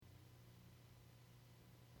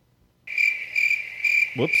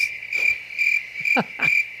Whoops.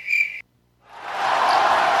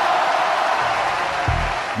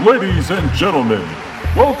 Ladies and gentlemen,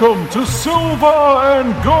 welcome to Silver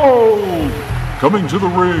and Gold! Coming to the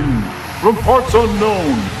ring from parts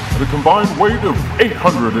unknown at a combined weight of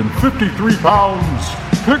 853 pounds,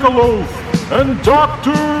 Piccolo and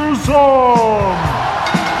Dr. Zom!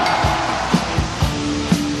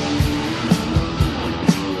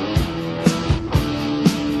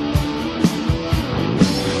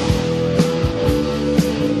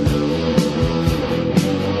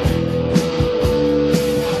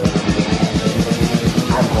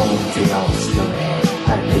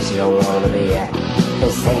 You don't wanna be at.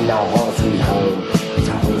 This ain't no home sweet home. It's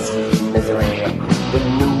a home sweet misery. We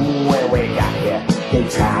knew when we got here, they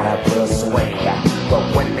tried to put us away.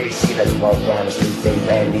 But when they see us walk down the street, they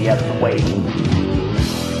ran the other way.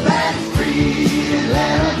 That's free in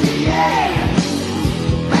Liberty, yeah.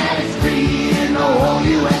 That's free in the whole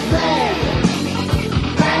USA.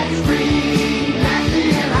 That's free,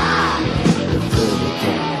 nasty and hot. The further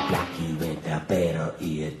can block you in, the better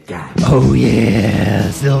it got. Oh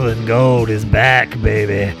yeah, Silver and Gold is back,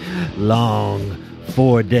 baby. Long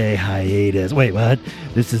 4-day hiatus. Wait, what?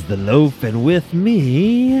 This is The Loaf, and with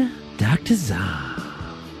me, Dr. Zom.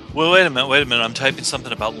 Well, wait a minute. I'm typing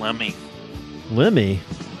something about Lemmy. Lemmy?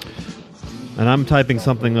 And I'm typing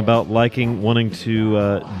something about wanting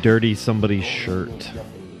to dirty somebody's shirt.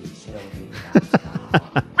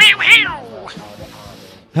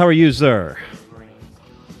 How are you, sir?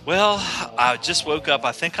 Well, I just woke up.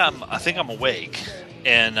 I think I'm awake,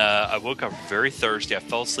 and I woke up very thirsty. I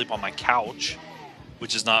fell asleep on my couch,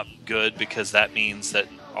 which is not good because that means that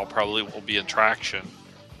I'll probably won't be in traction.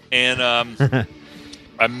 And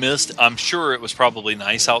I'm sure it was probably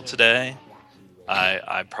nice out today.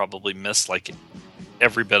 I probably missed like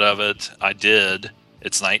every bit of it. I did.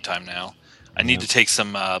 It's nighttime now. I need to take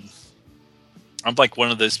some. I'm like one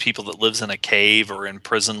of those people that lives in a cave or in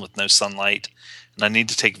prison with no sunlight. And I need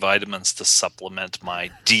to take vitamins to supplement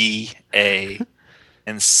my D, A,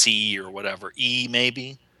 and C or whatever. E,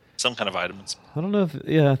 maybe? Some kind of vitamins. I don't know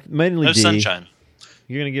if, mainly no D. Sunshine.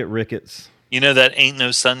 You're going to get rickets. You know that ain't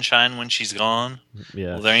no sunshine when she's gone?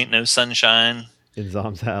 Yeah. Well, there ain't no sunshine. In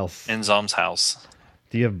Zom's house. In Zom's house.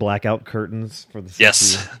 Do you have blackout curtains for the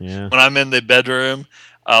Yes. Yeah. When I'm in the bedroom,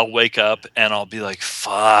 I'll wake up and I'll be like,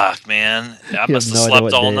 fuck, man. I must have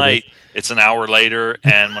slept all night. It's an hour later,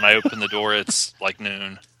 and when I open the door, it's like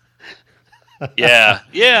noon. Yeah,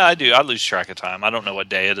 I do. I lose track of time. I don't know what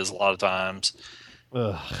day it is a lot of times.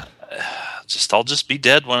 Ugh. I'll just be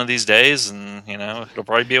dead one of these days, and it'll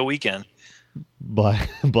probably be a weekend.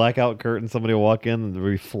 Blackout curtain. Somebody will walk in, and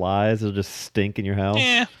there'll be flies. It'll just stink in your house.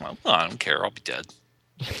 Yeah, well, I don't care. I'll be dead.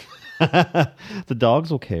 The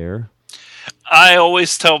dogs will care. I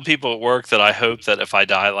always tell people at work that I hope that if I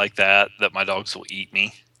die like that my dogs will eat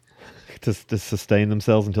me. To sustain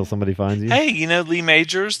themselves until somebody finds you? Hey, Lee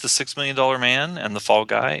Majors, the $6 Million Man and the Fall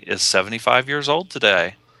Guy, is 75 years old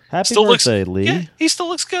today. Happy birthday, Lee. Yeah, he still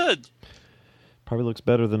looks good. Probably looks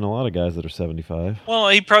better than a lot of guys that are 75. Well,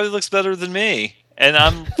 he probably looks better than me. And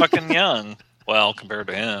I'm fucking young. Well, compared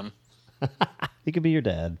to him. He could be your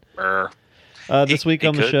dad. This week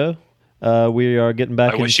on the show, we are getting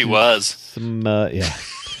back into wish he was.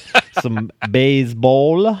 some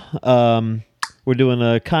baseball. We're doing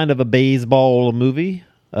a kind of a baseball movie,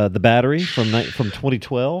 The Battery from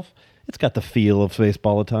 2012. It's got the feel of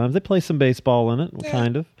baseball at times. They play some baseball in it,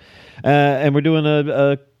 kind of. And we're doing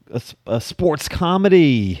a sports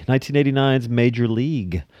comedy, 1989's Major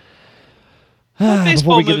League. What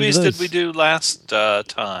baseball movies did we do last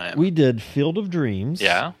time? We did Field of Dreams.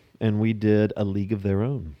 Yeah. And we did A League of Their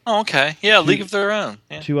Own. Oh, okay. Yeah, League of Their Own.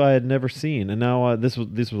 Yeah. Two I had never seen, and now this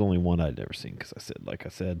was only one I'd never seen because I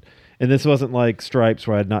said, and this wasn't like Stripes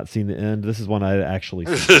where I had not seen the end. This is one I had actually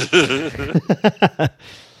seen.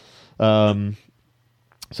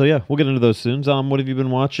 So yeah, we'll get into those soon. What have you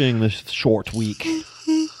been watching this short week?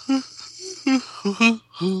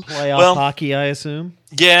 Playoff hockey, I assume.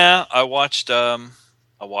 Yeah, I watched some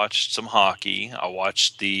hockey. I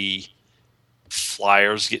watched the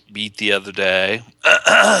Flyers get beat the other day.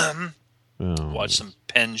 Watched some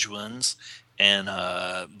Penguins and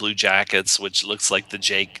Blue Jackets, which looks like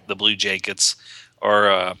the Blue Jackets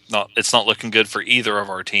are not. It's not looking good for either of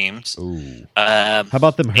our teams. Ooh. How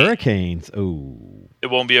about them Hurricanes? Ooh. It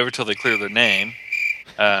won't be over till they clear their name,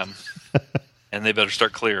 and they better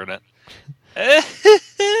start clearing it.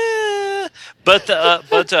 But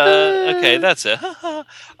okay, that's it.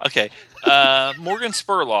 Okay, Morgan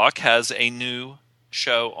Spurlock has a new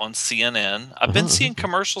show on CNN. I've been seeing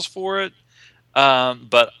commercials for it.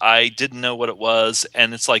 but I didn't know what it was.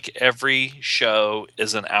 And it's like every show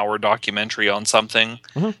is an hour documentary on something.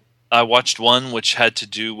 Uh-huh. I watched one which had to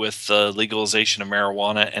do with the legalization of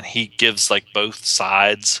marijuana, and he gives like both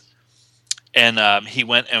sides. And he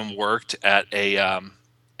went and worked at a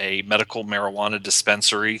medical marijuana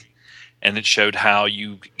dispensary, and it showed how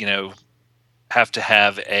you have to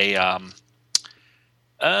have a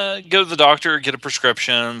go to the doctor, get a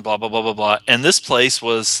prescription, blah blah blah blah blah. And this place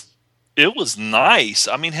was nice.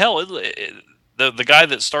 I mean, hell, the guy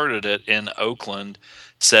that started it in Oakland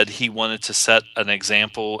said he wanted to set an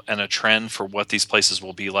example and a trend for what these places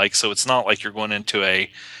will be like. So it's not like you're going into a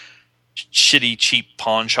shitty cheap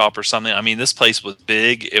pawn shop or something. I mean, this place was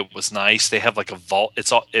big. It was nice. They have like a vault.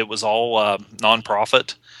 It was all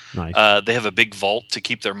nonprofit. Nice. They have a big vault to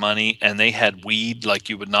keep their money, and they had weed like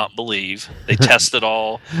you would not believe. They test it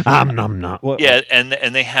all. I'm not. What, Yeah,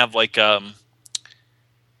 and they have like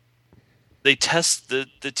they test the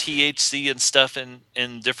THC and stuff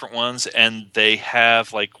in different ones, and they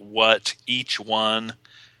have like what each one.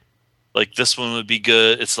 Like this one would be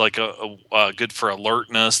good. It's like a good for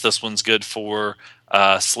alertness. This one's good for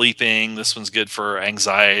sleeping. This one's good for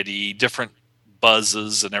anxiety. Different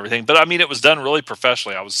buzzes and everything. But I mean, it was done really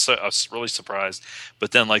professionally. I was really surprised.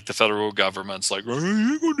 But then, like the federal government's like, oh,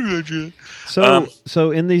 you ain't gonna do that shit.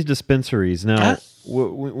 So in these dispensaries now, Huh?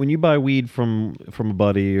 when you buy weed from a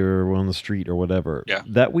buddy or on the street or whatever, Yeah.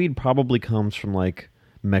 that weed probably comes from like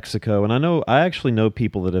Mexico. And I actually know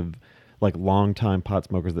people that have like longtime pot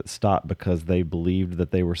smokers that stopped because they believed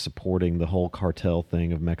that they were supporting the whole cartel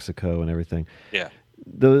thing of Mexico and everything. Yeah,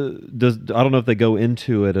 I don't know if they go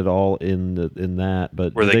into it at all in that,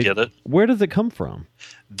 but where do they get it. Where does it come from?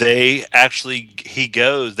 They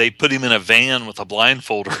put him in a van with a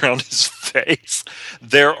blindfold around his face.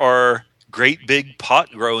 There are great big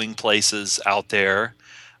pot growing places out there.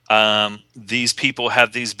 These people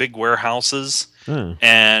have these big warehouses,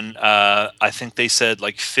 and I think they said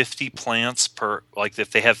like 50 plants per, like if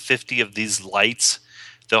they have 50 of these lights,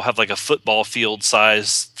 they'll have like a football field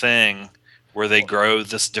size thing where they grow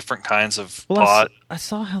this different kinds of pot. I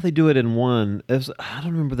saw how they do it in one. I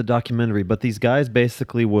don't remember the documentary, but these guys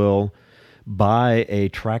basically will buy a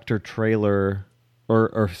tractor trailer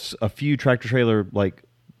or a few tractor trailer like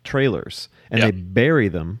trailers, and they bury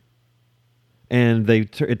them, and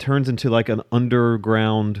it turns into like an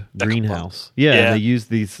underground greenhouse. Yeah, and they use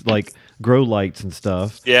these like grow lights and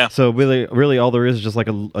stuff. Yeah. So really, all there is just like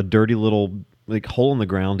a dirty little like hole in the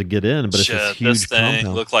ground to get in, but it's this huge this thing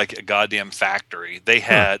compound. looked like a goddamn factory. They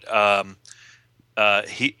had it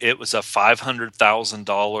was a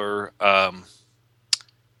 $500,000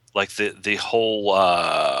 like the whole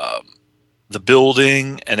the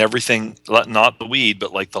building and everything, not the weed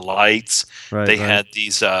but like the lights. They had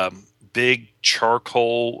these big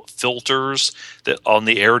charcoal filters that on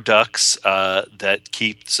the air ducts that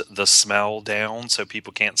keeps the smell down so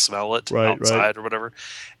people can't smell it outside or whatever.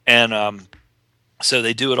 And so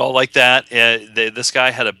they do it all like that. This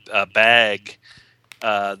guy had a bag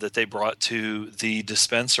that they brought to the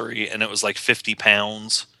dispensary, and it was like 50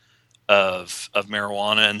 pounds of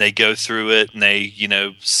marijuana. And they go through it, and they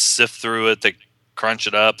sift through it. They crunch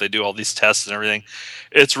it up. They do all these tests and everything.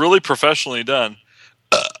 It's really professionally done.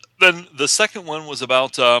 Then the second one was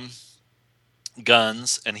about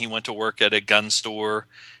guns, and he went to work at a gun store,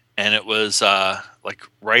 and it was like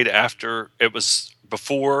right after. It was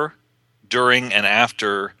before, during, and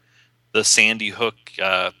after the Sandy Hook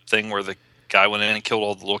thing where the guy went in and killed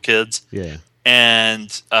all the little kids. Yeah.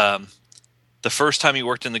 And the first time he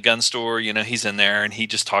worked in the gun store, he's in there and he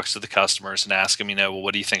just talks to the customers and asks them, well,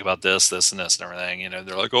 what do you think about this, this, and this, and everything?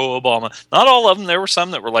 They're like, oh, Obama. Not all of them. There were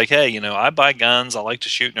some that were like, hey, I buy guns. I like to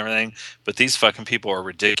shoot and everything. But these fucking people are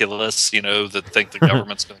ridiculous, that think the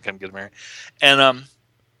government's going to come get them here. And,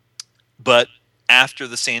 but after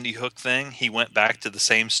the Sandy Hook thing, he went back to the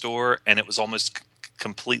same store, and it was almost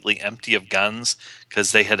completely empty of guns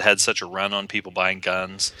because they had such a run on people buying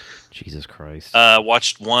guns. Jesus Christ.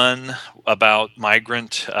 Watched one about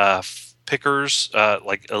migrant pickers,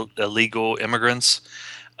 like illegal immigrants,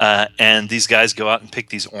 and these guys go out and pick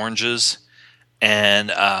these oranges,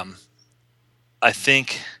 and I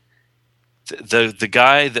think the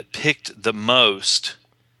guy that picked the most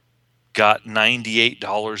got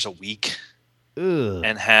 $98 a week. Ugh.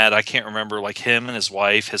 And had, I can't remember, like him and his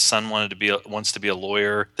wife, his son wants to be a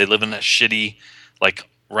lawyer. They live in a shitty, like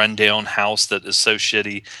rundown house that is so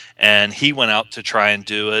shitty. And he went out to try and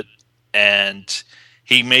do it. And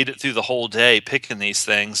he made it through the whole day picking these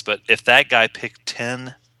things. But if that guy picked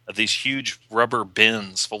 10 of these huge rubber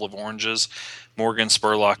bins full of oranges, Morgan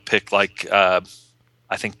Spurlock picked like, I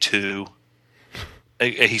think 2.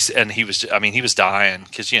 he was. I mean, he was dying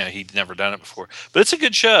because he'd never done it before. But it's a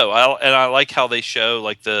good show. I like how they show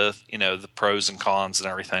like the the pros and cons and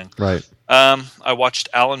everything. Right. I watched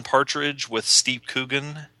Alan Partridge with Steve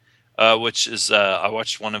Coogan, which is I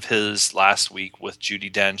watched one of his last week with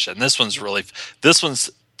Judi Dench, and this one's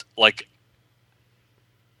like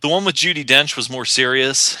the one with Judi Dench was more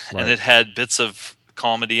serious, Right. and it had bits of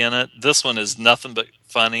comedy in it. This one is nothing but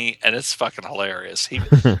funny, and it's fucking hilarious.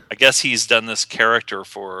 I guess he's done this character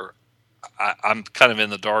for. I'm kind of in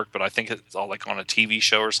the dark, but I think it's all like on a TV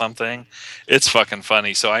show or something. It's fucking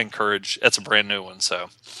funny, so I encourage. It's a brand new one, so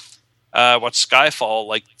I watched Skyfall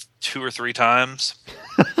like 2 or 3 times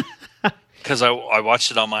because I watched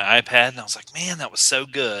it on my iPad, and I was like, man, that was so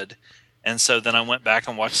good. And so then I went back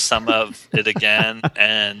and watched some of it again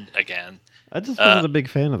and again. I just wasn't a big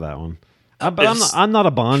fan of that one. But I'm not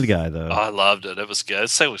a Bond guy though. I loved it. It was good.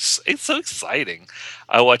 It's so exciting.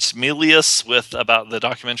 I watched Milius about the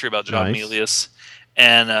documentary about John Nice. Milius,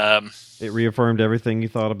 and It reaffirmed everything you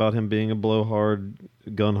thought about him being a blowhard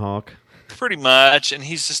gun hawk. pretty much. And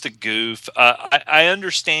he's just a goof. I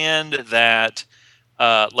understand that,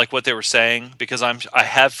 like what they were saying, because I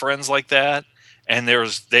have friends like that, and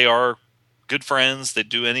they are good friends. They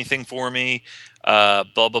do anything for me. Blah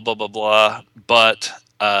blah blah blah blah. But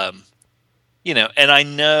and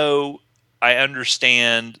I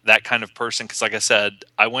understand that kind of person because, like I said,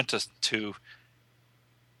 I went to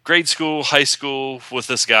grade school, high school with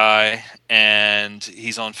this guy, and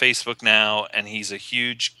he's on Facebook now, and he's a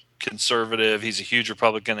huge conservative. He's a huge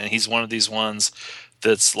Republican, and he's one of these ones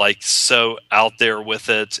that's like so out there with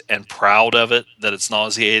it and proud of it that it's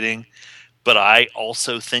nauseating. But I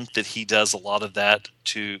also think that he does a lot of that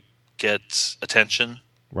to get attention.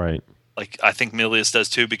 Right. Like I think Milius does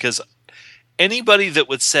too, because anybody that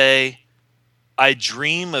would say, I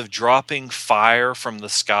dream of dropping fire from the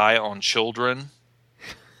sky on children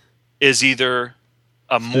is either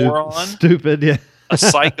a moron, Stupid, yeah. a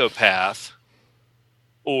psychopath,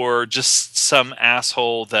 or just some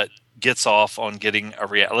asshole that gets off on getting a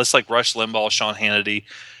reaction. Let's like Rush Limbaugh, Sean Hannity,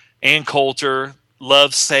 Ann Coulter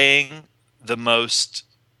love saying the most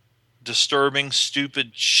disturbing,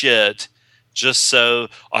 stupid shit just so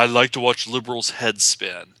I like to watch liberals' heads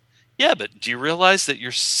spin. Yeah, but do you realize that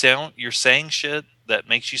you're saying shit that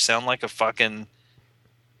makes you sound like a fucking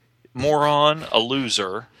moron, a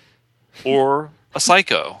loser, or a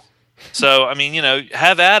psycho? So, I mean,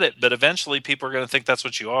 have at it, but eventually people are going to think that's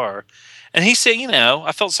what you are. And he's saying,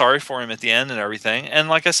 I felt sorry for him at the end and everything. And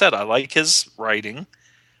like I said, I like his writing.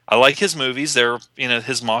 I like his movies. They're,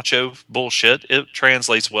 his macho bullshit. It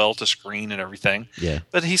translates well to screen and everything. Yeah.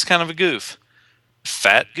 But he's kind of a goof.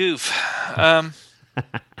 Fat goof.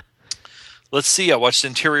 Let's see. I watched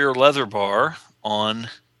Interior Leather Bar on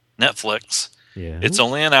Netflix. Yeah. It's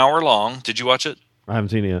only an hour long. Did you watch it? I haven't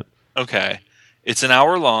seen it yet. Okay. It's an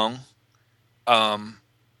hour long.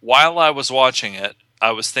 While I was watching it,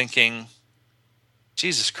 I was thinking,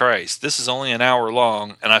 Jesus Christ, this is only an hour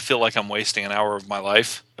long, and I feel like I'm wasting an hour of my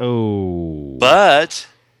life. Oh. But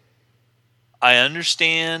I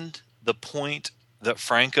understand the point that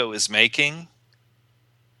Franco is making.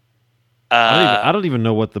 I don't even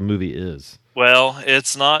know what the movie is. Well,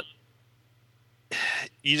 it's not.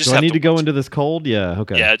 You just Do I have need to go watch into this cold? Yeah,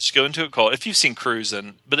 okay. Yeah, just go into it cold. If you've seen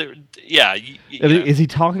Cruising, but Is he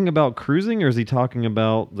talking about cruising or is he talking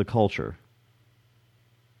about the culture?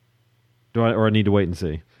 Or I need to wait and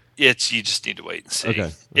see? you just need to wait and see.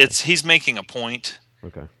 Okay. He's making a point,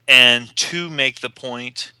 Okay. and to make the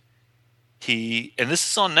point, and this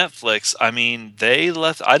is on Netflix. I mean, they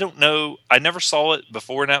left. I don't know. I never saw it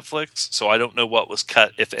before Netflix, so I don't know what was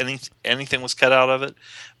cut, if anything was cut out of it.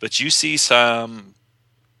 But you see some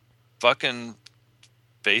fucking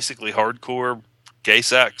basically hardcore gay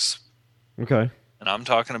sex. Okay. And I'm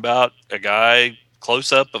talking about a guy,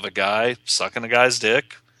 close up of a guy sucking a guy's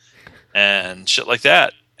dick and shit like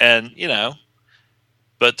that. And,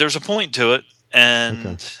 but there's a point to it.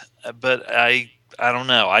 And, but I don't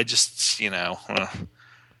know. I just, it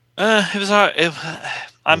was hard. It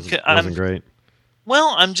wasn't great.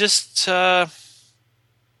 Well, I'm just kind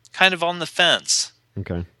of on the fence.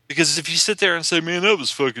 Okay. Because if you sit there and say, man, that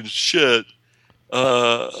was fucking shit,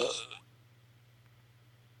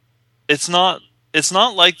 it's not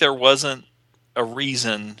like there wasn't a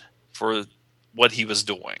reason for what he was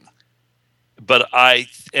doing. But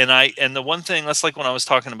and the one thing, that's like when I was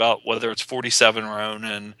talking about whether it's 47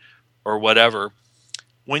 Ronin or whatever,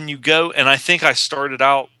 when you go, and I think I started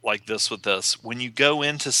out like this with this, when you go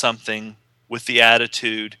into something with the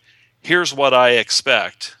attitude, here's what I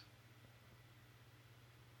expect,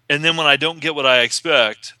 and then when I don't get what I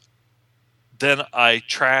expect, then I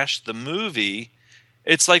trash the movie,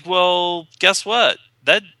 It's like, well, guess what?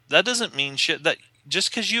 That doesn't mean shit. That just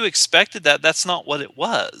because you expected that, that's not what it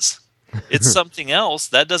was. It's something else.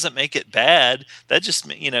 That doesn't make it bad. That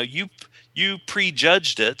just, you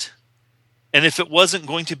prejudged it. And if it wasn't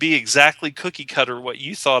going to be exactly cookie cutter what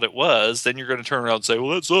you thought it was, then you're going to turn around and say,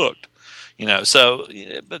 well, that sucked. So,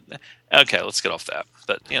 but okay, let's get off that.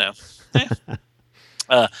 But,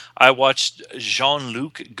 I watched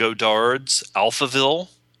Jean-Luc Godard's Alphaville.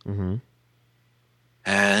 Mm-hmm.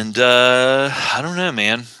 And I don't know,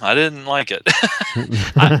 man. I didn't like it.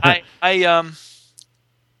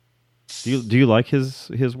 Do you like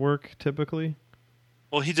his work typically?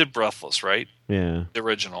 Well, he did Breathless, right? Yeah. The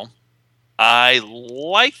original. I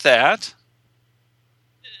like that.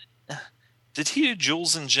 Did he do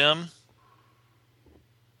Jules and Jim?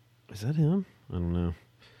 Is that him? I don't know.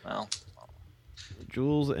 Well,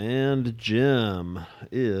 Jules and Jim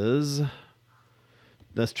that's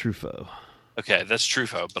Truffaut. Okay, that's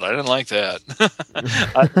Truffaut, but I didn't like that.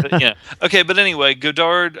 Okay, but anyway,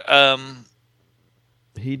 Godard.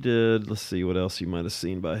 He did. Let's see what else you might have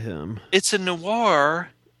seen by him. It's a noir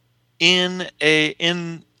in a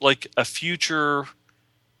future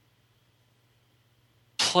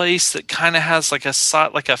place that kind of has like a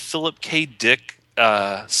Philip K. Dick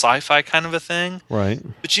sci-fi kind of a thing, right?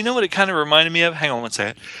 But you know what it kind of reminded me of? Hang on one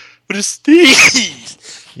second. What is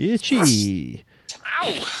this? Itchy.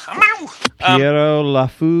 Ow! Piero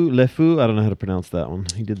LeFou. I don't know how to pronounce that one.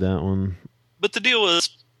 He did that one. But the deal is,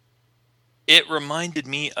 it reminded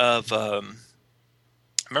me of.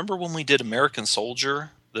 Remember when we did American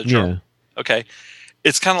Soldier? Yeah. Okay.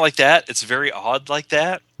 It's kind of like that. It's very odd like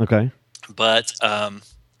that. Okay. But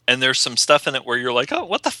and there's some stuff in it where you're like, oh,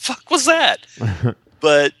 what the fuck was that?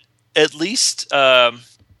 But at least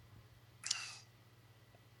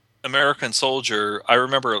American Soldier, I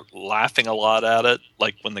remember laughing a lot at it,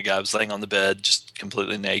 like when the guy was laying on the bed just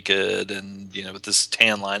completely naked and, with this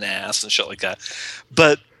tan line ass and shit like that.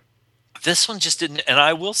 But this one just didn't, and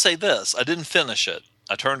I will say this, I didn't finish it.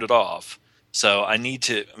 I turned it off. So I need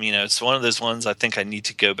to, it's one of those ones I think I need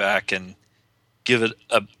to go back and give it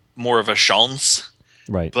a more of a chance.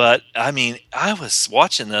 Right. But, I was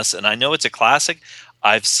watching this, and I know it's a classic.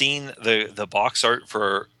 I've seen the box art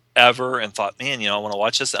forever and thought, man, I want to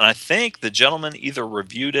watch this. And I think the gentleman either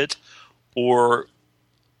reviewed it or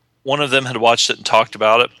one of them had watched it and talked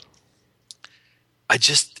about it.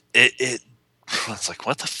 It's like,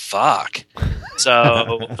 what the fuck?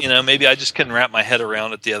 So, maybe I just couldn't wrap my head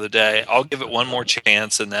around it the other day. I'll give it one more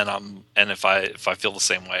chance, and then if I feel the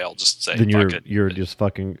same way, I'll just say, then fuck it. You're just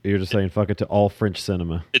saying fuck it to all French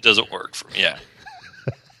cinema. It doesn't work for me, yeah.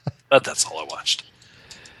 But that's all I watched.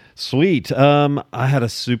 Sweet. I had a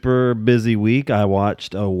super busy week. I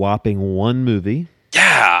watched a whopping one movie.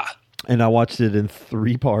 Yeah. And I watched it in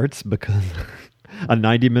 3 parts because a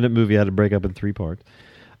 90-minute movie had to break up in 3 parts.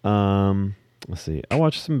 Let's see. I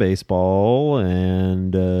watched some baseball,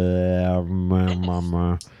 and I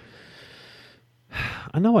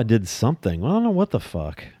know I did something. I don't know what the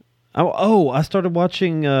fuck. I started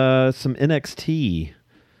watching some NXT,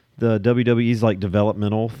 the WWE's like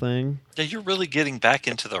developmental thing. Yeah, you're really getting back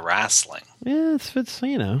into the wrestling. Yeah, it's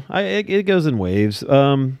it goes in waves.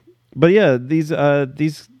 But yeah, these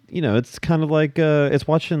it's kind of like it's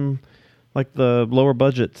watching like the lower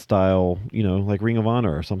budget style, like Ring of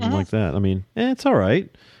Honor or something like that. It's all right.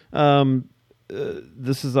 I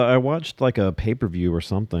watched like a pay-per-view or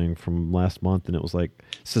something from last month, and it was like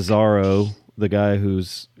Cesaro, the guy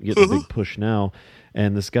who's getting a big push now,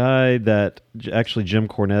 and this guy that actually Jim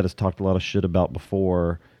Cornette has talked a lot of shit about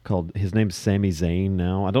before, his name's Sami Zayn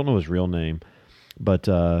now. I don't know his real name, but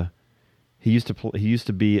he used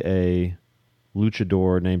to be a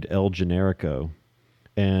luchador named El Generico.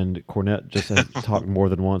 And Cornette just has talked more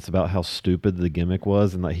than once about how stupid the gimmick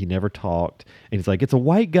was and that he never talked. And he's like, it's a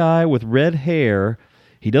white guy with red hair.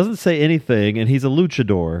 He doesn't say anything, and he's a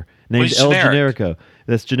luchador named El Generico.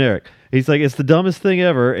 That's generic. He's like, it's the dumbest thing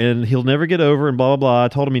ever, and he'll never get over, and blah, blah, blah. I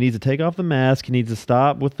told him he needs to take off the mask. He needs to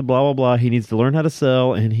stop with the blah, blah, blah. He needs to learn how to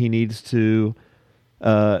sell, and he needs to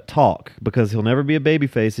talk, because he'll never be a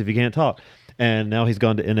babyface if he can't talk. And now he's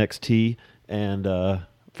gone to NXT and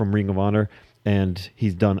from Ring of Honor. And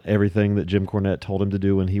he's done everything that Jim Cornette told him to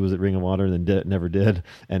do when he was at Ring of Honor, and then never did.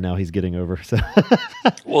 And now he's getting over. So,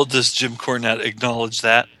 well, does Jim Cornette acknowledge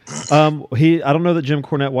that? I don't know that Jim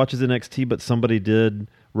Cornette watches NXT, but somebody did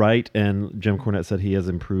write, and Jim Cornette said he has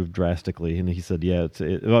improved drastically. And he said, yeah,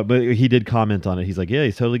 but he did comment on it. He's like, yeah,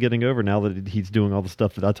 he's totally getting over now that he's doing all the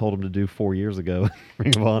stuff that I told him to do 4 years ago.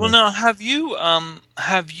 Ring of Honor. Well, now have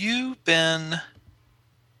you been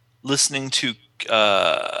listening to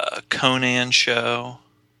Conan show?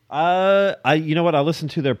 You know what? I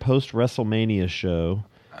listened to their post WrestleMania show.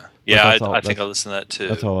 Yeah, That's all- I think I listened to that too.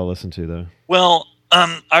 That's all I listened to, though. Well,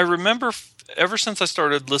 I remember ever since I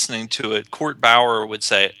started listening to it, Court Bauer would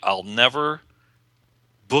say, "I'll never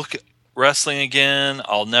book wrestling again.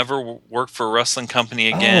 I'll never work for a wrestling company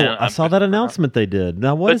again." Oh, I saw that announcement they did.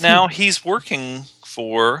 Now what But is now he's working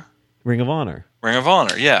for Ring of Honor? Ring of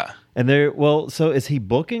Honor. Yeah. And so is he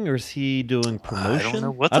booking or is he doing promotion? I don't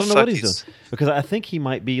know what I the don't know fuck what he's doing because I think he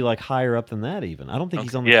might be like higher up than that. Even I don't think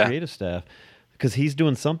he's on the Yeah. creative staff because he's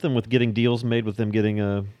doing something with getting deals made with them getting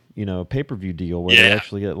a pay-per-view deal where they Yeah.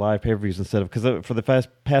 actually get live pay-per-views instead of because for the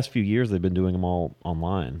past few years they've been doing them all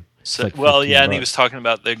online. It's So, like well, yeah, and he $15. was talking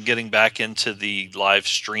about they're getting back into the live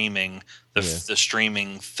streaming, the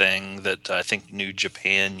streaming thing that I think New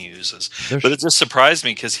Japan uses. But it just surprised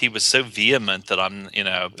me because he was so vehement that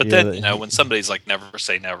But then when somebody's like, "Never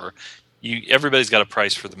say never," everybody's got a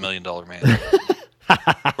price for the $1 Million Man.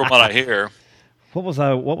 From what I hear. What was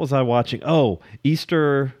I watching? Oh,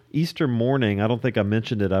 Easter morning. I don't think I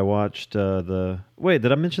mentioned it. I watched Wait,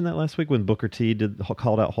 did I mention that last week when Booker T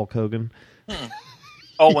called out Hulk Hogan?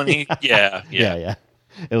 Oh, when he yeah.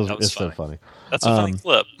 It's so funny. That's a funny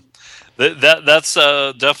clip. That's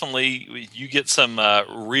definitely you get some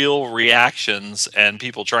real reactions and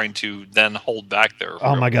people trying to then hold back their.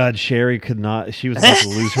 Oh my God, Sherry could not. She was about to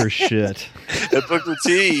lose her shit. At Booker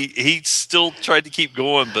T, he still tried to keep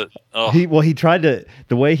going, but he tried to.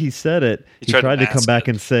 The way he said it, he tried to come back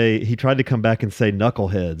it. and say. He tried to come back and say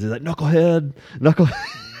knuckleheads. He's like knucklehead.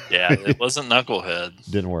 Yeah, it wasn't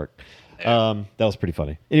knucklehead. Didn't work. Yeah. That was pretty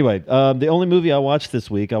funny. Anyway, the only movie I watched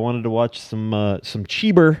this week, I wanted to watch some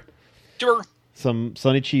Chiba. Sure. Some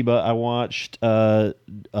Sonny Chiba. I watched Doberman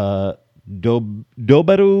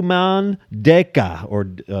Deka, or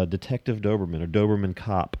Detective Doberman, or Doberman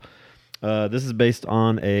Cop. This is based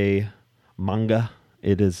on a manga.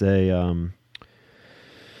 It is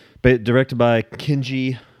directed by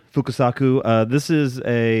Kenji Fukasaku. This is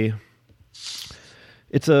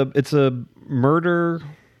it's a murder.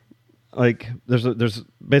 Like there's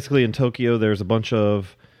basically in Tokyo, there's a bunch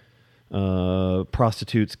of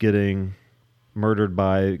prostitutes getting murdered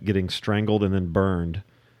by getting strangled and then burned,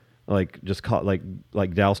 like just caught like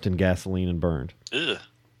doused in gasoline and burned. Ugh.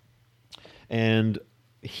 And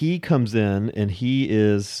he comes in and he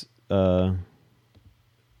is they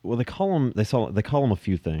call him a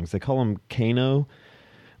few things. They call him Kano.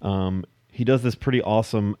 He does this pretty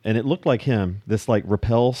awesome, and it looked like him, this like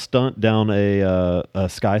rappel stunt down a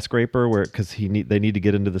skyscraper because they need to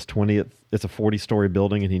get into this 20th. It's a 40-story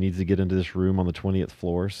building, and he needs to get into this room on the 20th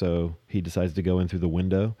floor. So he decides to go in through the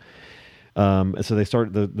window. And so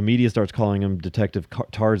the media starts calling him Detective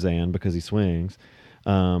Tarzan because he swings.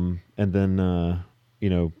 And then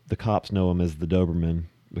the cops know him as the Doberman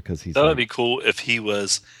because he's. That would be cool if he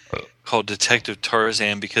was called Detective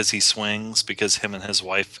Tarzan because he swings, because him and his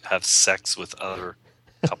wife have sex with other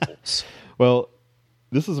couples. Well,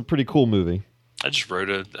 this is a pretty cool movie. I just wrote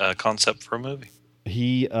a concept for a movie.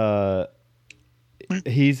 He's from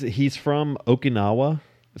Okinawa,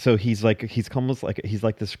 so he's like this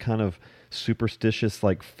kind of superstitious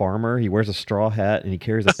like farmer. He wears a straw hat and he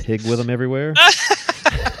carries a pig with him everywhere.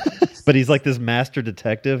 But he's like this master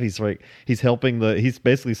detective. He's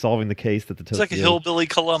basically solving the case that the Tokyo. It's like a hillbilly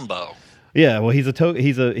Columbo. Yeah, well, he's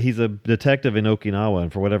a detective in Okinawa,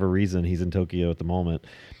 and for whatever reason, he's in Tokyo at the moment.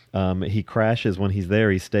 He crashes when he's there.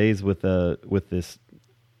 He stays with this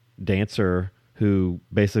dancer who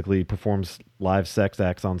basically performs live sex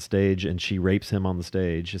acts on stage, and she rapes him on the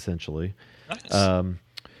stage, essentially. Nice.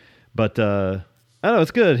 But I don't know,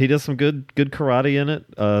 it's good. He does some good karate in it.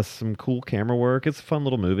 Some cool camera work. It's a fun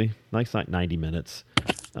little movie. Nice, like 90 minutes.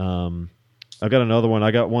 I got another one.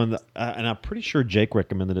 I got one, and I'm pretty sure Jake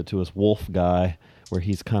recommended it to us. Wolf Guy, where I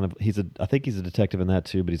think he's a detective in that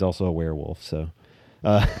too, but he's also a werewolf. So,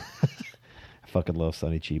 I fucking love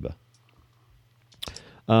Sonny Chiba.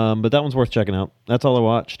 But that one's worth checking out. That's all I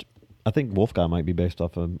watched. I think Wolf Guy might be based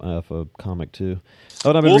off a comic too.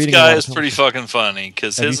 Wolf Guy is pretty fucking funny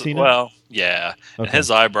because yeah, okay. And his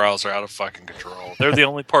eyebrows are out of fucking control. They're the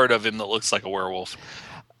only part of him that looks like a werewolf.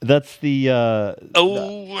 That's the.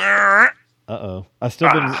 I've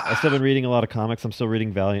still been reading a lot of comics. I'm still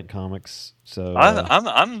reading Valiant comics. So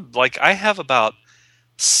I'm like I have about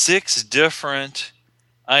 6 different.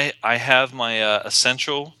 I have my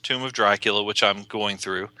Essential Tomb of Dracula, which I'm going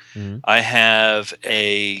through. Mm-hmm. I have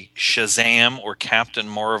a Shazam or Captain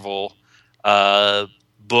Marvel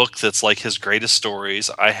book that's like his greatest stories.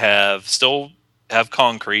 I still have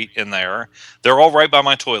Concrete in there. They're all right by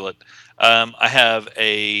my toilet. I have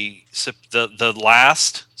the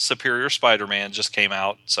last Superior Spider-Man just came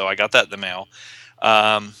out, so I got that in the mail.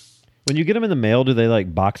 When you get them in the mail, do they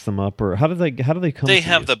like box them up, or how do they come? They to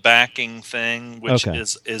have you? the backing thing, which Okay.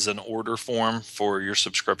 is an order form for your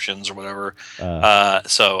subscriptions or whatever.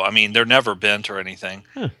 So I mean, they're never bent or anything.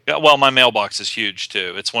 Huh. Yeah, well, my mailbox is huge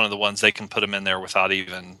too. It's one of the ones they can put them in there without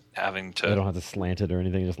even having to. They don't have to slant it or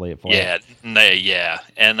anything; just lay it flat. Yeah,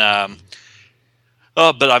 and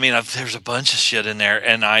but I mean, there's a bunch of shit in there,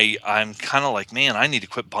 and I'm kind of like, man, I need to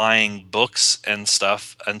quit buying books and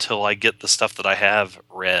stuff until I get the stuff that I have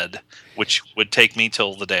read, which would take me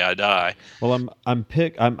till the day I die. Well,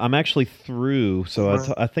 I'm actually through.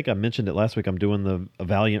 So I think I mentioned it last week. I'm doing the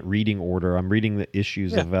Valiant reading order. I'm reading the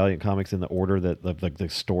issues of Valiant Comics in the order that the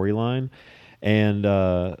storyline, and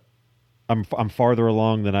I'm farther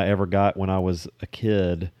along than I ever got when I was a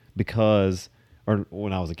kid or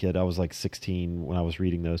when I was a kid, I was like 16 when I was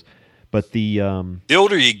reading those. But the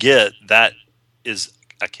older you get, that is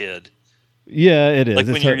a kid. Yeah, it is. Like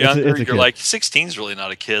when you're younger, it's a you're kid. like 16 is really not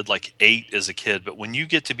a kid. Like 8 is a kid. But when you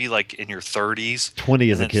get to be like in your 30s, 20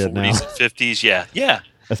 is and a kid then now. 40s and 50s, yeah.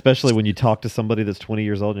 Especially when you talk to somebody that's 20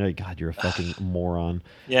 years old, and you're like, God, you're a fucking moron.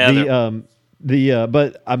 Yeah.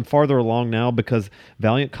 But I'm farther along now because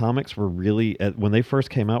Valiant Comics were really when they first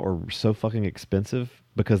came out were so fucking expensive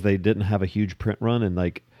because they didn't have a huge print run, and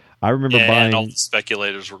like I remember buying. And all the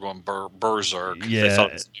speculators were going berserk. Yeah. They thought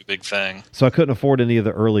it was a big thing. So I couldn't afford any of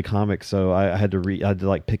the early comics, so I had to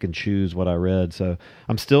like pick and choose what I read. So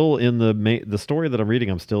I'm still in the story that I'm reading.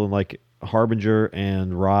 I'm still in like Harbinger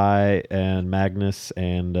and Rye and Magnus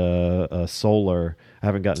and Solar. I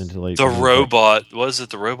haven't gotten into like The robot, was it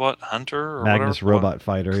the Robot Hunter or Magnus whatever? Robot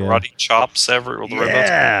Fighter? Karate Chops ever? Or the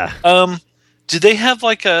Yeah. robots? Do they have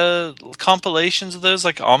like compilations of those,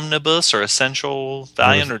 like Omnibus or Essential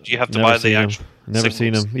Valiant, or do you have to buy the actual? Never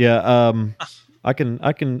seen singles? them. Yeah. I can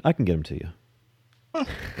get them to you.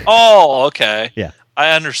 Oh, okay. Yeah.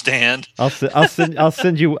 I understand. I'll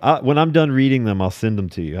send you when I'm done reading them. I'll send them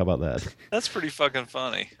to you. How about that? That's pretty fucking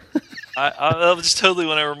funny. I just totally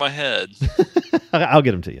went over my head. I'll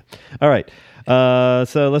get them to you. All right.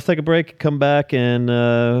 So let's take a break, come back, and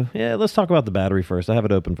let's talk about The Battery first. I have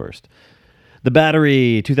it open first. The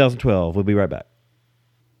Battery 2012. We'll be right back.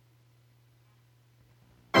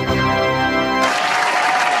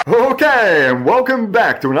 Okay, and welcome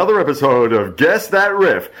back to another episode of Guess That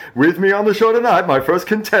Riff. With me on the show tonight, my first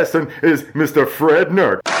contestant is Mr. Fred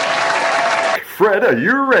Nurk. Fred, are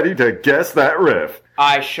you ready to guess that riff?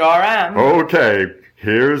 I sure am. Okay,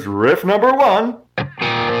 here's riff number 1.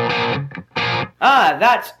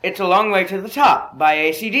 That's It's a Long Way to the Top by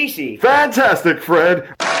AC/DC. Fantastic, Fred.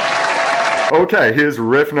 Okay, here's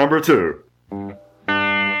riff number 2.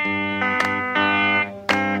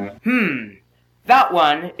 That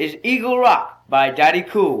one is Eagle Rock by Daddy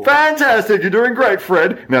Cool. Fantastic, you're doing great,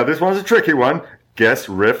 Fred. Now this one's a tricky one. Guess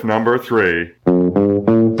riff number 3.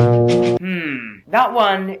 That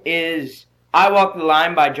one is I Walk the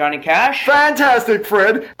Line by Johnny Cash. Fantastic,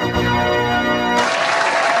 Fred.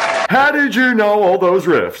 How did you know all those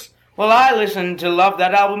riffs? Well, I listened to Love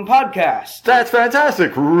That Album podcast. That's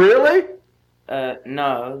fantastic. Really?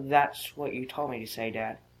 No, that's what you told me to say,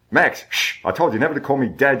 Dad. Max, shh, I told you never to call me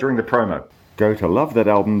Dad during the promo. Go to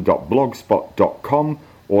lovethatalbum.blogspot.com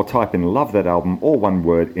or type in Love That Album, all one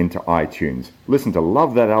word, into iTunes. Listen to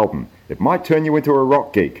Love That Album. It might turn you into a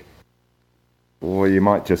rock geek. Or you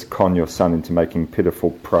might just con your son into making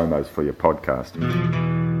pitiful promos for your podcast.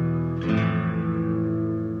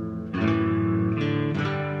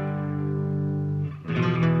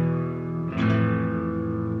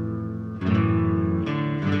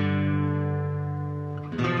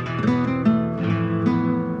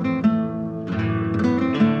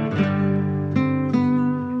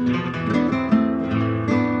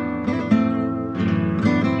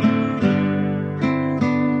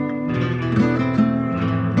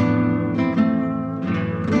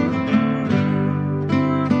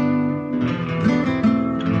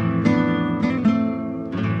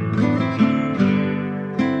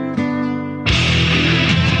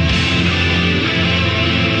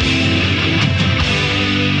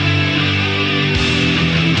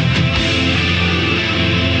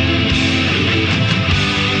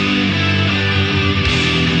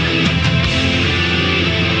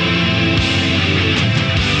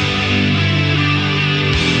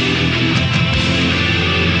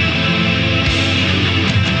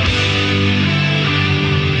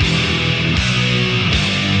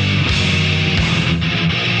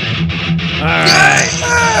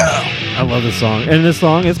 I love this song. And this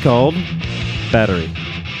song is called Battery.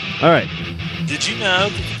 All right. Did you know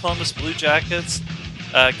that the Columbus Blue Jackets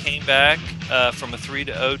came back from a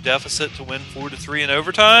 3-0 deficit to win 4-3 in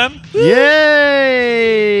overtime.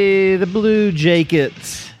 Yay! The Blue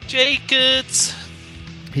Jackets. Jacobs.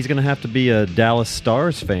 He's going to have to be a Dallas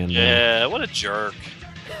Stars fan now. Yeah, what a jerk.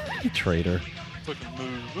 Traitor.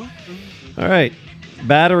 All right.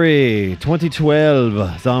 Battery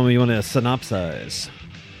 2012. Zombie, you want to synopsize?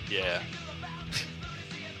 Yeah.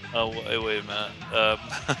 Oh, wait a minute. Uh-oh.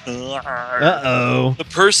 The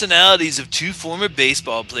personalities of two former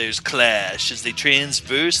baseball players clash as they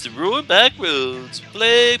transverse the rural back roads.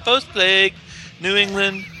 Plague, post-plague, New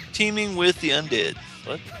England teeming with the undead.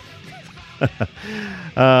 What?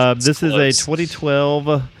 This is a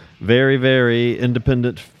 2012 very, very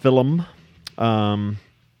independent film.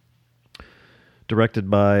 Directed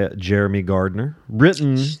by Jeremy Gardner.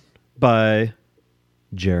 Written by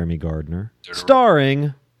Jeremy Gardner.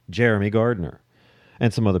 Starring Jeremy Gardner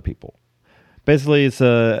and some other people. Basically, it's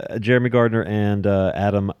Jeremy Gardner and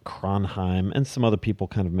Adam Cronheim and some other people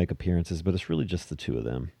kind of make appearances, but it's really just the two of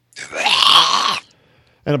them.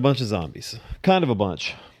 And a bunch of zombies. Kind of a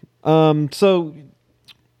bunch. So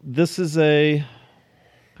this is I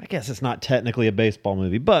guess it's not technically a baseball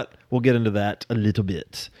movie, but we'll get into that a little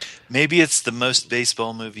bit. Maybe it's the most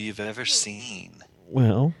baseball movie you've ever seen.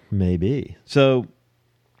 Well, maybe. So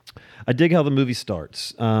I dig how the movie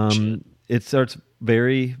starts. It starts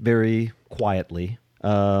very, very quietly.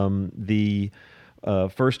 The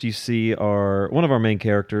first you see are one of our main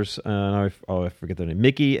characters. I forget their name.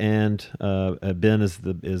 Mickey and Ben is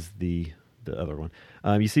the other one.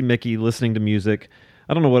 You see Mickey listening to music.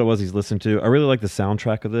 I don't know what it was he's listening to. I really like the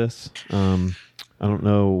soundtrack of this. I don't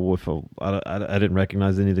know if I didn't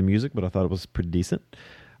recognize any of the music, but I thought it was pretty decent.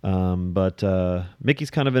 But Mickey's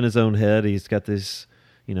kind of in his own head. He's got this,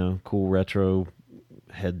 cool retro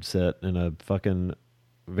headset and a fucking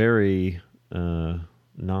very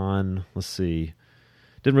let's see.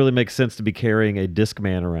 Didn't really make sense to be carrying a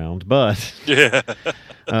Discman around, but Yeah.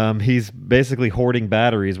 He's basically hoarding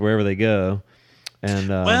batteries wherever they go. And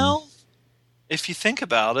well, if you think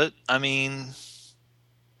about it, I mean,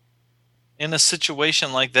 in a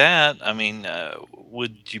situation like that, I mean,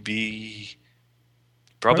 would you be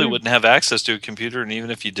probably wouldn't have access to a computer, and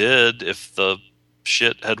even if you did, if the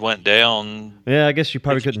shit had went down, yeah, I guess you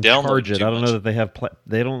probably couldn't charge it. I don't know that they have.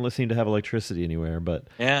 They don't seem to have electricity anywhere, but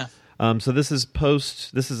yeah. So this is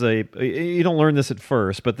you don't learn this at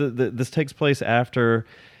first, but this takes place after.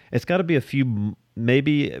 It's got to be a few,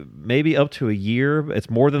 maybe up to a year. It's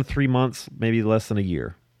more than 3 months, maybe less than a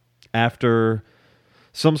year after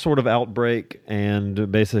some sort of outbreak,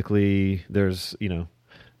 and basically there's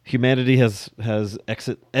humanity has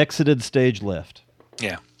exited stage left.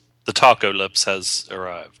 Yeah, the Taco Lips has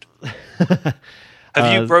arrived.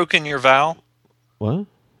 Have you broken your vow? What?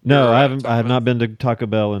 No, I haven't. I have not been to Taco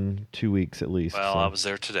Bell in 2 weeks at least. Well, so. I was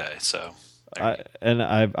there today, so.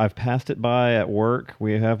 I've passed it by at work.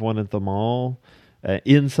 We have one at the mall,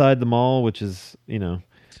 inside the mall, which is when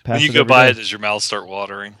you go by it, does your mouth start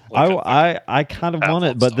watering? I kind of want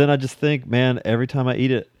it, but then I just think, man, every time I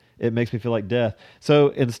eat it, it makes me feel like death. So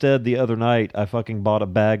instead, the other night, I fucking bought a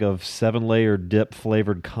bag of 7-layer dip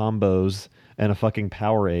flavored combos and a fucking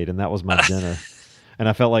Powerade, and that was my dinner. And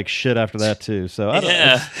I felt like shit after that too. So I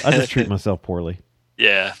just treat myself poorly.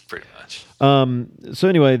 Yeah, pretty much. So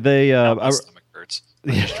anyway, my stomach hurts.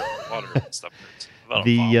 Water and stuff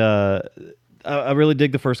hurts. I really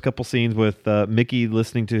dig the first couple scenes with Mickey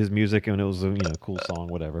listening to his music, and it was a cool song,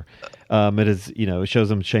 whatever. It shows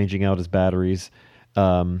him changing out his batteries.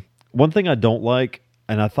 One thing I don't like,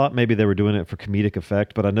 and I thought maybe they were doing it for comedic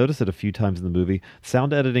effect, but I noticed it a few times in the movie.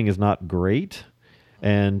 Sound editing is not great,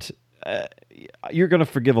 and you're going to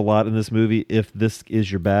forgive a lot in this movie if this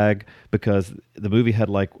is your bag, because the movie had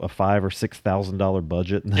like a $5,000 or $6,000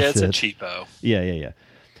 budget. And that's it's a it. cheapo. Yeah.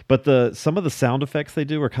 But some of the sound effects they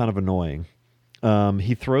do are kind of annoying.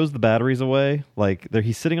 He throws the batteries away. Like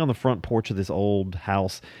he's sitting on the front porch of this old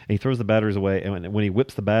house, and he throws the batteries away. And when he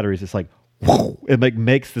whips the batteries, it's like whoo, it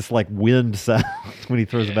makes this like wind sound when he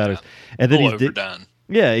throws the batteries. And then he's overdone.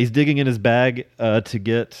 He's digging in his bag to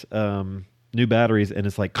get new batteries, and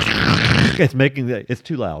it's like it's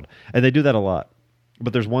too loud, and they do that a lot.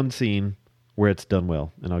 But there's one scene where it's done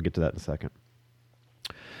well, and I'll get to that in a second.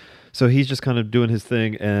 So he's just kind of doing his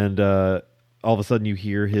thing, and all of a sudden you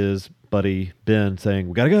hear his buddy Ben saying,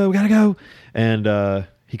 we gotta go, and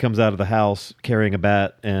he comes out of the house carrying a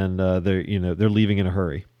bat, and they're leaving in a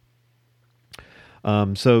hurry.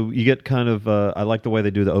 So you get kind of I like the way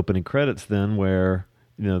they do the opening credits then, where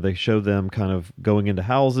they show them kind of going into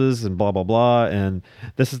houses and blah blah blah, and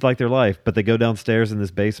this is like their life. But they go downstairs in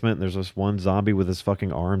this basement, and there's this one zombie with his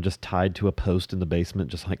fucking arm just tied to a post in the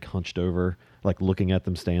basement, just like hunched over, like looking at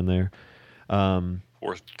them stand there.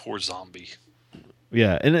 Poor zombie.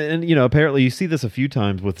 Yeah, and apparently you see this a few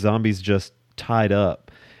times with zombies just tied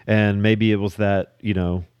up, and maybe it was that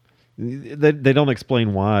they don't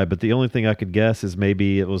explain why, but the only thing I could guess is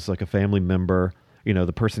maybe it was like a family member.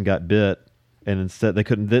 The person got bit, and instead they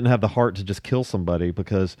didn't have the heart to just kill somebody,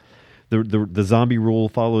 because the zombie rule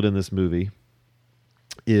followed in this movie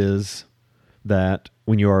is that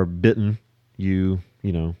when you are bitten, you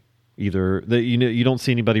don't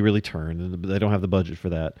see anybody really turn. They don't have the budget for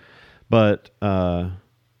that, but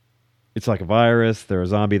it's like a virus. They're a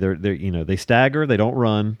zombie. They stagger. They don't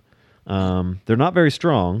run. They're not very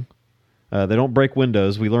strong. They don't break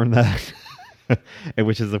windows. We learned that,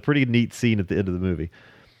 which is a pretty neat scene at the end of the movie.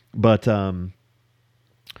 But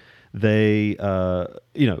they,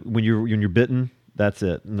 when you're bitten, that's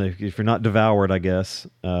it. And if you're not devoured, I guess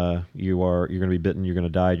you're going to be bitten. You're going to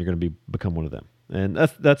die. And you're going to become one of them. And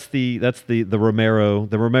that's the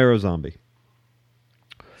Romero zombie.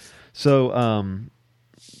 So,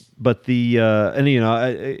 but the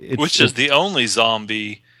which is the only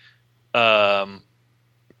zombie.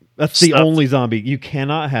 That's the only zombie. You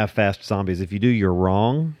cannot have fast zombies. If you do, you're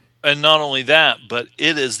wrong. And not only that, but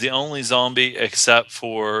it is the only zombie except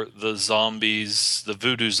for the zombies, the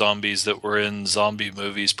voodoo zombies that were in zombie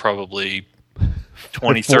movies probably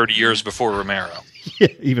 20, 30 years before Romero. Yeah,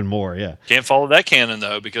 even more, yeah. Can't follow that canon,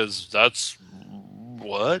 though, because that's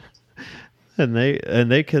what? And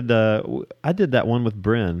they could. I did that one with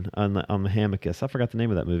Bryn on the Hamicus. I forgot the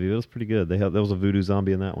name of that movie. It was pretty good. There was a voodoo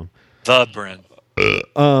zombie in that one. The Bryn.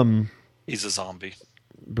 He's a zombie.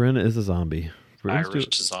 Bryn is a zombie. Irish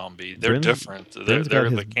zombie. They're different.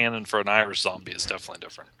 The canon for an Irish zombie is definitely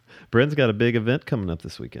different. Bryn's got a big event coming up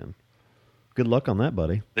this weekend. Good luck on that,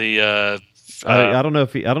 buddy. The I don't know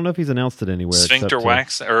if he's announced it anywhere. Sphincter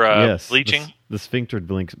wax or yes, bleaching. The sphincter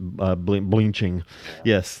bleaching. Yeah.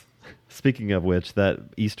 Yes. Speaking of which, that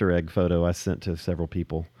Easter egg photo I sent to several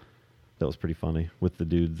people. That was pretty funny, with the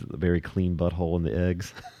dude's very clean butthole in the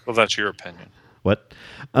eggs. Well, that's your opinion. What?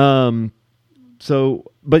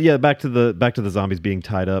 So, but yeah, back to the zombies being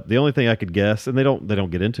tied up. The only thing I could guess, and they don't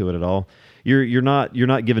get into it at all. You're not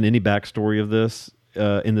given any backstory of this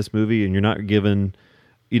in this movie, and you're not given,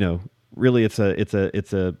 really it's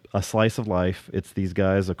a slice of life. It's these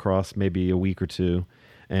guys across maybe a week or two,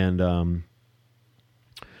 and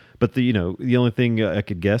but the only thing I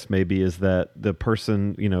could guess maybe is that the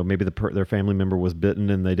person, maybe their family member was bitten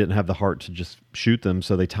and they didn't have the heart to just shoot them,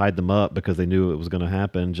 so they tied them up because they knew it was going to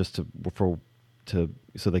happen, just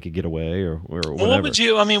so they could get away or whatever. Well,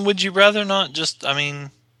 would you rather not just? I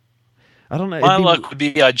mean, I don't know. My luck would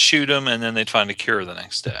be I'd shoot them and then they'd find a cure the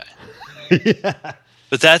next day. Yeah.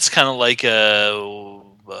 But that's kind of like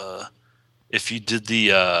if you did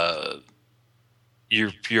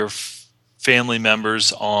your family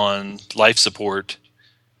members on life support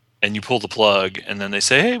and you pull the plug and then they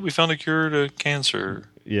say, hey, we found a cure to cancer.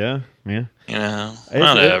 Yeah.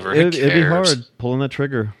 Whatever. It'd be hard pulling that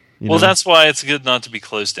trigger. That's why it's good not to be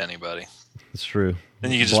close to anybody. It's true.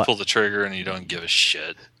 Then you can just pull the trigger and you don't give a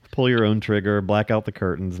shit. Pull your own trigger, black out the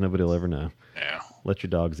curtains, nobody will ever know. Yeah. Let your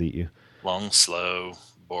dogs eat you. Long, slow,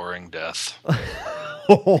 boring death.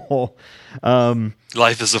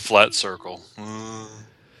 Life is a flat circle.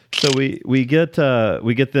 So we get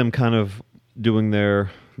them kind of doing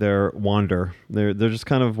their wander. They're just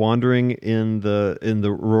kind of wandering in the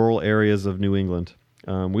rural areas of New England.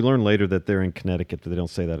 We learn later that they're in Connecticut, but they don't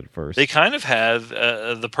say that at first. They kind of have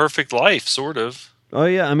the perfect life, sort of. Oh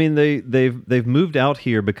yeah, I mean they've moved out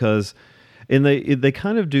here because, and they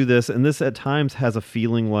kind of do this, and this at times has a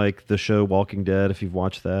feeling like the show Walking Dead, if you've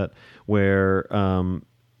watched that, where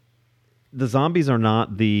the zombies are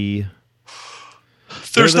not the.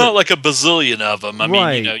 There's not like a bazillion of them. I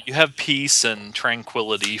right. mean, you have peace and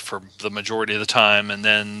tranquility for the majority of the time, and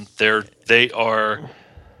then they are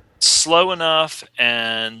slow enough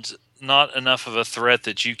and not enough of a threat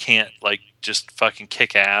that you can't just fucking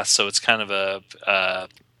kick ass. So it's kind of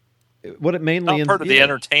what it mainly not part of the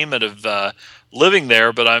entertainment of living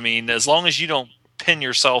there. But I mean, as long as you don't pin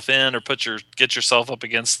yourself in or get yourself up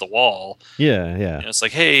against the wall. Yeah. It's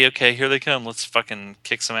like, hey, okay, here they come. Let's fucking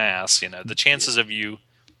kick some ass. The chances of you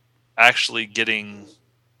actually getting,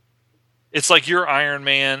 it's like you're Iron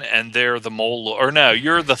Man and they're the mole, or no,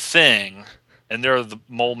 you're the Thing and they're the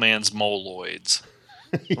mole man's moloids.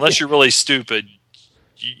 Unless you're really stupid,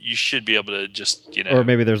 you should be able to just, or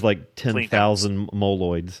maybe there's like 10,000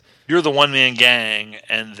 moloids. You're the one man gang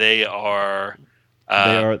and they are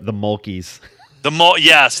They are the Mulkeys.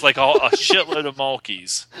 Yes, like a shitload of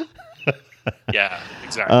Mulkeys. Yeah,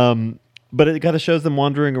 exactly. But it kind of shows them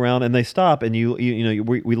wandering around, and they stop, and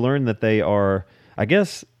we learn that they are, I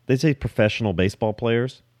guess they say professional baseball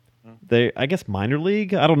players. They, I guess, minor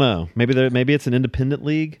league. I don't know. Maybe it's an independent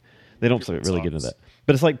league. They don't really get into that.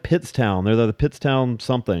 But it's like Pittstown. They're the Pittstown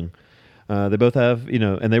something. They both have,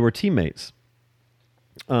 and they were teammates.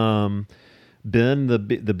 Ben,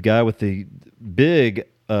 the guy with the big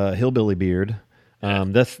hillbilly beard.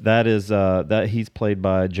 That he's played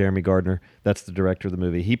by Jeremy Gardner. That's the director of the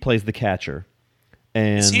movie. He plays the catcher.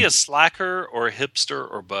 And is he a slacker or a hipster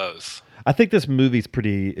or both? I think this movie's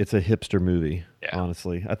it's a hipster movie, Yeah.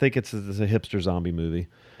 honestly. I think it's a hipster zombie movie.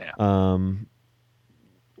 Yeah.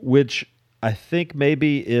 Which I think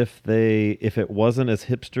maybe if it wasn't as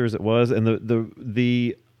hipster as it was, and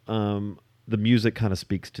the music kind of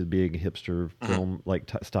speaks to being a hipster film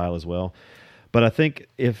like style as well. But I think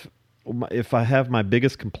if I have my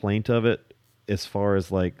biggest complaint of it, as far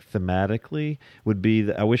as like thematically, would be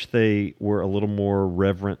that I wish they were a little more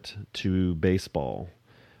reverent to baseball,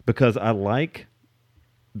 because I like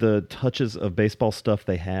the touches of baseball stuff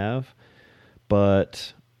they have,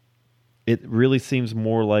 but it really seems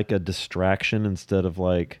more like a distraction instead of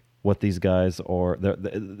like what these guys are,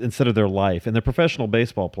 instead of their life. And they're professional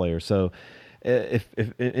baseball players, so if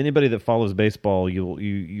anybody that follows baseball,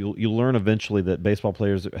 you'll learn eventually that baseball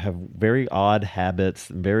players have very odd habits,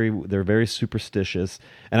 they're very superstitious,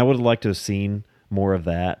 and I would have liked to have seen more of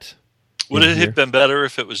that. Would it have been better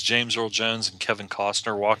if it was James Earl Jones and Kevin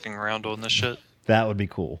Costner walking around on this shit? That would be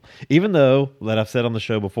cool. Even though, that I've said on the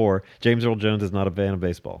show before, James Earl Jones is not a fan of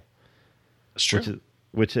baseball. That's true.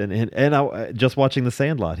 And I just watching The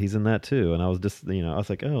Sandlot, he's in that too, and I was just I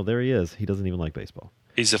was like, oh, there he is. He doesn't even like baseball.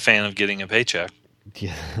 He's a fan of getting a paycheck.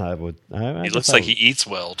 Yeah, I would. He looks like he eats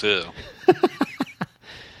well too.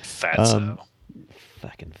 Fatso.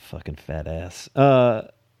 Fucking fat ass.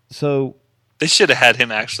 So they should have had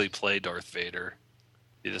him actually play Darth Vader.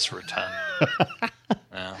 Do this rotund.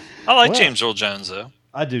 No. I like James Earl Jones though.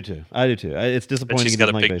 I do too. It's disappointing. He's got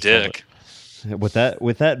a big dick. With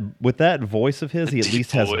that voice of his, he at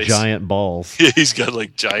least has giant balls. Yeah, he's got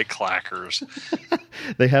like giant clackers.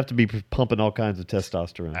 They have to be pumping all kinds of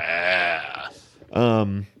testosterone. I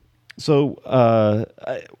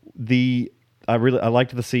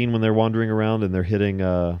liked the scene when they're wandering around and they're hitting.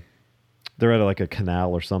 They're at like a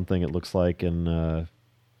canal or something. It looks like, and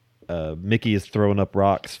Mickey is throwing up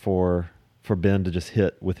rocks for Ben to just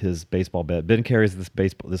hit with his baseball bat. Ben carries this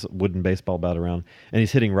wooden baseball bat around, and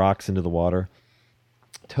he's hitting rocks into the water.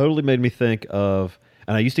 Totally made me think of,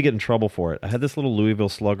 and I used to get in trouble for it. I had this little Louisville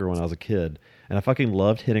Slugger when I was a kid, and I fucking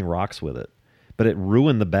loved hitting rocks with it. But it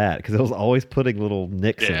ruined the bat because it was always putting little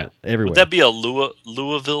nicks in it everywhere. Would that be a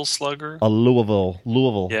Louisville Slugger? A Louisville.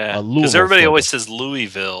 Yeah, because everybody always says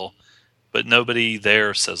Louisville, but nobody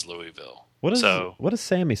there says Louisville. What does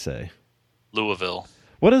Sammy say? Louisville.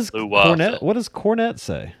 What does Cornette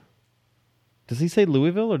say? Does he say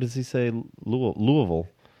Louisville or does he say Louisville?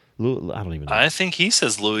 I don't even know. I think he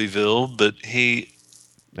says Louisville, but he.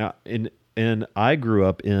 Now, and I grew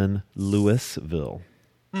up in Louisville,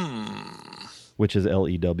 which is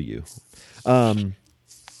Lew.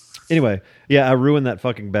 Anyway, yeah, I ruined that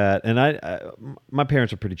fucking bat, and my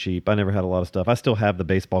parents are pretty cheap. I never had a lot of stuff. I still have the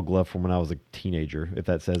baseball glove from when I was a teenager. If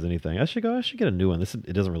that says anything, I should get a new one.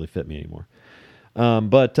 It doesn't really fit me anymore. I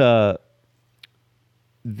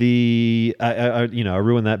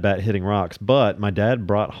ruined that bat hitting rocks. But my dad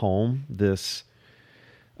brought home this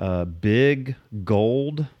big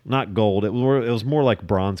gold, not gold. It was more like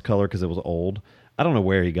bronze color because it was old. I don't know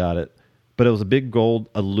where he got it, but it was a big gold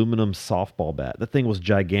aluminum softball bat. That thing was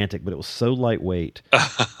gigantic, but it was so lightweight,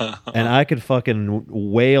 and I could fucking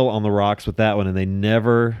wail on the rocks with that one, and they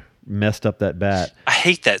never messed up that bat. I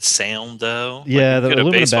hate that sound though. Yeah, the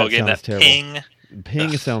aluminum bat game, sounds terrible. Ping.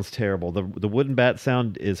 Ping sounds terrible. The wooden bat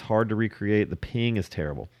sound is hard to recreate. The ping is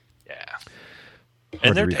terrible. Yeah,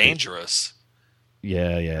 and they're dangerous.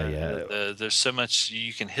 Yeah. There's so much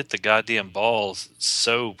you can hit the goddamn balls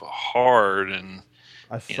so hard, and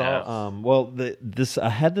I saw. I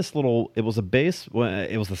had this little. It was a base. Well,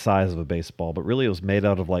 it was the size of a baseball, but really it was made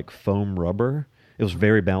out of like foam rubber. It was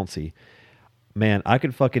very bouncy. Man, I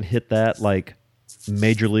could fucking hit that like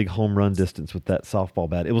major league home run distance with that softball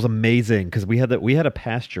bat. It was amazing because we had a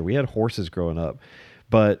pasture. We had horses growing up.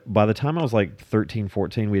 But by the time I was like 13,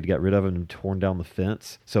 14, we had got rid of them and torn down the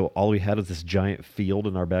fence. So all we had was this giant field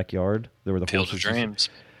in our backyard. There were the Field horses. of dreams.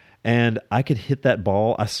 and I could hit that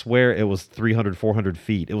ball. I swear it was 300, 400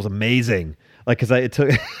 feet. It was amazing. Like, because it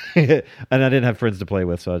took, and I didn't have friends to play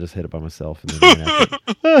with, so I just hit it by myself. And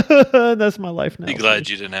then that's my life now. Be glad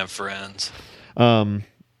you didn't have friends. But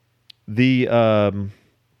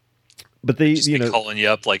they, Just be calling you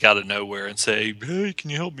up like out of nowhere and say, "Hey,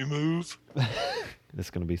 can you help me move?"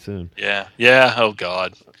 It's going to be soon. Yeah. Yeah. Oh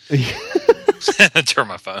God. Turn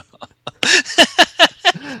my phone on.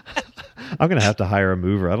 I'm going to have to hire a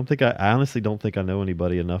mover. I honestly don't think I know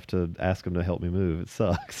anybody enough to ask them to help me move. It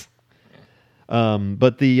sucks.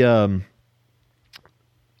 But back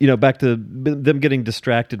to them getting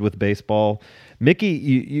distracted with baseball. Mickey,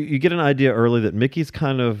 you get an idea early that Mickey's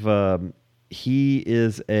kind of,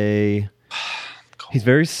 he's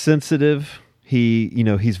very sensitive.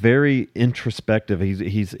 He's very introspective.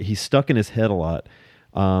 He's stuck in his head a lot.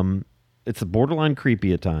 It's borderline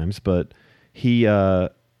creepy at times, but he's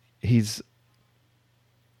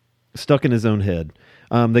stuck in his own head.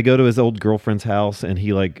 They go to his old girlfriend's house, and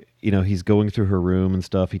he's going through her room and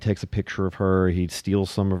stuff. He takes a picture of her. He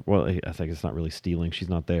steals I think it's not really stealing. She's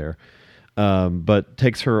not there. But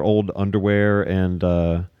takes her old underwear and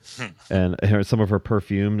some of her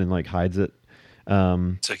perfume and hides it.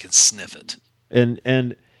 So I can sniff it.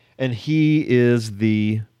 And he is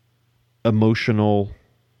the emotional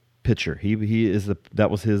pitcher. That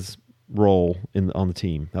was his role on the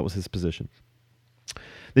team. That was his position.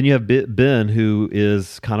 Then you have Ben, who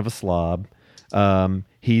is kind of a slob.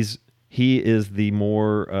 He is the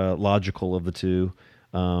more logical of the two.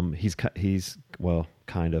 He's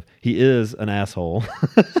kind of. He is an asshole.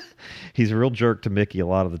 He's a real jerk to Mickey a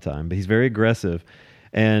lot of the time, but he's very aggressive,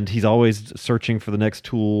 and he's always searching for the next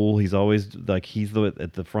tool. He's always he's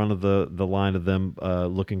at the front of the line of them,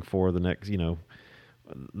 looking for the next,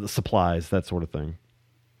 the supplies, that sort of thing.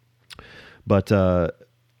 But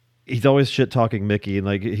he's always shit talking Mickey, and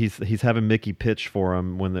he's having Mickey pitch for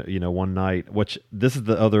him when one night. Which this is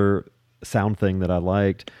the other sound thing that I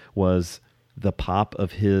liked was the pop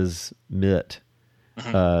of his mitt.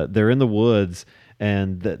 They're in the woods,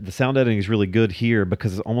 and the sound editing is really good here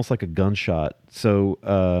because it's almost like a gunshot. So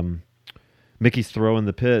Mickey's throwing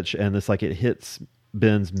the pitch, and it's it hits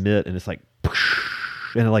Ben's mitt, and it's and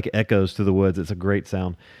it echoes through the woods. It's a great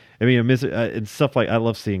sound. I mean, it's stuff I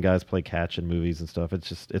love seeing guys play catch in movies and stuff. It's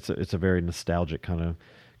just it's a very nostalgic kind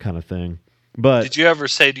of thing. But did you ever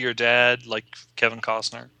say to your dad, like Kevin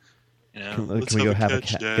Costner, can we go have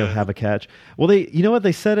a catch? Well,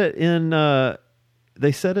 they said it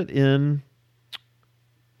in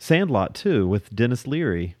Sandlot too with Dennis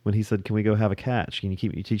Leary when he said, "Can we go have a catch? Can you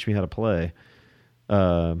teach me how to play,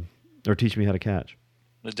 or teach me how to catch?"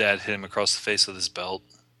 The dad hit him across the face with his belt.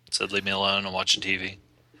 Said, "Leave me alone. I'm watching TV."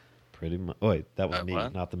 Pretty much. Oh, wait, that was me,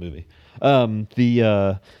 what? not the movie. But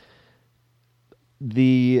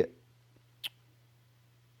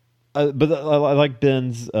I like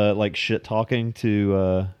Ben's shit talking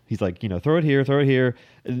to. He's throw it here, throw it here.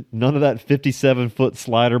 None of that 57-foot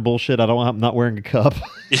slider bullshit. I'm not wearing a cup.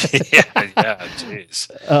 yeah, jeez.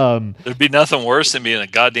 There'd be nothing worse than being a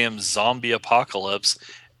goddamn zombie apocalypse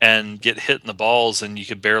and get hit in the balls, and you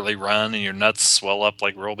could barely run, and your nuts swell up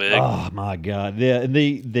real big. Oh my god! Yeah, and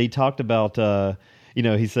they talked about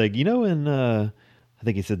he's like I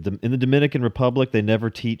think he said in the Dominican Republic they never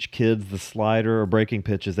teach kids the slider or breaking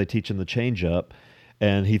pitches. They teach them the changeup,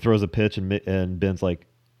 and he throws a pitch, and Ben's like,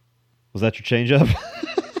 "Was that your changeup?"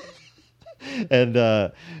 and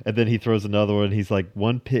then he throws another one. He's like,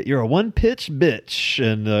 "You're a one pitch bitch,"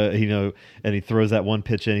 and and he throws that one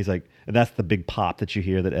pitch in. He's like. And that's the big pop that you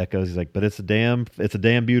hear that echoes. He's like, but it's a damn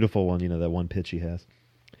beautiful one, that one pitch he has.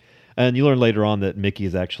 And you learn later on that Mickey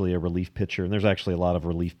is actually a relief pitcher, and there's actually a lot of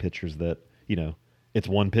relief pitchers that, it's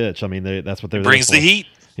one pitch. I mean, that's what they're there for. Brings the heat.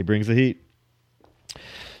 He brings the heat.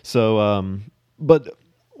 So, but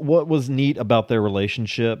what was neat about their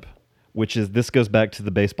relationship, which is this goes back to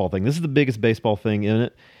the baseball thing. This is the biggest baseball thing in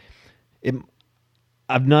it.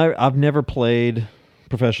 I've never played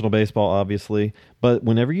professional baseball, obviously, but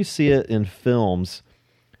whenever you see it in films,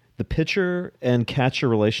 the pitcher and catcher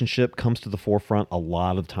relationship comes to the forefront a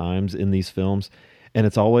lot of times in these films, and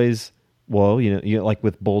it's always like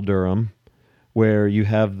with Bull Durham, where you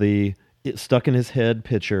have the stuck in his head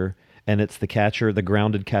pitcher, and it's the catcher, the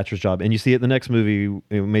grounded catcher's job, and you see it in the next movie,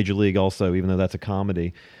 Major League, also, even though that's a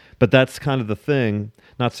comedy, but that's kind of the thing.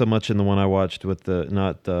 Not so much in the one I watched with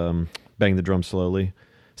Bang the Drum Slowly.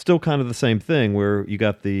 Still kind of the same thing where you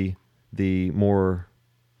got the more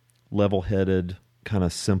level-headed, kind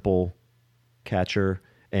of simple catcher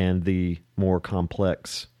and the more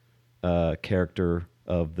complex character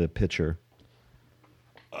of the pitcher.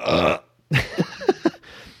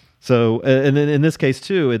 So, and then in this case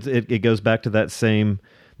too, it goes back to that same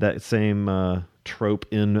trope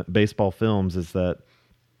in baseball films, is that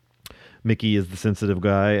Mickey is the sensitive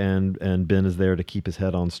guy, and Ben is there to keep his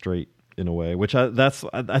head on straight in a way. Which I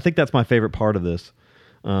think that's my favorite part of this,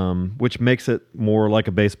 which makes it more like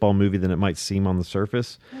a baseball movie than it might seem on the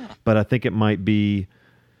surface. But I think it might be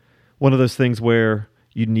one of those things where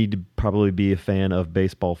you need to probably be a fan of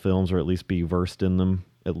baseball films, or at least be versed in them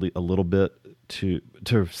a little bit to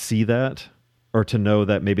see that, or to know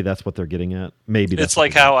that maybe that's what they're getting at. Maybe that's it's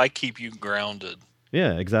like how I keep you grounded.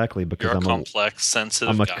 Yeah, exactly. Because You're a complex,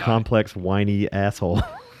 sensitive I'm a guy. complex, whiny asshole.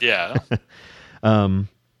 Yeah. Not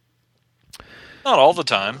all the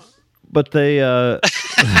time. But they, yeah,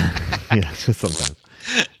 sometimes.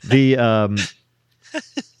 They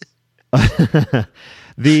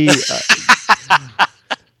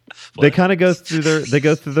kind of go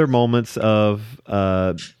through their moments of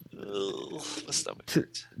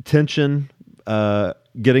tension,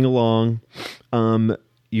 getting along.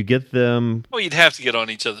 You get them. Well, you'd have to get on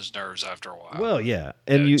each other's nerves after a while. Well, yeah,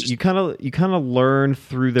 and you kind of learn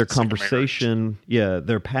through their conversation,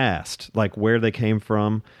 their past, like where they came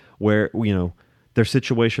from, where their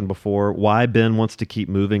situation before, why Ben wants to keep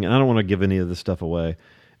moving, and I don't want to give any of this stuff away,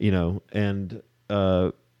 and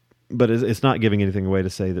but it's not giving anything away to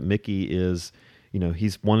say that Mickey is,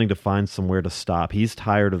 he's wanting to find somewhere to stop. He's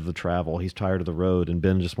tired of the travel. He's tired of the road, and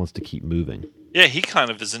Ben just wants to keep moving. Yeah, he kind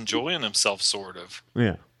of is enjoying himself, sort of.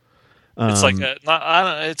 Yeah, it's like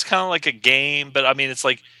it's kind of like a game, but I mean, it's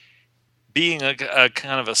like being a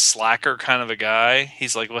kind of a slacker kind of a guy.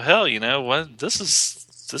 He's like, well, hell, what? This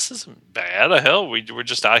isn't bad. Hell, we're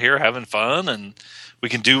just out here having fun, and we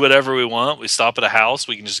can do whatever we want. We stop at a house,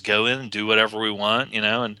 we can just go in and do whatever we want,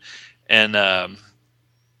 and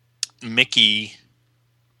Mickey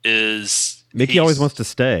is. Mickey always wants to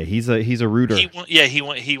stay. He's a rooter.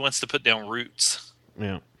 He wants to put down roots.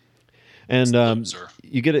 Yeah, and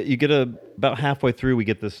you get about halfway through, we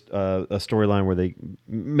get this a storyline where they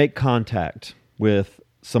make contact with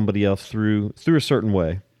somebody else through a certain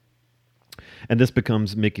way, and this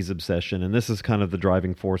becomes Mickey's obsession. And this is kind of the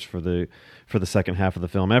driving force for the second half of the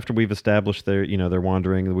film. After we've established their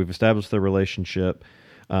wandering, we've established their relationship.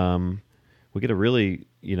 We get a really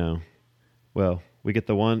we get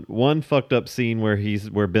the one fucked up scene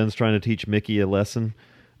where Ben's trying to teach Mickey a lesson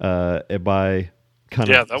by kind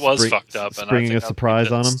of that was fucked up, springing a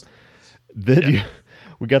surprise on him. Then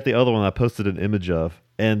we got the other one I posted an image of,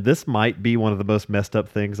 and this might be one of the most messed up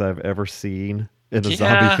things I've ever seen in a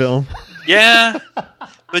zombie film. Yeah,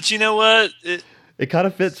 but you know what? It kind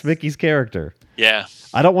of fits Mickey's character. Yeah.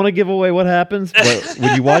 I don't want to give away what happens, but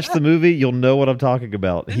when you watch the movie, you'll know what I'm talking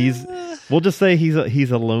about. We'll just say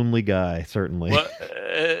he's a lonely guy, certainly. Well,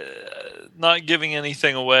 not giving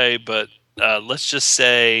anything away, but let's just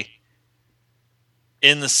say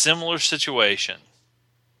in the similar situation,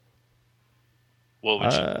 what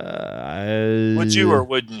would you? Would you or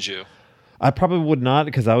wouldn't you? I probably would not,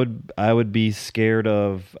 because I would be scared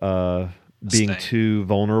of being too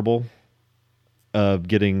vulnerable, of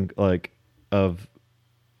getting of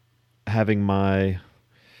having my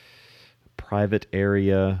private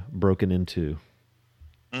area broken into.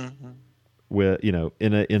 Mm-hmm. With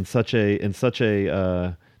in such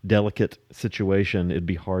a delicate situation, it'd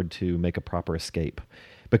be hard to make a proper escape,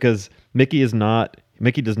 because Mickey does not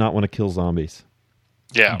want to kill zombies.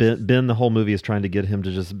 Yeah, Ben the whole movie is trying to get him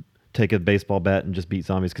to just take a baseball bat and just beat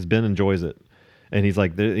zombies, because Ben enjoys it. And he's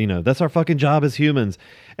like, that's our fucking job as humans.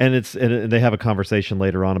 And they have a conversation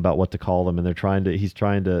later on about what to call them, and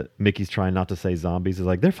Mickey's trying not to say zombies. He's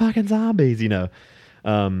like, they're fucking zombies, Yeah,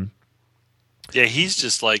 he's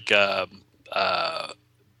just like,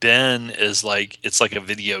 Ben is like, it's like a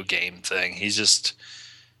video game thing. He's just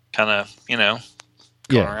kind of,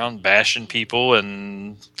 going around bashing people,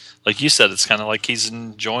 and like you said, it's kind of like he's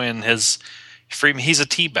enjoying his freedom. He's a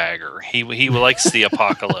teabagger. He likes the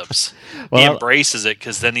apocalypse. Well, he embraces it,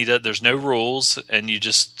 because then there's no rules, and you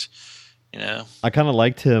just, I kind of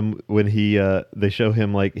liked him when they show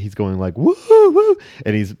him like he's going like woo woo,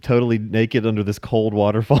 and he's totally naked under this cold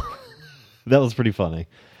waterfall. That was pretty funny.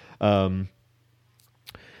 Trying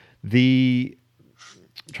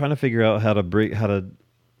to figure out how to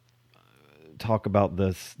talk about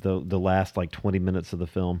this the last 20 minutes of the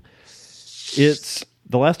film.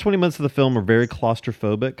 The last 20 minutes of the film are very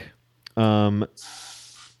claustrophobic.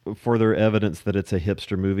 Further evidence that it's a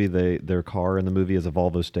hipster movie. Their car in the movie is a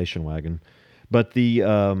Volvo station wagon, but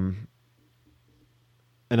and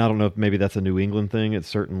I don't know if maybe that's a New England thing. It's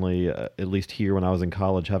certainly, at least here when I was in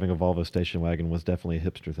college, having a Volvo station wagon was definitely a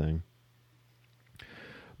hipster thing.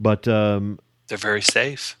 But they're very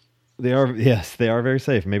safe. They are, yes, they are very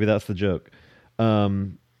safe. Maybe that's the joke.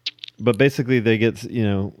 But basically,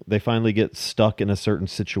 they finally get stuck in a certain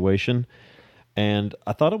situation, and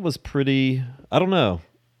I thought it was pretty. I don't know.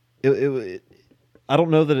 I don't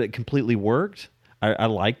know that it completely worked. I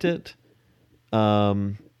liked it.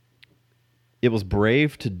 It was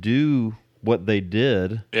brave to do what they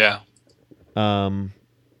did. Yeah.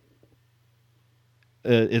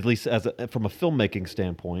 At least from a filmmaking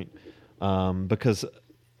standpoint, because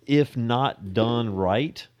if not done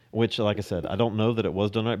right, which, like I said, I don't know that it was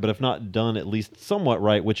done right, but if not done at least somewhat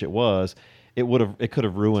right, which it was, it could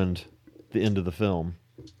have ruined the end of the film.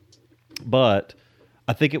 But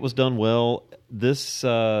I think it was done well. This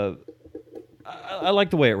I like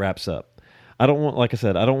the way it wraps up. I don't want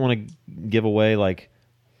to give away like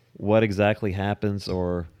what exactly happens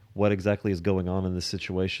or what exactly is going on in this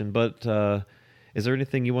situation, but. Is there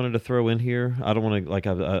anything you wanted to throw in here? I don't want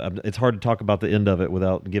to it's hard to talk about the end of it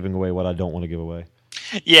without giving away what I don't want to give away.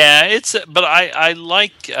 Yeah, but I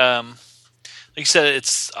like you said,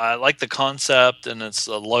 I like the concept, and it's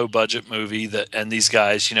a low budget movie and these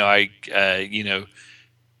guys, I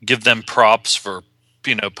give them props for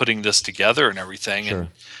putting this together and everything. Sure.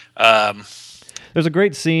 And there's a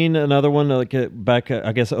great scene, another one I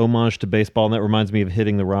guess homage to baseball, and that reminds me of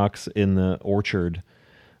Hitting the Rocks in the orchard.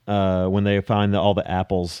 When they find all the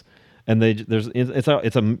apples, and it's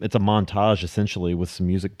a montage essentially with some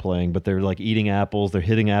music playing, but they're like eating apples, they're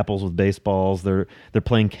hitting apples with baseballs, they're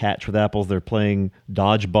playing catch with apples, they're playing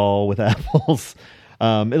dodgeball with apples.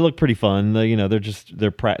 It looked pretty fun. They're just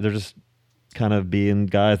kind of being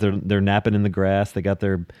guys. They're napping in the grass. They got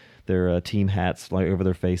their team hats like over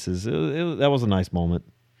their faces. That was a nice moment.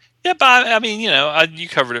 Yeah, but I mean, you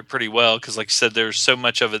covered it pretty well because, like you said, there's so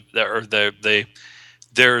much of it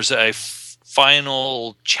there's a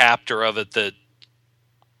final chapter of it that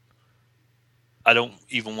I don't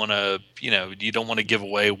even want to, you don't want to give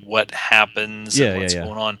away what happens and what's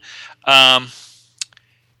going on.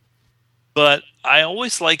 But I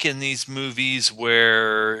always like in these movies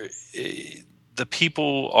where the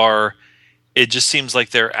people it just seems like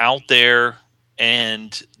they're out there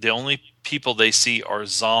and the only people they see are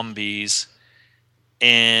zombies.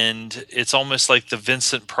 And it's almost like the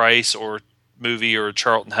Vincent Price movie or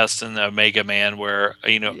Charlton Heston, Omega Man, where are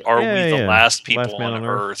we the last people on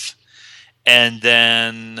Earth? And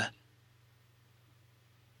then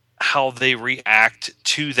how they react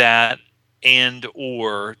to that, and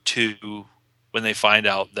or to when they find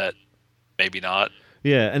out that maybe not.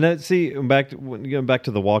 Yeah, and going back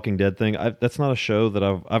to the Walking Dead thing, that's not a show that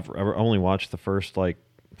I've only watched the first like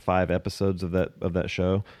 5 episodes of that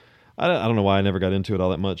show. I don't know why I never got into it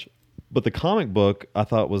all that much. But the comic book I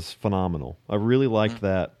thought was phenomenal. I really liked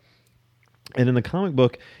that. And in the comic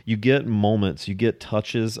book, you get moments, you get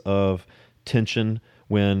touches of tension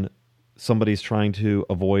when somebody's trying to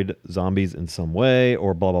avoid zombies in some way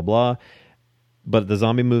or blah, blah, blah. But the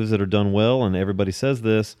zombie moves that are done well, and everybody says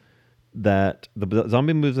this, that the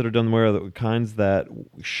zombie moves that are done well are the kinds that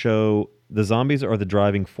show the zombies are the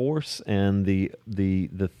driving force, and the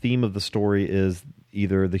theme of the story is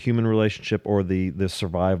either the human relationship or the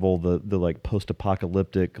survival, the like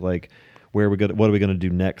post-apocalyptic, like what are we going to do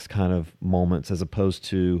next kind of moments, as opposed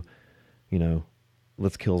to,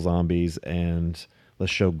 let's kill zombies and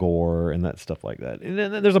let's show gore and that stuff like that. And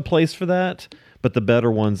then there's a place for that, but the better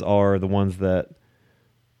ones are the ones that,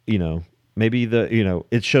 maybe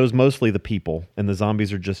it shows mostly the people, and the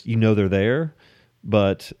zombies are just, they're there,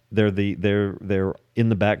 but they're in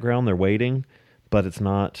the background, they're waiting, but it's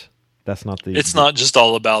not not just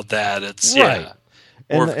all about that. It's right.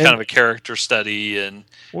 More of kind of a character study, and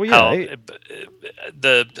I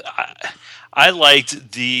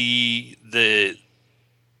liked that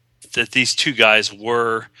these two guys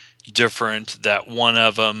were different, that one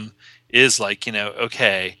of them is like,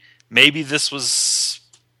 okay, maybe it's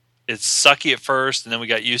sucky at first and then we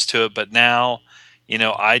got used to it, but now,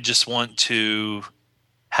 I just want to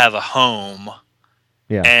have a home.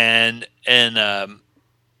 Yeah. And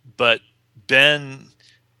but Ben,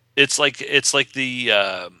 it's like they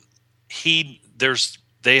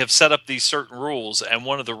have set up these certain rules, and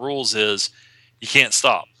one of the rules is you can't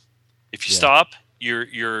stop. If you stop, you're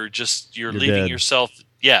leaving dead. yourself.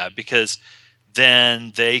 Yeah, because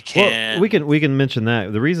then they can. Well, we can mention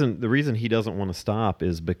that the reason he doesn't want to stop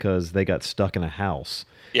is because they got stuck in a house.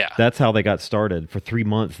 Yeah, that's how they got started. For 3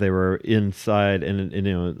 months, they were inside,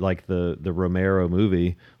 and like the Romero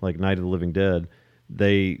movie, like Night of the Living Dead.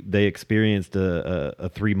 They experienced a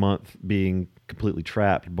 3-month being completely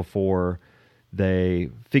trapped before they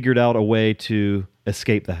figured out a way to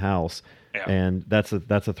escape the house. Yeah. And that's a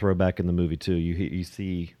throwback in the movie too. You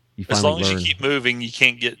see you as finally long as you learn. keep moving, you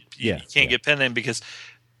can't get get pinned in because.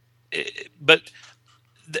 But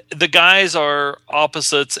the guys are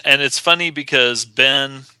opposites, and it's funny because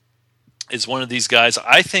Ben is one of these guys.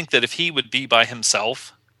 I think that if he would be by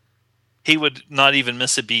himself, he would not even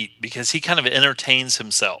miss a beat because he kind of entertains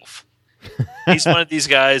himself. He's one of these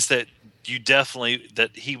guys that he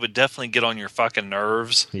would definitely get on your fucking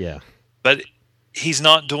nerves. Yeah. But he's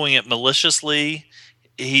not doing it maliciously.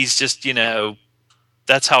 He's just,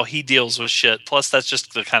 that's how he deals with shit. Plus, that's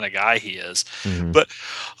just the kind of guy he is. Mm-hmm. But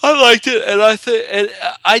I liked it, and I think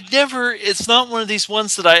it's not one of these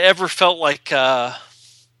ones that I ever felt like,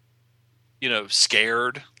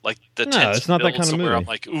 scared. Like the tension it's not that kind of where movie. I'm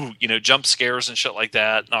like, ooh, jump scares and shit like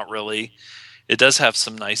that. Not really. It does have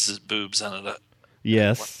some nice boobs in it.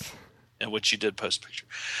 Yes. And which you did post a picture.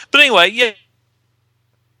 But anyway, yeah.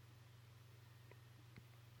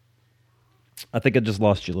 I think I just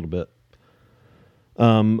lost you a little bit.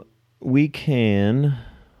 We can,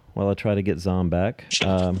 while I try to get Zom back.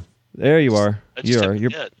 There you are. You're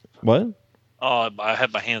what? Oh, I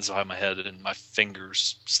had my hands behind my head and my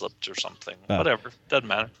fingers slipped or something. Oh. Whatever, doesn't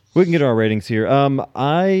matter. We can get our ratings here.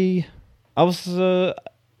 I was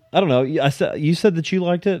I don't know. You said that you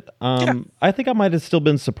liked it. I think I might have still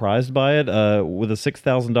been surprised by it. With a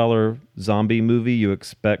 $6,000 zombie movie, you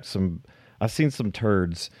expect some. I've seen some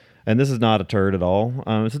turds, and this is not a turd at all.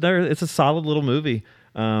 It's a solid little movie.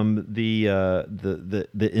 The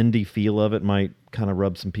indie feel of it might kind of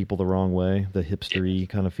rub some people the wrong way. The hipstery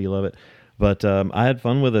kind of feel of it. But I had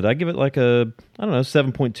fun with it. I give it like a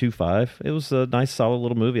 7.25. It was a nice, solid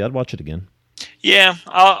little movie. I'd watch it again. Yeah,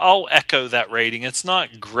 I'll echo that rating. It's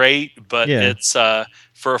not great, but it's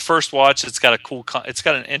for a first watch. It's got it's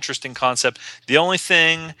got an interesting concept. The only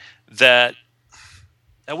thing that,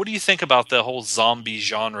 what do you think about the whole zombie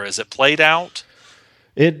genre? Is it played out?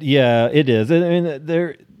 It is. I mean,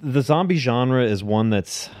 the zombie genre is one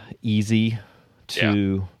that's easy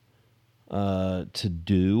to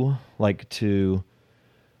do, like to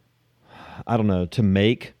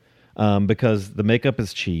make, because the makeup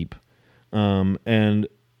is cheap. And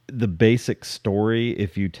the basic story,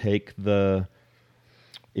 if you take the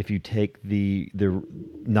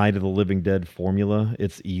Night of the Living Dead formula,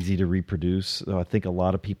 it's easy to reproduce. So I think a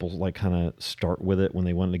lot of people like kind of start with it when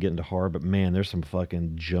they want to get into horror, but man, there's some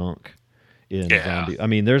fucking junk in zombie. I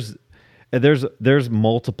mean, there's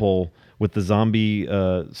multiple with the zombie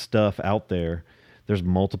stuff out there. There's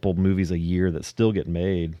multiple movies a year that still get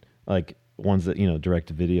made, like ones that direct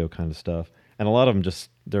to video kind of stuff. And a lot of them just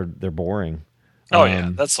they're boring. Oh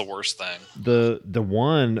yeah, that's the worst thing. The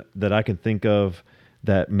one that I can think of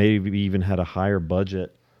that maybe even had a higher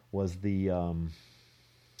budget was the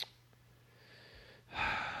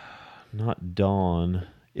not Dawn.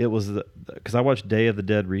 It was because I watched Day of the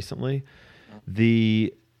Dead recently.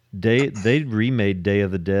 They remade Day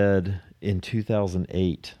of the Dead in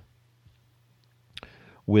 2008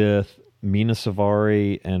 with Mina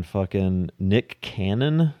Savari and fucking Nick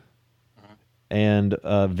Cannon. And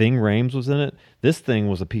Ving Rhames was in it. This thing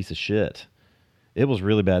was a piece of shit. It was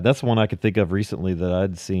really bad. That's the one I could think of recently that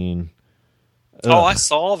I'd seen. Oh, I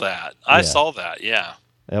saw that. I saw that. Yeah,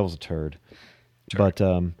 that was a turd. But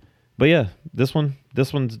yeah, this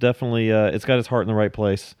one's definitely it's got its heart in the right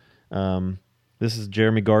place. This is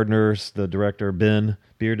Jeremy Gardner's, the director,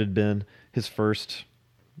 Bearded Ben, his first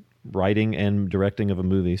writing and directing of a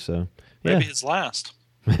movie. So maybe his last.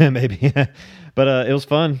 Maybe, but it was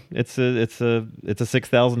fun. It's a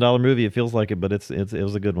 $6,000 movie. It feels like it, but it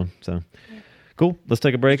was a good one. So cool. Let's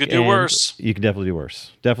take a break. You could do worse. You can definitely do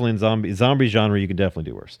worse. Definitely in zombie genre, you can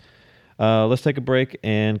definitely do worse. Let's take a break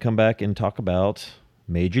and come back and talk about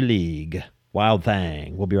Major League Wild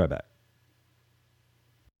Thing. We'll be right back.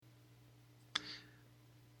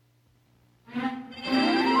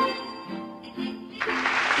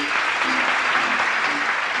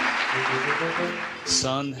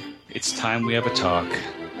 Son, it's time we have a talk.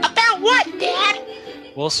 About what, Dad?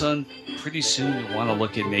 Well, son, pretty soon you'll want to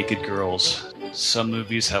look at naked girls. Some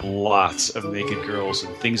movies have lots of naked girls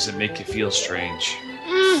and things that make you feel strange.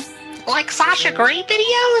 Like Sasha Grey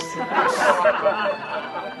videos?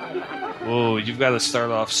 Whoa, you've got to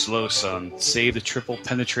start off slow, son. Save the triple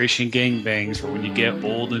penetration gangbangs for when you get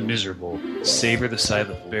old and miserable. Savor the sight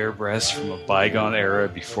of bare breasts from a bygone era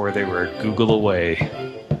before they were a Google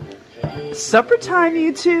away. Supper time,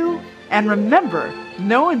 you two. And remember,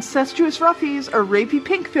 no incestuous roughies or rapey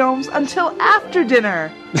pink films until after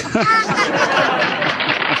dinner.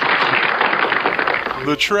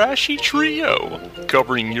 The Trashy Trio,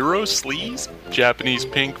 covering Euro sleaze, Japanese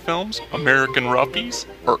pink films, American roughies,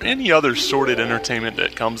 or any other sordid entertainment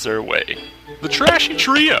that comes their way. The Trashy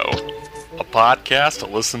Trio, a podcast to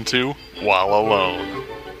listen to while alone,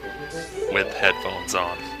 with headphones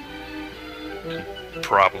on.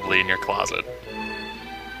 Probably in your closet,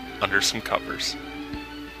 under some covers.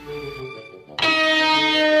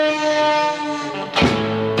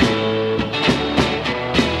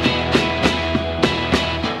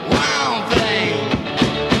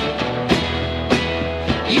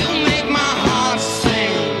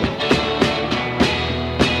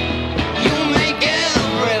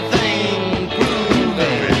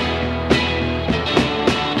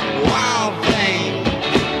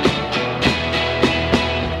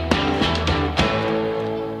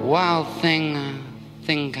 Wild thing, I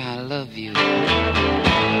think I love you.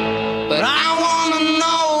 But I wanna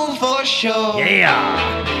know for sure.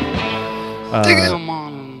 Come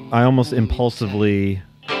on. I almost impulsively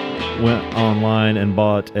went online and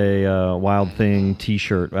bought a Wild Thing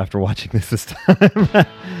T-shirt after watching this time.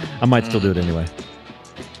 I might still do it anyway.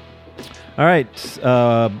 All right,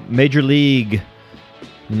 Major League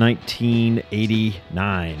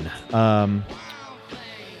 1989.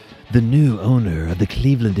 The new owner of the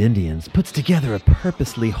Cleveland Indians puts together a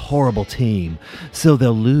purposely horrible team so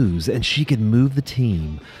they'll lose and she can move the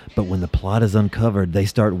team. But when the plot is uncovered, they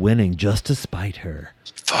start winning just to spite her.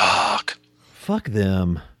 Fuck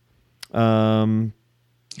them. I'd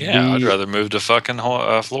rather move to fucking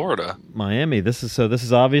Florida. Miami. This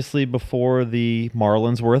is obviously before the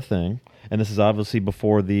Marlins were a thing, and this is obviously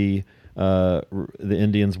before the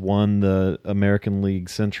Indians won the American League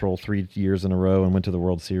Central 3 years in a row and went to the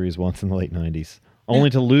World Series once in the late 90s, only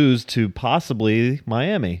to lose to possibly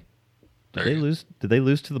Miami. Did they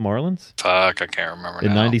lose to the Marlins? Fuck, I can't remember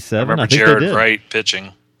in '97. I remember think Jared they did. Wright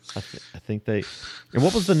pitching. I think they. And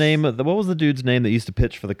what was the name? What was the dude's name that used to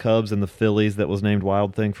pitch for the Cubs and the Phillies that was named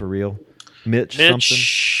Wild Thing for real? Mitch something.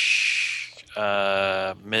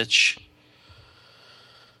 Mitch.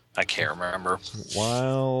 I can't remember.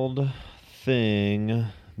 Wild Thing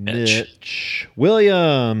Mitch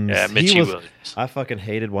Williams. Yeah, Mitchie Williams. I fucking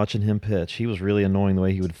hated watching him pitch. He was really annoying the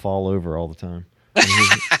way he would fall over all the time.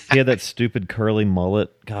 He had that stupid curly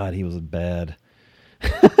mullet. God, he was bad.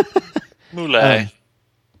 Muley.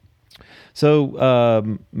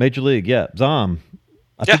 So, Major League, Zom.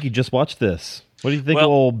 I think you just watched this. What do you think of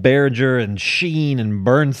old Behringer and Sheen and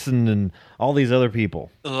Burnson and all these other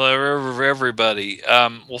people? Everybody.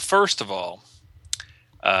 Well, first of all,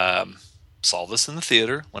 saw this in the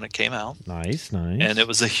theater when it came out. Nice. And it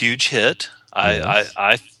was a huge hit. Yes.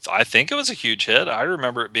 I think it was a huge hit. I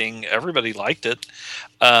remember it being, everybody liked it.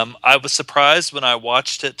 I was surprised when I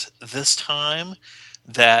watched it this time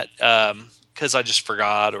that, because I just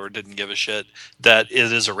forgot or didn't give a shit, that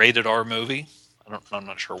it is a rated R movie. I'm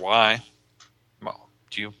not sure why. Well,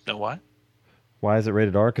 do you know why? Why is it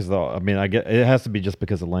rated R? Because I get it has to be just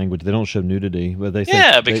because of language. They don't show nudity, but they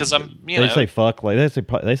say because they say fuck like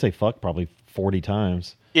they say fuck probably 40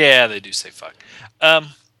 times. Yeah, they do say fuck. In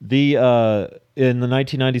the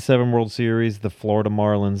 1997 World Series, the Florida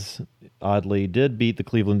Marlins oddly did beat the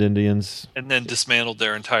Cleveland Indians, and then dismantled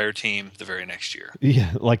their entire team the very next year.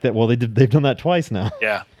 Yeah, like that. Well, they've done that twice now.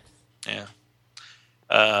 Yeah.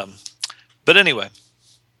 But anyway,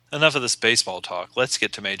 enough of this baseball talk. Let's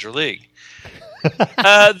get to Major League.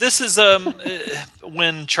 This is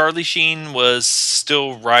when Charlie Sheen was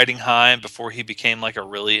still riding high before he became like a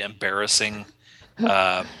really embarrassing,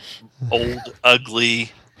 old, ugly,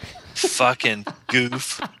 fucking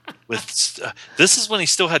goof. This is when he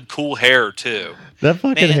still had cool hair too. That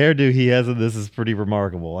fucking hairdo he has in this is pretty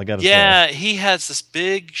remarkable. I gotta say. Yeah, he has this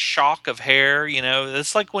big shock of hair.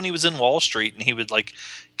 It's like when he was in Wall Street and he would like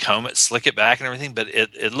comb it, slick it back and everything, but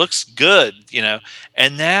it looks good,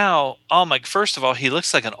 And now, first of all, he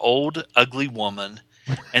looks like an old, ugly woman.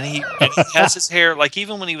 And he has his hair, like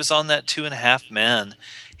even when he was on that 2.5 Men,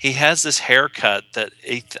 he has this haircut that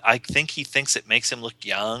I think he thinks it makes him look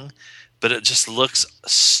young, but it just looks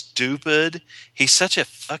stupid. He's such a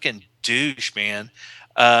fucking douche, man.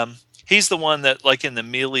 He's the one that, like in the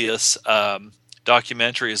Milius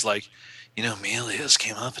documentary, is like, Milius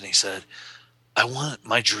came up and he said,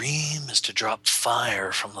 my dream is to drop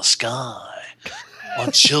fire from the sky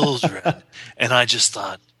on children. And I just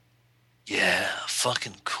thought, yeah,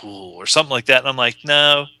 fucking cool, or something like that. And I'm like,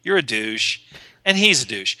 no, you're a douche. And he's a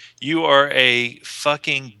douche. You are a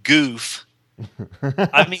fucking goof.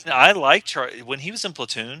 I mean, I liked Charlie when he was in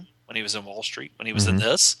Platoon, when he was in Wall Street, when he was in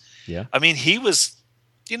this. Yeah. I mean, he was,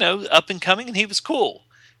 up and coming, and he was cool.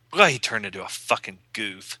 Well, he turned into a fucking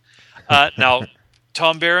goof. Now,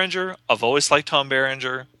 Tom Berenger, I've always liked Tom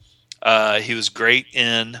Berenger. He was great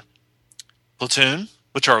in Platoon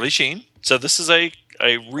with Charlie Sheen. So this is a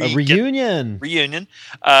A reunion. Reunion.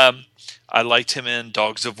 I liked him in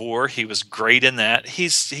Dogs of War. He was great in that.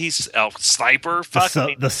 He's a sniper.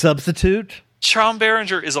 The Substitute. Tom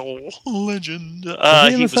Berenger is a legend. Was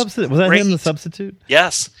he in the Substitute? Was that him, the Substitute?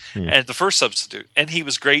 Yes, Yeah. and the first Substitute, and he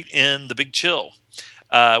was great in The Big Chill,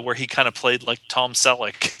 where he kind of played like Tom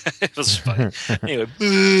Selleck. It was funny. Anyway,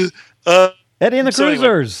 Eddie and the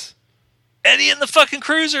Cruisers. Eddie and the fucking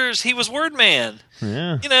Cruisers. He was Word Man.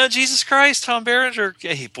 Yeah. You know, Jesus Christ, Tom Berenger.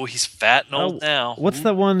 Yeah, he's fat and old now. What's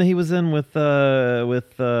the one he was in with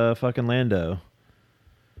fucking Lando?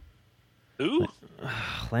 Who?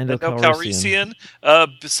 Lando Calrissian.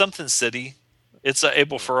 Something City. It's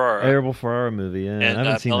Abel Ferrara. Abel Ferrara movie. Yeah, And I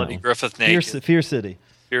haven't seen Melanie that one. Griffith naked. Fear City.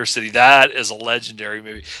 Fear City. That is a legendary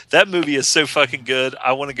movie. That movie is so fucking good.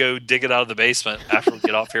 I want to go dig it out of the basement after we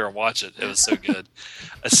get off here and watch it. It was so good.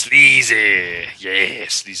 Sleazy. Yeah,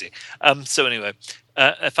 sleazy. So anyway,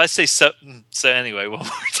 if I say so anyway, one more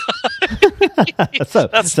time.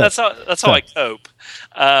 That's how I cope.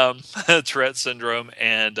 Tourette syndrome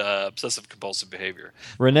and obsessive compulsive behavior.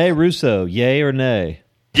 Renee Russo, yay or nay?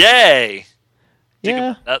 Yay.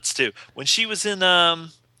 Yeah. Nuts too. When she was in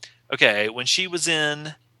when she was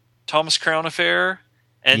in Thomas Crown Affair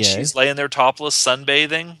and Yay. she's laying there topless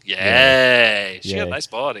sunbathing, yay. She got a Yay. nice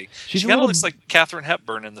body. She's She a kind of little- looks like Katharine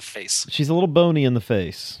Hepburn in the face. She's a little bony in the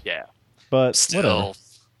face. Yeah. But Still. whatever.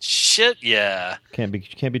 Shit, yeah. Can't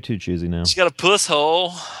be too choosy now. She got a puss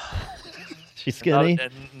hole. She's skinny.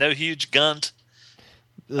 And no huge gunt.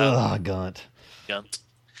 Gunt. Gunt.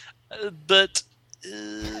 But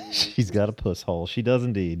She's got a puss hole. She does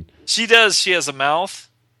indeed. she does. She has a mouth.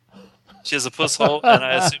 She has a puss hole, and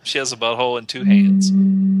I assume she has a butthole and 2 hands.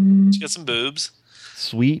 She got some boobs.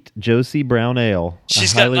 Sweet Josie Brown Ale.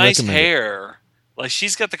 She's I got highly nice recommend it. hair. Like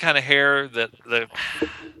she's got the kind of hair that the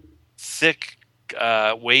thick,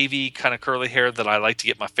 wavy, kind of curly hair that I like to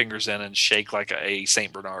get my fingers in and shake like a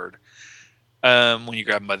Saint Bernard when you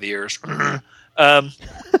grab them by the ears.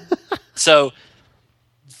 So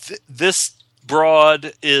this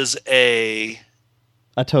broad is a.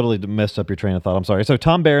 I totally messed up your train of thought. I'm sorry. So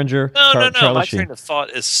Tom Berenger. No. Charlie My Sheen. train of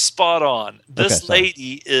thought is spot on. This sorry.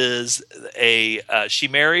 lady is she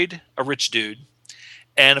married a rich dude,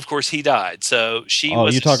 and of course he died. So she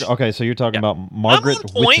was. You talk. Okay, so you're talking about Margaret.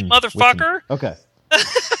 I'm on point, motherfucker. Okay.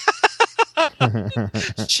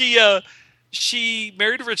 She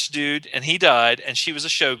married a rich dude, and he died, and she was a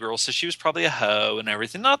showgirl, so she was probably a hoe and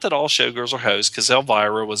everything. Not that all showgirls are hoes, because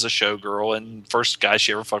Elvira was a showgirl, and first guy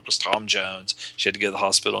she ever fucked was Tom Jones. She had to go to the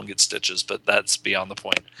hospital and get stitches, but that's beyond the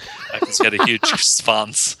point. Because he had a huge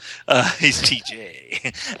spons. He's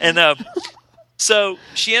TJ. And so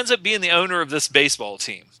she ends up being the owner of this baseball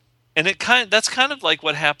team. And that's kind of like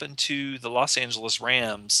what happened to the Los Angeles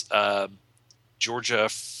Rams. Georgia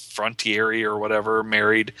Frontieri or whatever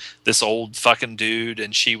married this old fucking dude,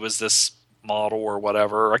 and she was this model or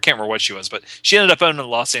whatever. I can't remember what she was, but she ended up owning the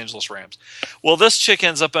Los Angeles Rams. Well, this chick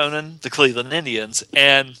ends up owning the Cleveland Indians,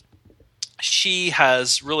 and she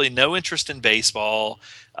has really no interest in baseball.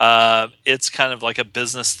 It's kind of like a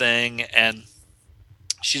business thing, and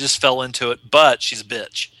she just fell into it, but she's a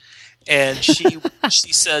bitch. And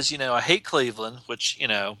she says, I hate Cleveland, which,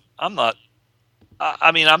 I'm not.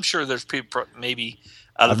 I mean, I'm sure there's people maybe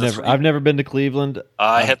I've never been to Cleveland.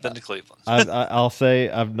 I have been to Cleveland. I'll say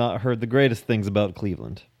I've not heard the greatest things about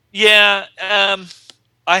Cleveland. Yeah,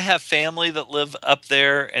 I have family that live up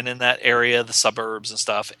there and in that area, the suburbs and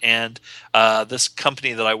stuff. And this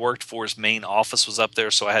company that I worked for's main office was up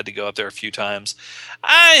there, so I had to go up there a few times.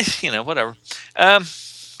 Whatever.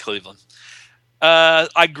 Cleveland.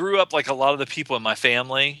 I grew up like a lot of the people in my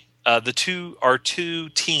family. Our two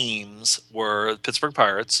teams were the Pittsburgh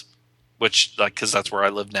Pirates, which, because that's where I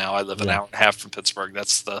live now. I live an hour and a half from Pittsburgh.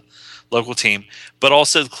 That's the local team. But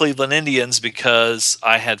also the Cleveland Indians, because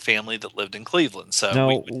I had family that lived in Cleveland. So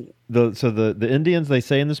the Indians, they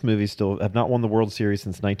say in this movie, still have not won the World Series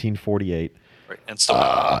since 1948. Right, and still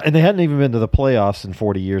and they hadn't even been to the playoffs in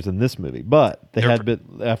 40 years in this movie. But they had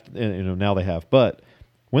been after, now they have. But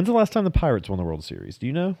when's the last time the Pirates won the World Series? Do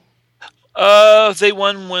you know? They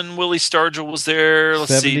won when Willie Stargell was there.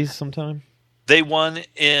 Let's 70s see. sometime? They won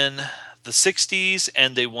in the 60s,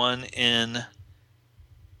 and they won in...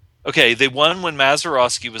 Okay, they won when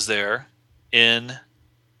Mazeroski was there in,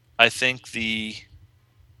 I think, can't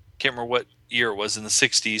remember what year it was, in the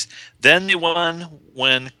 60s. Then they won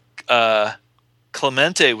when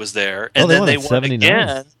Clemente was there, and then they won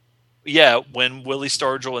again. Yeah, when Willie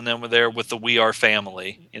Stargell and them were there with the We Are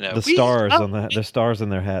family. The stars on the stars in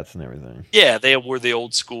their hats and everything. Yeah, they wore the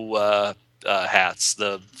old school hats.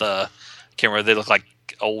 The can't remember. They look like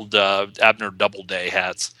old Abner Doubleday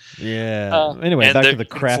hats. Yeah. Anyway, and back their to the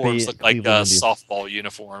crappy uniforms look like Cleveland Indians. softball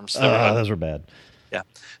uniforms. Those were bad. Yeah.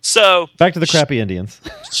 So back to the crappy Indians.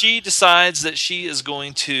 She decides that she is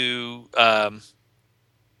going to.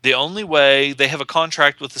 The only way they have a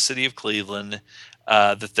contract with the city of Cleveland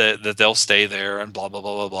that they'll stay there and blah blah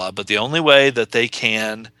blah blah blah. But the only way that they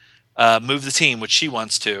can move the team, which she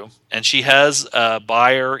wants to, and she has a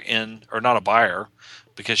buyer or not a buyer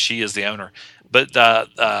because she is the owner, but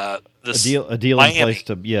this a deal Miami. in place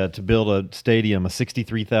to build a stadium, a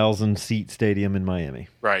 63,000 seat stadium in Miami.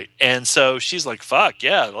 Right. And so she's like, fuck,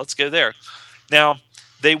 yeah, let's go there. Now,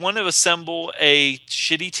 they want to assemble a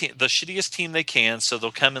shitty team, the shittiest team they can, so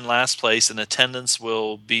they'll come in last place and attendance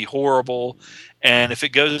will be horrible. And if it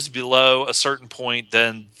goes below a certain point,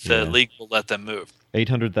 then the league will let them move.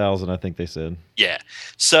 800,000, I think they said. Yeah.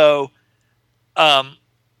 So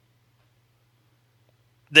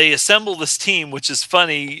they assemble this team, which is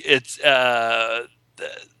funny. It's they're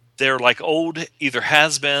like old either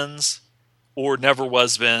has-beens or never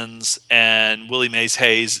was-beens, and Willie Mays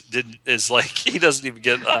Hayes is like he doesn't even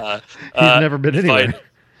get. He's never been anywhere.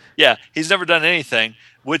 Yeah, he's never done anything,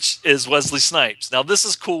 which is Wesley Snipes. Now this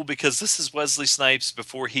is cool because this is Wesley Snipes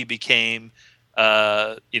before he became,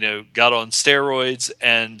 got on steroids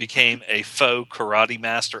and became a faux karate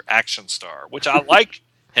master action star, which I like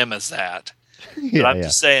him as that. But I'm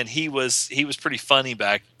just saying he was pretty funny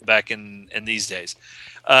back in these days.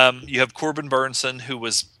 You have Corbin Burnson, who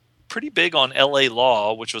was pretty big on L.A.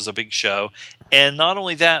 Law, which was a big show. And not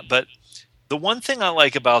only that, but the one thing I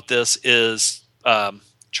like about this is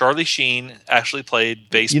Charlie Sheen actually played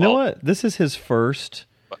baseball. You know what? This is his first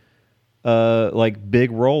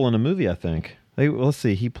big role in a movie, I think. Let's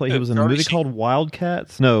see. He was in a movie called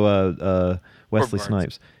Wildcats. No, Wesley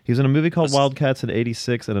Snipes. He was in a movie called Wildcats in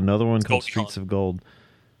 '86 and another one called Streets of Gold.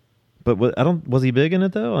 But was he big in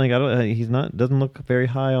it though? He's not. Doesn't look very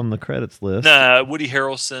high on the credits list. Nah, Woody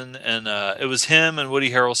Harrelson and it was him and Woody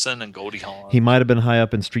Harrelson and Goldie Hawn. He might have been high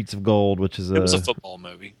up in Streets of Gold, which is it was a football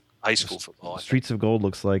movie, high school football. Streets of Gold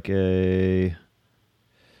looks like I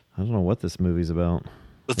don't know what this movie's about.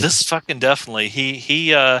 But this fucking definitely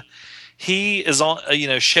he is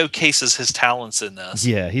on showcases his talents in this.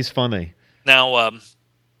 Yeah, he's funny. Now,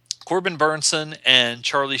 Corbin Burnson and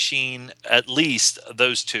Charlie Sheen, at least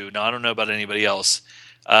those two. Now, I don't know about anybody else.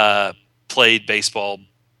 Played baseball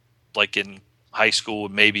like in high school,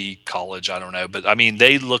 maybe college. I don't know, but I mean,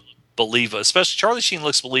 they look believable. Especially Charlie Sheen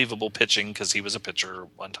looks believable pitching because he was a pitcher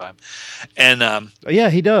one time. And yeah,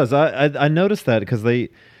 he does. I noticed that because they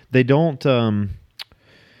don't.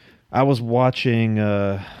 I was watching,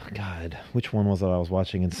 which one was it I was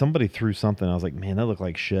watching? And somebody threw something. I was like, man, that looked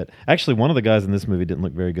like shit. Actually, one of the guys in this movie didn't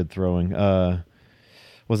look very good throwing.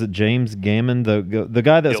 Was it James Gammon, the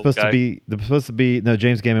guy that's supposed to be? No,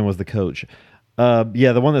 James Gammon was the coach.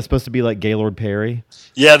 The one that's supposed to be like Gaylord Perry.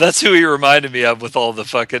 Yeah, that's who he reminded me of with all the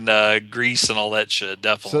fucking grease and all that shit.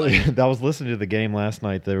 Definitely. So I was listening to the game last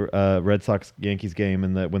night, the Red Sox Yankees game,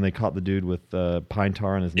 and when they caught the dude with pine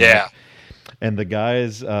tar on his neck. Yeah. And the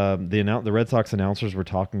guys, the Red Sox announcers were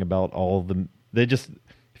talking about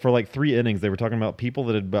for like 3 innings, they were talking about people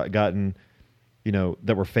that had gotten,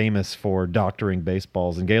 that were famous for doctoring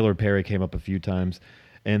baseballs. And Gaylord Perry came up a few times.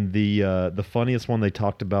 And the funniest one they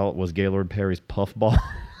talked about was Gaylord Perry's puffball.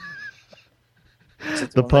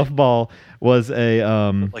 The puffball was a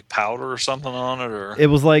like powder or something on it, or it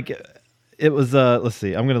was let's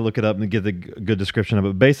see, I'm going to look it up and give the good description of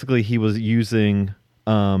it. Basically, he was using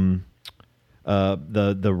the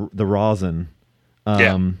rosin.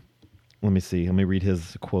 Let me see. Let me read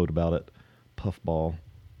his quote about it. Puffball.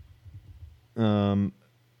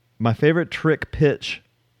 My favorite trick pitch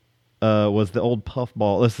was the old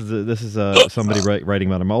puffball. This is somebody writing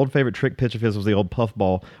about him. My old favorite trick pitch of his was the old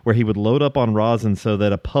puffball, where he would load up on rosin so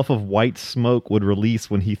that a puff of white smoke would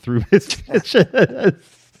release when he threw his pitches.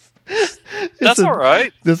 That's all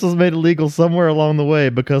right. This was made illegal somewhere along the way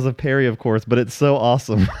because of Perry, of course, but it's so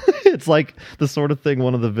awesome. It's like the sort of thing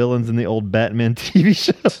one of the villains in the old Batman TV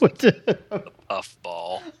show would do.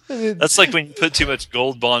 Puffball. That's like when you put too much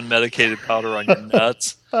Gold Bond medicated powder on your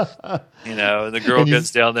nuts. And the girl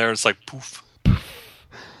gets down there and it's like poof.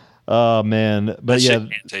 Oh man, but that yeah,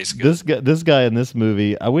 shit can't taste good. this guy in this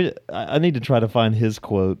movie, I need to try to find his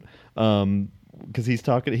quote. Because he's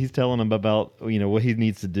telling him about what he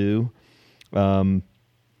needs to do.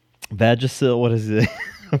 Vagisil, what is it?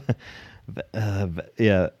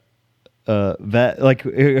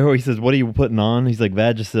 He says, what are you putting on? He's like,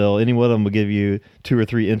 Vagisil. Any one of them will give you 2 or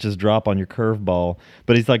 3 inches drop on your curveball.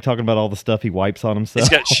 But he's talking about all the stuff he wipes on himself.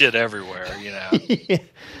 He's got shit everywhere, Yeah.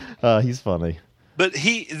 He's funny. But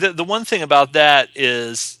the one thing about that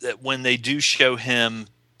is that when they do show him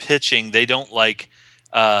pitching, they don't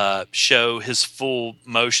show his full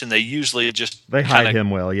motion. They usually just They hide him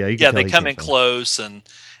well. Yeah, they come in close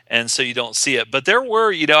and so you don't see it. But there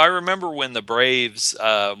were, I remember when the Braves,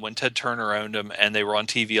 when Ted Turner owned them and they were on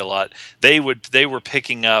TV a lot, they were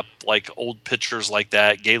picking up like old pitchers like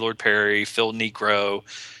that, Gaylord Perry, Phil Niekro,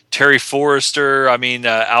 Terry Forrester. I mean,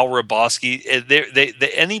 Al Raboski.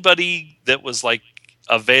 Anybody that was like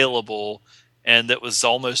available and that was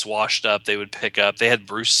almost washed up, they would pick up. They had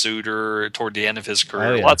Bruce Sutter toward the end of his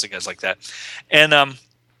career, lots of guys like that. And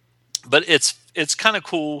but it's kind of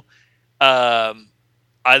cool.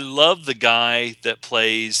 I love the guy that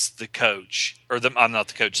plays the coach, I'm not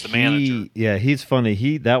the coach, the manager. Yeah, he's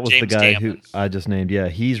funny. That was James the guy Gammon. who I just named. Yeah,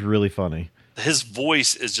 he's really funny. His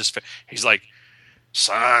voice is just, he's like,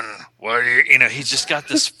 son, what are you, he's just got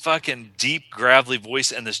this fucking deep, gravelly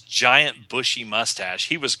voice and this giant bushy mustache.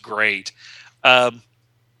 He was great. Now,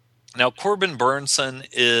 Corbin Burnson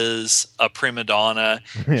is a prima donna.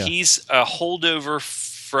 Yeah. He's a holdover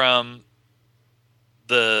from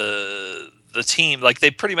the team. Like,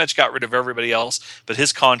 they pretty much got rid of everybody else, but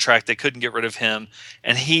his contract, they couldn't get rid of him.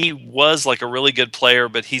 And he was like a really good player,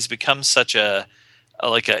 but he's become such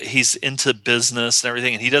he's into business and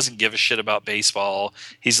everything, and he doesn't give a shit about baseball.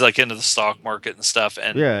 He's like into the stock market and stuff.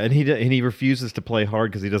 And and he refuses to play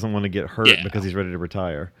hard because he doesn't want to get hurt because he's ready to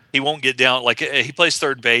retire. he won't get down. Like, he plays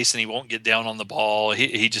third base and he won't get down on the ball.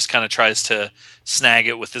 He just kind of tries to snag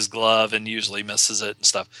it with his glove and usually misses it and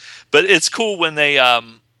stuff. But it's cool when they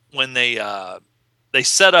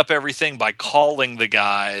set up everything by calling the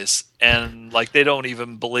guys, and like they don't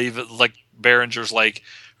even believe it. Like, Behringer's like,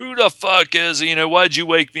 who the fuck is he? Why'd you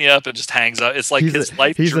wake me up? And just hangs up. It's like his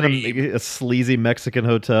life dream. He's in a sleazy Mexican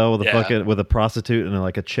hotel with with a prostitute and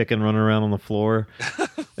like a chicken running around on the floor.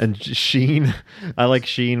 And Sheen, I like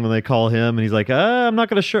Sheen when they call him, and he's like, I'm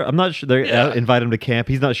not sure. They invite him to camp.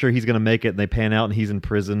 He's not sure he's going to make it, and they pan out, and he's in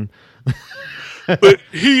prison. But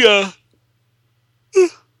he,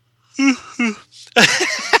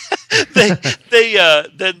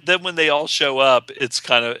 then when they all show up, it's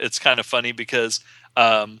kind of funny because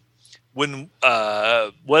when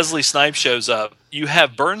Wesley Snipes shows up, you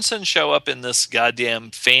have Burnson show up in this goddamn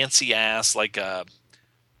fancy ass, like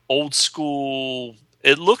old school.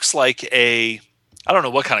 It looks like I don't know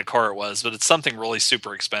what kind of car it was, but it's something really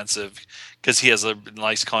super expensive because he has a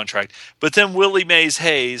nice contract. But then Willie Mays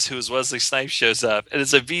Hayes, who is Wesley Snipes, shows up, and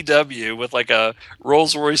it's a VW with like a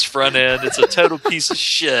Rolls Royce front end. It's a total piece of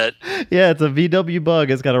shit. Yeah, it's a VW Bug.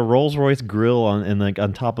 It's got a Rolls Royce grill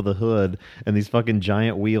on top of the hood and these fucking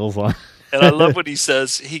giant wheels on. And I love what he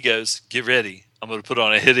says. He goes, "Get ready. I'm going to put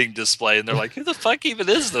on a hitting display." And they're like, who the fuck even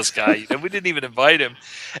is this guy? We didn't even invite him.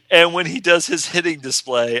 And when he does his hitting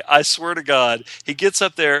display, I swear to God, he gets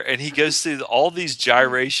up there and he goes through all these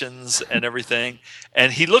gyrations and everything.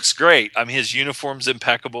 And he looks great. I mean, his uniform's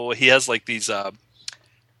impeccable. He has like these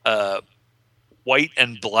white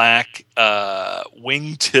and black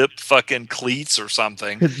wingtip fucking cleats or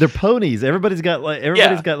something. They're ponies. Everybody's got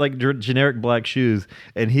like generic black shoes,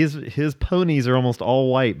 and his ponies are almost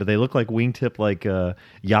all white, but they look like wingtip, like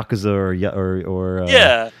Yakuza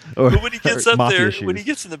or But when he gets up there, shoes. when he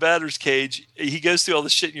gets in the batter's cage, he goes through all the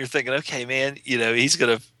shit, and you're thinking, okay, man, he's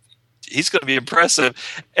gonna be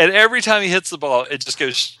impressive. And every time he hits the ball, it just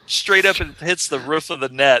goes straight up and hits the roof of the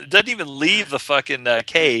net. It doesn't even leave the fucking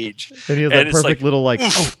cage. And he has that perfect little like,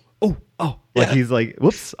 like he's like,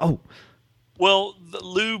 whoops, Well,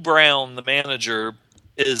 Lou Brown, the manager,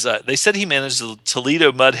 is they said he managed the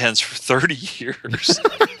Toledo Mud Hens for 30 years.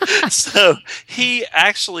 So he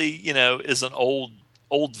actually, is an old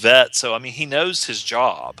vet. So I mean, he knows his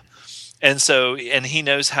job, and he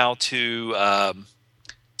knows how to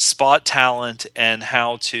spot talent and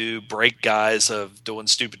how to break guys of doing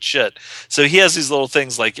stupid shit. So he has these little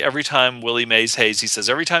things like every time Willie Mays Hayes, he says,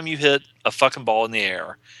 every time you hit a fucking ball in the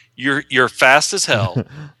air, you're fast as hell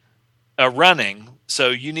running. So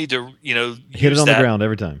you need to, hit it on the ground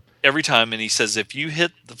every time. Every time. And he says, if you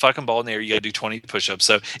hit the fucking ball in the air, you got to do 20 push-ups.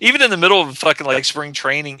 So even in the middle of fucking like spring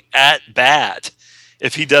training at bat,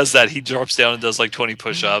 if he does that, he drops down and does like 20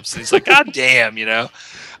 push-ups. And he's like, God damn,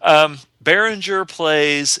 Behringer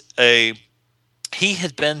plays he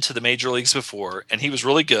had been to the major leagues before, and he was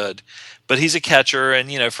really good, but he's a catcher,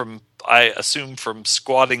 and I assume from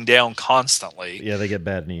squatting down constantly. Yeah, they get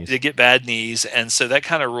bad knees. And so that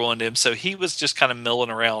kind of ruined him. So he was just kind of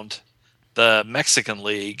milling around the Mexican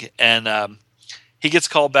League, and he gets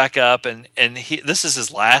called back up, and this is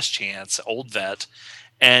his last chance, old vet,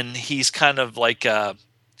 and he's kind of like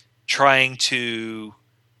trying to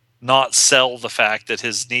not sell the fact that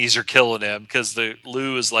his knees are killing him, because the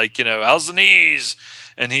Lou is like, how's the knees?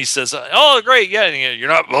 And he says, oh, great, yeah, you're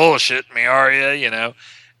not bullshitting me, are you?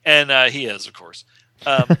 And he is, of course.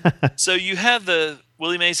 So you have the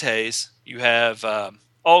Willie Mays Hayes. You have,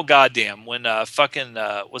 oh, goddamn, when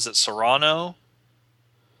was it Serrano?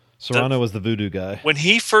 Serrano was the voodoo guy. When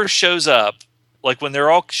he first shows up, like when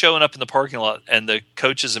they're all showing up in the parking lot and the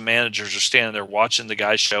coaches and managers are standing there watching the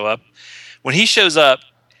guys show up, when he shows up,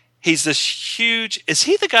 he's this huge. Is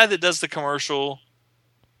he the guy that does the commercial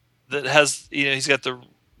that has, he's got the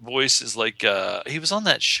voice is like, he was on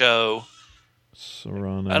that show.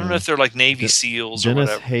 Serrano. I don't know if they're like Navy SEALs or Dennis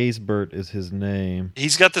whatever. Haysbert is his name.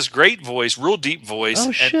 He's got this great voice, real deep voice.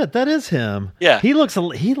 Oh, shit, that is him. Yeah. He looks a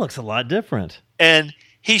lot different. And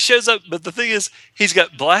he shows up, but the thing is, he's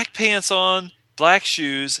got black pants on, black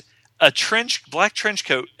shoes, a black trench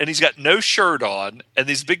coat, and he's got no shirt on, and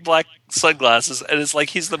these big black sunglasses, and it's like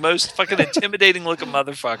he's the most fucking intimidating looking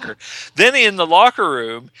motherfucker. Then in the locker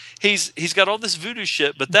room, he's got all this voodoo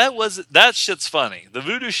shit, but that shit's funny. The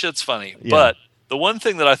voodoo shit's funny. Yeah. But the one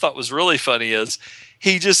thing that I thought was really funny is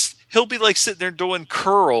he'll be like sitting there doing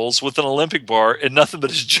curls with an Olympic bar and nothing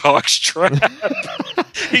but his jock strap.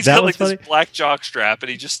 He's got like this black jock strap, and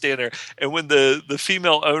he just stand there. And when the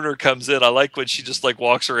female owner comes in, I like when she just like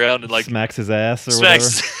walks around and like smacks his ass or whatever.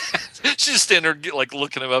 She just stand there like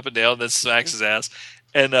looking him up and down, and then smacks his ass.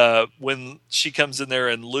 And when she comes in there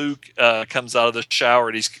and Luke comes out of the shower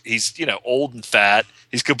and he's old and fat,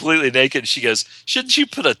 he's completely naked. And she goes, "Shouldn't you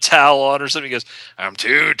put a towel on or something?" He goes, "I'm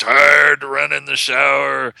too tired to run in the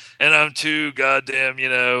shower, and I'm too goddamn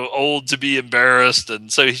old to be embarrassed."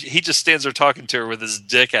 And so he just stands there talking to her with his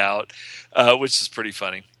dick out, which is pretty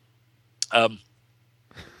funny. I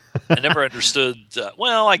never understood.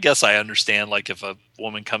 Well, I guess I understand. Like if a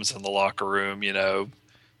woman comes in the locker room,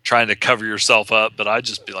 trying to cover yourself up, but I'd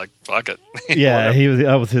just be like, fuck it. Yeah,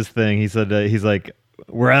 that was his thing. He said, he's like,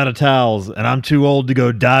 "We're out of towels and I'm too old to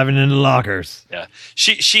go diving into lockers." Yeah.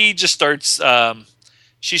 She just starts,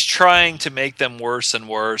 she's trying to make them worse and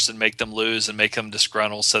worse and make them lose and make them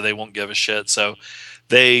disgruntled so they won't give a shit. So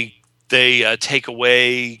they take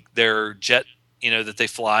away their jet, that they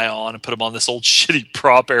fly on and put them on this old shitty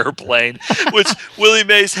prop airplane, which Willie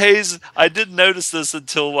Mays Hayes, I didn't notice this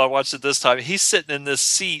until I watched it this time. He's sitting in this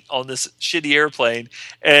seat on this shitty airplane,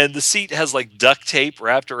 and the seat has like duct tape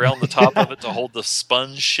wrapped around the top of it to hold the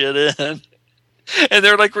sponge shit in. And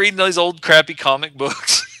they're like reading these old crappy comic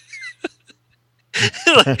books.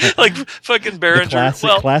 like fucking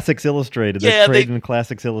Behringer. Classics Illustrated. They're trading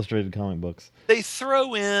Classics Illustrated comic books. They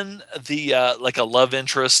throw in the like a love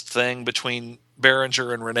interest thing between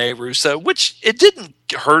Behringer and Rene Russo, which it didn't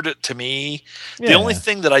hurt it to me. Yeah. The only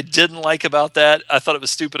thing that I didn't like about that, I thought it was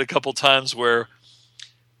stupid a couple times, where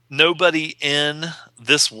nobody in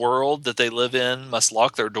this world that they live in must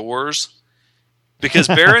lock their doors, because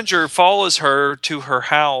Behringer follows her to her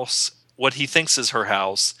house, what he thinks is her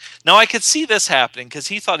house. Now I could see this happening because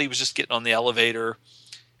he thought he was just getting on the elevator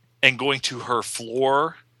and going to her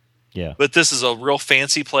floor. Yeah. But this is a real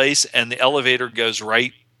fancy place, and the elevator goes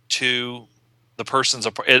right to the person's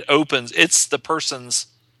apartment. It opens. It's the person's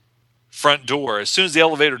front door. As soon as the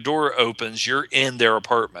elevator door opens, you're in their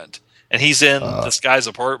apartment, and he's in this guy's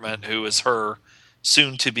apartment, who is her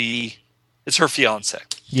soon-to-be. It's her fiance.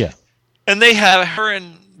 Yeah. And they have her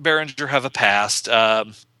and Behringer have a past,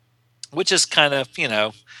 which is kind of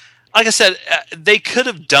like I said, they could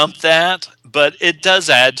have dumped that, but it does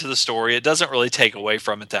add to the story. It doesn't really take away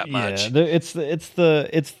from it that much. Yeah, it's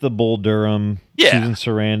the Bull Durham, Susan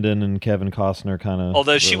Sarandon, and Kevin Costner kind of.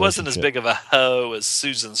 Although she wasn't as big of a hoe as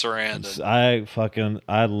Susan Sarandon.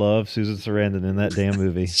 I love Susan Sarandon in that damn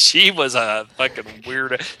movie. She was a fucking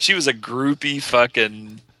weirdo. She was a groupie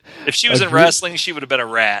fucking. If she was in wrestling, she would have been a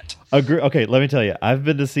rat. Okay, let me tell you. I've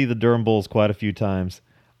been to see the Durham Bulls quite a few times.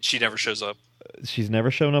 She never shows up. She's never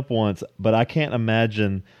shown up once, but I can't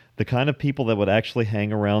imagine the kind of people that would actually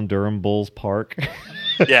hang around Durham Bulls Park.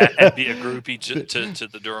 Yeah, and be a groupie to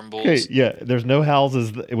the Durham Bulls. Okay, yeah, there's no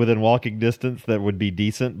houses within walking distance that would be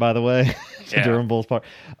decent, by the way, to Durham Bulls Park.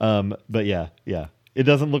 But yeah. It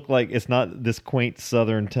doesn't look like, it's not this quaint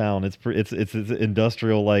southern town. It's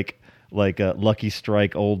industrial, like Lucky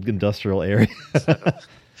Strike, old industrial area.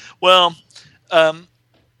 Well,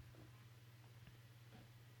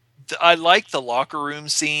 I like the locker room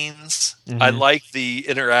scenes. Mm-hmm. I like the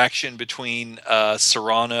interaction between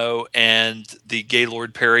Serrano and the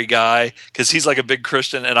Gaylord Perry guy, because he's like a big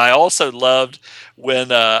Christian. And I also loved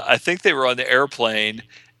when I think they were on the airplane,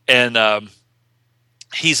 and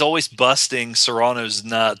he's always busting Serrano's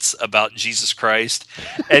nuts about Jesus Christ,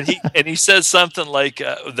 and he says something like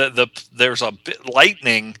there's a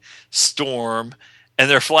lightning storm, and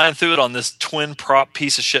they're flying through it on this twin prop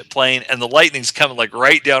piece of shit plane, and the lightning's coming like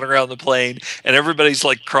right down around the plane, and everybody's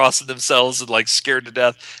like crossing themselves and like scared to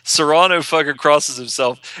death. Serrano fucking crosses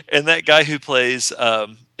himself, and that guy who plays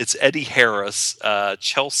it's Eddie Harris,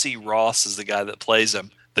 Chelsea Ross is the guy that plays him,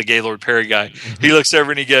 the Gaylord Perry guy. He looks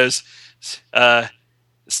over and he goes,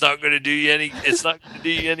 it's not going to do you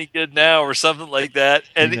any good now, or something like that.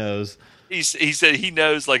 And he knows. He said he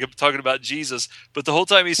knows, like, I'm talking about Jesus, but the whole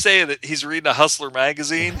time he's saying that he's reading a Hustler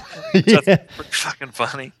magazine. Which I think is pretty fucking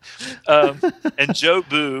funny. And Joe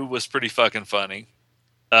Boo was pretty fucking funny.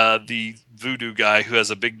 The voodoo guy who has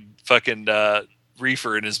a big fucking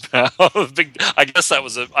reefer in his mouth. I guess that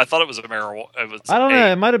was I thought it was a marijuana. I don't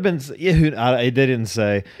know. It might have been. Yeah, they didn't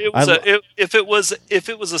say. It was if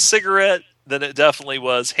it was a cigarette, then it definitely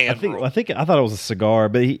was hand rolled. I thought it was a cigar,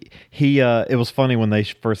 but he it was funny when they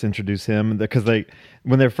first introduced him, because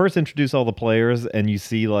when they first introduced all the players, and you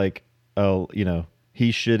see like, oh, you know,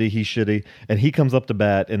 he's shitty, and he comes up to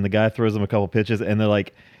bat, and the guy throws him a couple pitches, and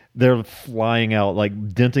they're flying out,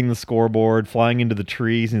 like denting the scoreboard, flying into the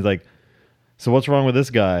trees, and he's like, so what's wrong with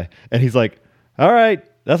this guy? And he's like, all right,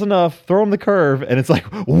 that's enough. Throw him the curve, and it's like,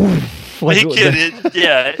 woof, like he can hit,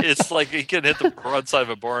 yeah, it's like he can hit the broadside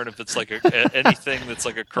of a barn if it's like anything that's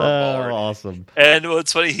like a curveball. Oh, awesome! And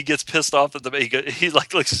what's funny, he gets pissed off at he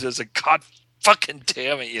like looks and says, "God fucking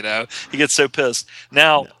damn it!" You know, he gets so pissed.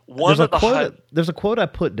 Now, there's a quote I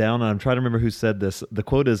put down, and I'm trying to remember who said this. The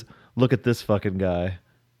quote is, "Look at this fucking guy."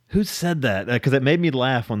 Who said that? Because it made me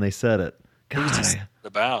laugh when they said it. God.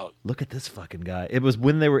 About look at this fucking guy. It was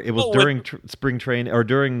when they were. It was during spring training, or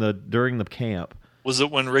during the camp. Was it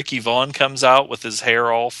when Ricky Vaughn comes out with his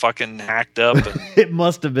hair all fucking hacked up? And it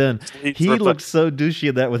must have been. He looked so douchey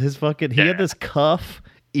at that with his fucking. He had this cuff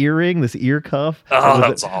earring, this ear cuff. Oh,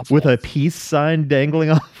 that's awful. With a peace sign dangling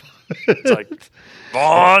off. It's like,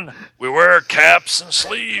 Vaughn, we wear caps and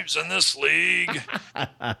sleeves in this league.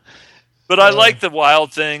 But I like the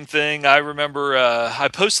Wild thing. I remember I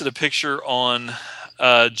posted a picture on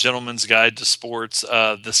Gentleman's Guide to Sports.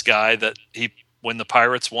 This guy that when the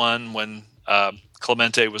Pirates won, when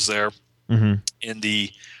Clemente was there in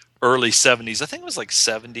the early 70s, I think it was like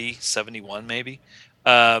 70, 71 maybe.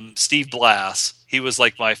 Steve Blass, he was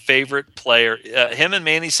like my favorite player. Him and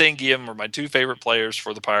Manny St. Guillen were my two favorite players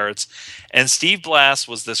for the Pirates. And Steve Blass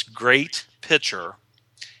was this great pitcher.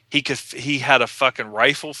 He had a fucking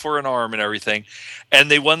rifle for an arm and everything,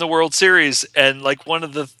 and they won the World Series. And like one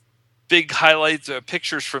of the big highlights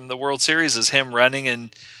pictures from the World Series is him running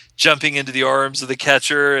and jumping into the arms of the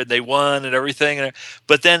catcher, and they won and everything.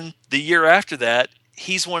 But then the year after that,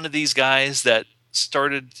 he's one of these guys that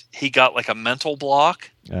he got like a mental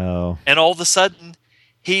block. Oh, and all of a sudden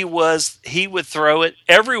he would throw it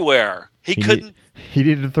everywhere. He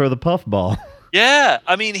needed to throw the puff ball. Yeah,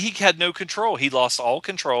 I mean, he had no control. He lost all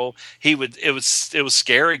control. It was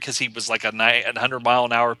scary because he was like a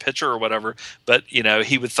 100-mile-an-hour pitcher or whatever. But you know,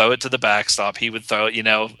 he would throw it to the backstop. He would throw it, you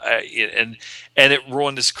know, and it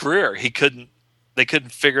ruined his career. They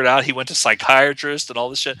couldn't figure it out. He went to psychiatrist and all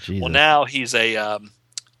this shit. Jesus. Well, now he's a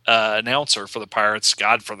announcer for the Pirates.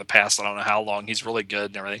 God, for the past I don't know how long. He's really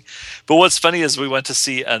good and everything. But what's funny is we went to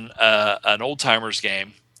see an old timers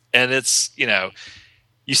game, and it's, you know,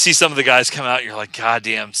 you see some of the guys come out, you're like, God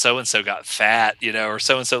damn, so-and-so got fat, you know, or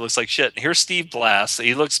so-and-so looks like shit. And here's Steve Blass.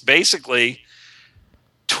 He looks basically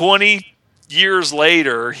 20 years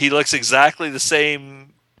later, he looks exactly the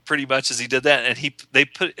same pretty much as he did that. And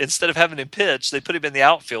instead of having him pitch, they put him in the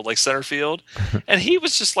outfield, like center field. And he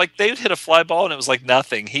was just like, they would hit a fly ball and it was like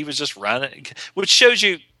nothing. He was just running, which shows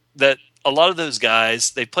you that a lot of those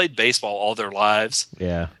guys, they played baseball all their lives.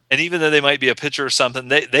 Yeah. And even though they might be a pitcher or something,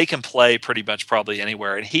 they can play pretty much probably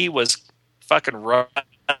anywhere. And he was fucking running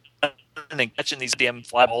and catching these damn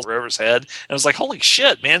fly balls over his head. And I was like, holy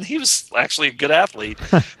shit, man, he was actually a good athlete.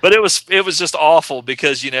 But it was just awful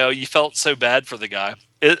because, you know, you felt so bad for the guy.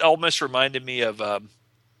 It almost reminded me of I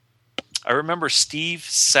remember Steve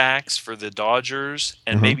Sachs for the Dodgers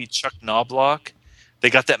and maybe Chuck Knobloch. They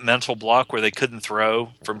got that mental block where they couldn't throw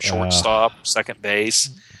from shortstop, second base.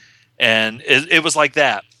 And it was like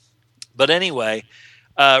that. But anyway,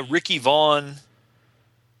 Ricky Vaughn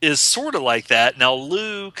is sort of like that. Now,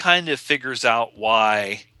 Lou kind of figures out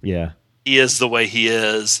why he is the way he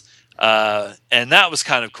is. And that was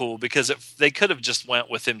kind of cool because they could have just went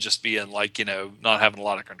with him just being like, you know, not having a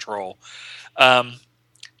lot of control.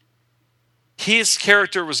 His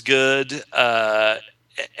character was good.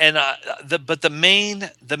 but the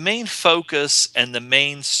main focus and the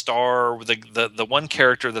main star, the one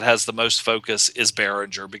character that has the most focus is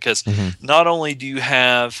Behringer, because not only do you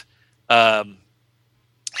have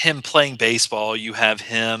him playing baseball, you have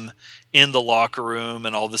him in the locker room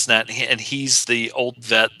and all this and that, and he's the old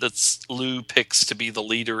vet that's Lou picks to be the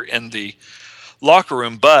leader in the locker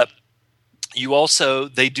room. But you also,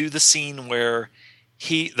 they do the scene where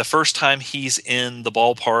the first time he's in the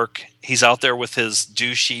ballpark, he's out there with his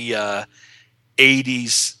douchey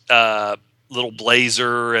 80s little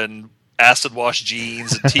blazer and acid wash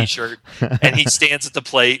jeans and t-shirt, and he stands at the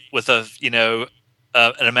plate with an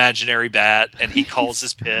imaginary bat, and he calls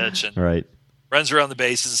his pitch and runs around the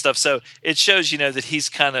bases and stuff. So it shows, that he's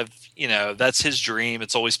kind of, that's his dream.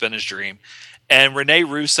 It's always been his dream. And Renee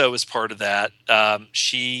Russo is part of that.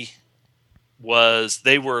 They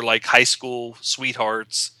were like high school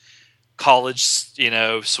sweethearts, college,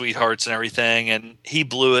 sweethearts and everything. And he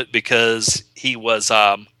blew it because he was,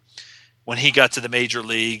 when he got to the major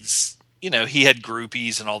leagues, he had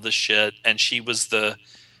groupies and all this shit, and she was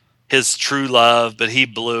his true love, but he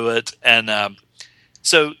blew it. And,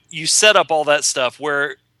 so you set up all that stuff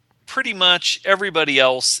where pretty much everybody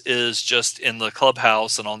else is just in the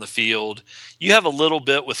clubhouse and on the field. You have a little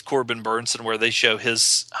bit with Corbin Burnson where they show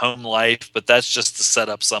his home life, but that's just to set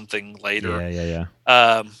up something later.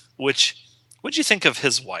 Yeah. What'd you think of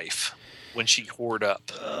his wife when she whored up?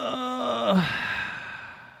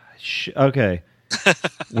 Okay.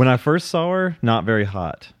 When I first saw her, not very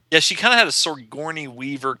hot. Yeah, she kind of had a Sigourney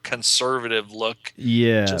Weaver conservative look.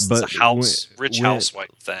 Yeah, just but rich housewife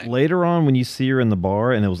thing. Later on, when you see her in the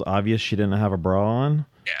bar and it was obvious she didn't have a bra on,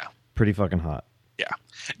 pretty fucking hot. Yeah,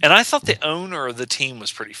 and I thought the owner of the team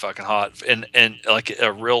was pretty fucking hot, and like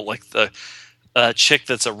a real the chick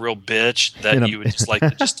that's a real bitch that you would just like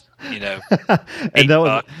to just and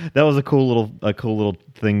that was a cool little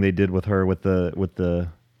thing they did with her with the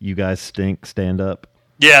 "You Guys Stink" stand up.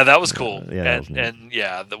 Yeah, that was cool.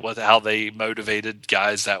 How they motivated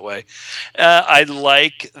guys that way. I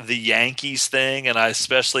like the Yankees thing, and I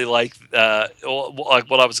especially like what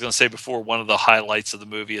I was going to say before. One of the highlights of the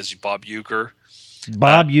movie is Bob Uecker.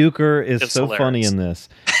 Bob Uecker is so hilarious. funny in this.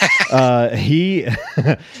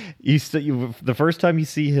 The first time you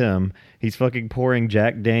see him, he's fucking pouring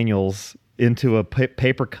Jack Daniels into a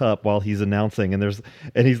paper cup while he's announcing, and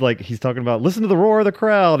he's talking about listen to the roar of the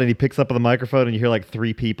crowd, and he picks up the microphone and you hear like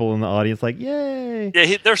 3 people in the audience like yay.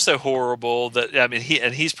 Yeah, they're so horrible that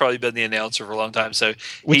he's probably been the announcer for a long time. So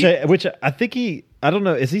which I think I don't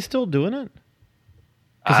know, is he still doing it?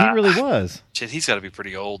 Because he really was. Shit, he's got to be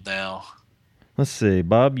pretty old now. Let's see,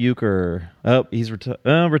 Bob Uecker. Oh, he's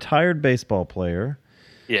retired baseball player.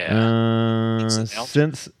 Yeah,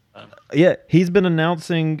 he's been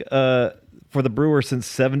announcing for the Brewers since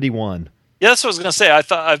 '71. Yeah, that's what I was gonna say.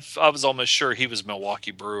 I was almost sure he was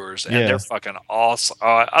Milwaukee Brewers, and they're fucking awesome.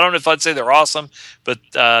 I don't know if I'd say they're awesome, but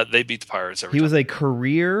they beat the Pirates every time. He was a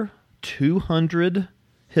career 200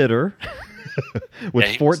 hitter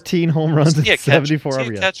with 14 home runs and 74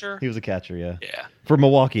 RBIs. Catcher? He was a catcher, yeah. Yeah. For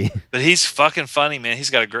Milwaukee. But he's fucking funny, man. He's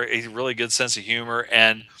got a really good sense of humor,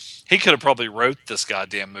 and he could have probably wrote this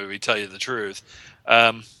goddamn movie, tell you the truth.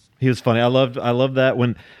 He was funny. I love that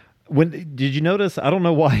when did you notice? I don't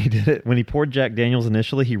know why he did it. When he poured Jack Daniels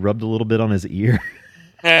initially, he rubbed a little bit on his ear.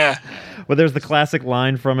 Yeah. Well, there's the classic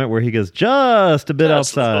line from it where he goes, "Just a bit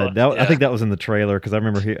outside." I think that was in the trailer because I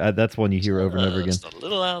remember that's one you hear over and over again. Just a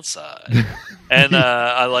little outside. And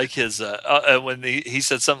I like his when he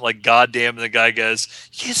said something like "goddamn," and the guy goes,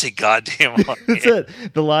 "You can't say goddamn." That's it.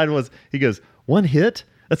 The line was, he goes, "One hit?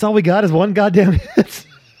 That's all we got is one goddamn hit."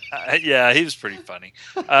 Yeah, he was pretty funny.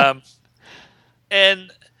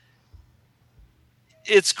 And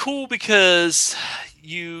it's cool because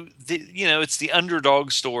it's the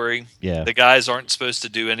underdog story. Yeah, the guys aren't supposed to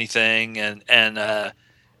do anything, and that's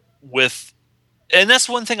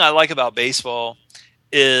one thing I like about baseball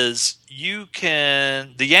is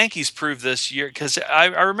the Yankees proved this year, because I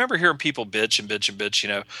remember hearing people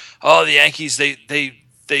bitch. Oh, the Yankees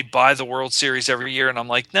they buy the World Series every year, and I'm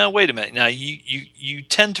like, no, wait a minute. Now you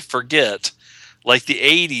tend to forget, like the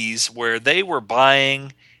 '80s where they were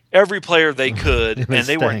buying every player they could, and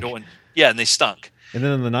they weren't doing. Yeah, and they stunk. And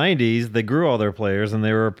then in the '90s, they grew all their players, and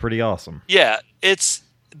they were pretty awesome. Yeah,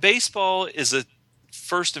 baseball is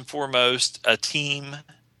first and foremost a team.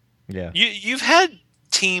 Yeah, you've had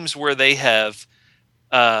teams where they have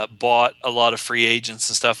bought a lot of free agents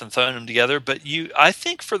and stuff and thrown them together, but I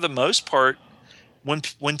think for the most part, when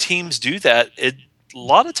teams do that, a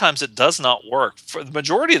lot of times it does not work. For the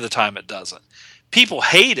majority of the time, it doesn't. People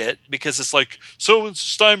hate it because it's like, so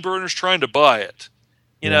Steinbrenner's trying to buy it.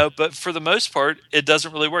 You know, but for the most part, it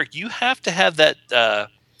doesn't really work. You have to have that the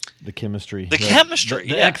chemistry, the chemistry,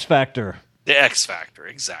 the X factor, the X factor,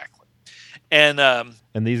 exactly. And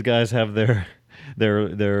these guys have their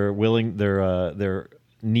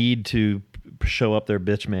need to show up their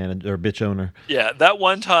bitch man or bitch owner. Yeah, that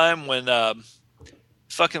one time when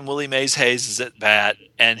fucking Willie Mays Hayes is at bat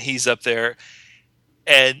and he's up there,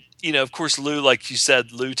 and you know, of course, Lou, like you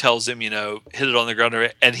said, Lou tells him, you know, hit it on the ground,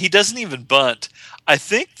 and he doesn't even bunt. I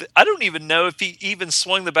think I don't even know if he even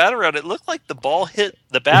swung the bat around. It looked like the ball hit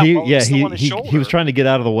the bat. While he was still on his shoulder. He was trying to get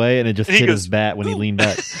out of the way, and it just hit his bat when he leaned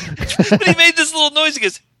back. But he made this little noise. He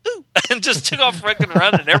goes, ooh, and just took off fucking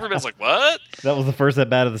running, and everybody's like, what? That was the first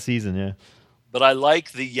at bat of the season, yeah. But I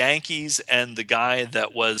like the Yankees and the guy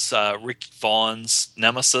that was Rick Vaughn's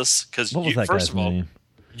nemesis. Because first of all,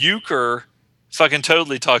 Euchre fucking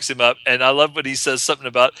totally talks him up, and I love when he says something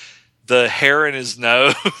about the hair in his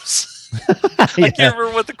nose. I can't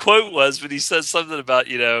remember what the quote was, but he says something about,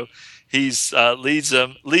 you know, he's leads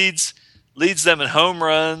them in home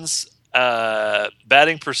runs,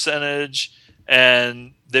 batting percentage,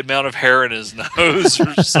 and the amount of hair in his nose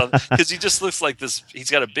or something, because he just looks like this. He's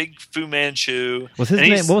got a big Fu Manchu. What's his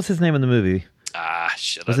name? What was his name in the movie?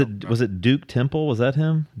 Shit. Was it Duke Temple? Was that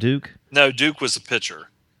him? Duke? No, Duke was the pitcher.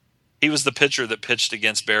 He was the pitcher that pitched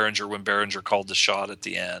against Behringer when Behringer called the shot at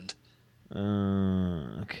the end.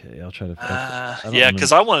 Okay, I'll try to. Yeah,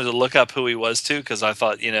 because I wanted to look up who he was too, because I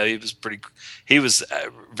thought, you know, he was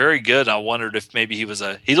very good. I wondered if maybe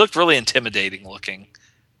he looked really intimidating looking,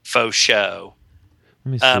 faux show.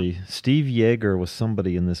 Let me see. Steve Yeager was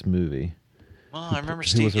somebody in this movie. Well, I remember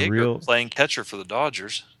Steve Yeager playing catcher for the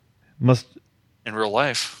Dodgers. In real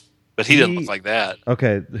life, but he didn't look like that.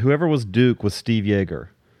 Okay, whoever was Duke was Steve Yeager,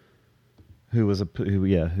 who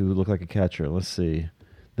looked like a catcher. Let's see.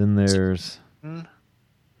 Then there's, and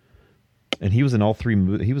he was in all three.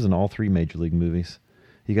 He was in all three major league movies.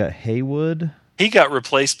 You got Haywood. He got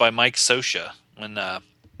replaced by Mike Scioscia when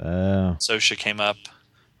Scioscia came up.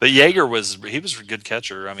 But Yeager was a good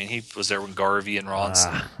catcher. I mean, he was there when Garvey and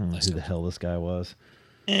Ronson. I don't know who the hell this guy was.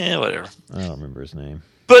 Yeah, whatever. I don't remember his name.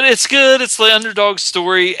 But it's good. It's the underdog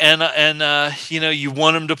story, and you know, you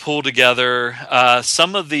want them to pull together.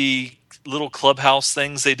 Some of the little clubhouse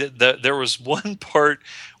things they did. There was one part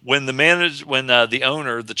when the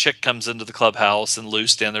owner, the chick, comes into the clubhouse and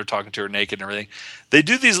Lou's standing there talking to her naked and everything. They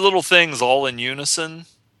do these little things all in unison.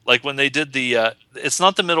 Like when they did it's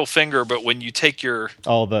not the middle finger, but when you take your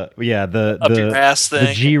your ass thing,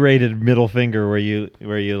 the G-rated middle finger where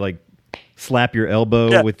you like slap your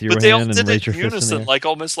elbow with your hand and raise your fist in the air. Like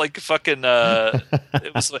almost like fucking.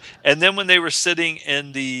 It was, and then when they were sitting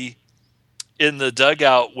in the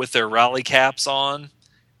dugout with their rally caps on,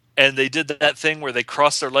 and they did that thing where they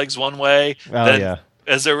crossed their legs one way.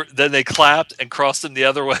 Then they clapped and crossed them the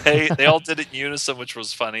other way. They all did it in unison, which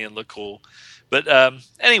was funny and looked cool. But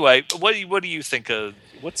anyway, what do you think of?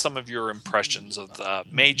 What's some of your impressions of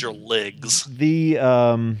major leagues?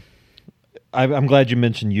 I'm glad you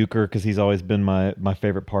mentioned Euchre because he's always been my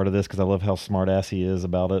favorite part of this because I love how smart ass he is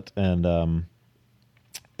about it, and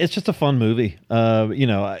it's just a fun movie. I'm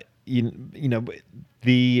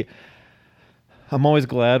always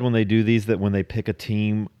glad when they do these that when they pick a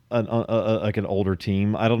team, like an older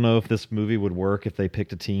team. I don't know if this movie would work if they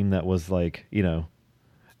picked a team that was like, you know.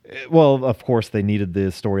 Well, of course, they needed the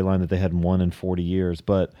storyline that they hadn't won in 40 years.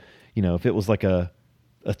 But, you know, if it was like a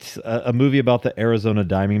movie about the Arizona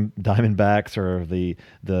Diamondbacks or the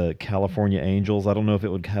California Angels, I don't know if it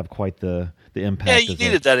would have quite the impact. Yeah, you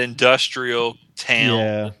needed that industrial town.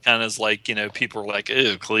 Yeah. Kind of like, you know, people were like,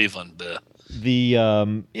 ew, Cleveland. Bleh.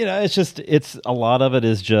 It's a lot of it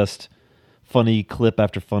is just funny clip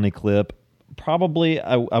after funny clip. Probably,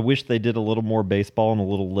 I wish they did a little more baseball and a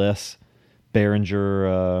little less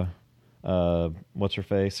Behringer, what's her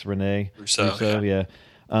face? Renee Russo, yeah.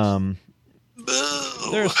 Their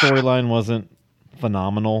storyline wasn't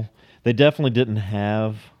phenomenal. They definitely didn't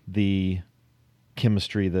have the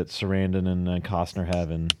chemistry that Sarandon and Costner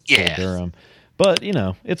have in Durham. But you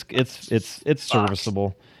know, it's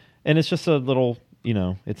serviceable, and it's just a little, you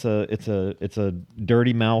know, it's a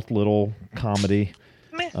dirty mouth little comedy.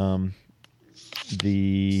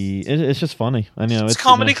 It's just funny. I know it's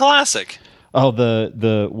comedy classic. Oh,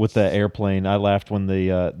 the with the airplane, I laughed when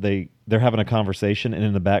they're having a conversation, and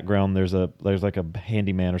in the background there's like a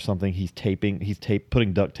handyman or something. He's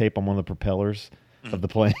putting duct tape on one of the propellers of the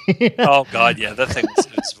plane. Oh God, yeah, that thing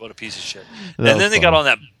was what a piece of shit. And then they got on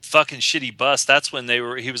that fucking shitty bus. That's when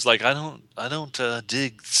he was like, I don't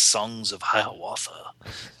dig songs of Hiawatha.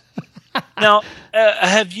 Now,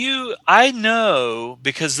 I know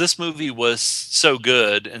because this movie was so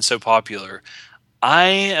good and so popular, I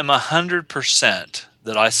am 100%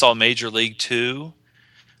 that I saw Major League 2,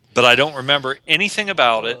 but I don't remember anything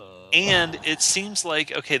about it. And it seems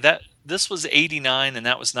like, okay, this was 89 and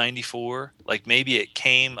that was 94. Like maybe it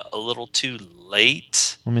came a little too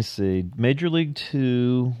late. Let me see. Major League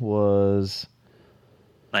 2 was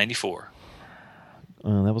 94.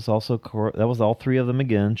 That was also that was all three of them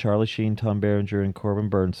again: Charlie Sheen, Tom Berenger, and Corbin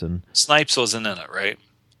Burnson. Snipes wasn't in it, right?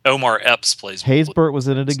 Omar Epps plays. Haysbert was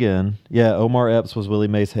in it again. Yeah, Omar Epps was Willie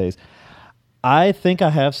Mays Hayes. I think I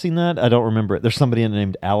have seen that. I don't remember it. There's somebody in it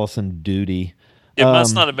named Allison Duty. It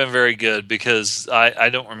must not have been very good because I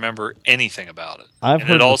don't remember anything about it.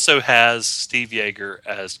 It also has Steve Yeager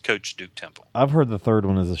as Coach Duke Temple. I've heard the third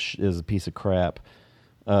one is a piece of crap.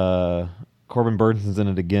 Corbin Burnton's in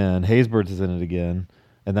it again. Haysbert is in it again,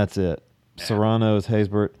 and that's it. Yeah. Serrano is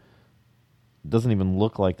Haysbert. Doesn't even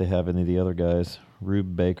look like they have any of the other guys.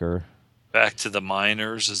 Rube Baker. Back to the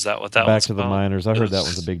Miners. Is that what that Back one's to the Miners. I heard that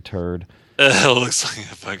one's a big turd. It looks like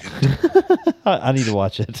a fucking... I need to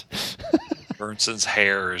watch it. Burnson's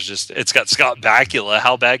hair is just... It's got Scott Bakula.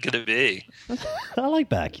 How bad could it be? I like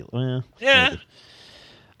Bakula. Well, yeah.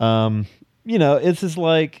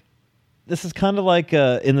 Maybe. This is kind of like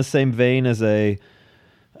in the same vein as a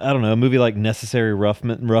movie like Necessary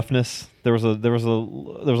Roughness. There was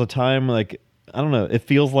a time like, I don't know, it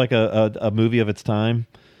feels like a movie of its time.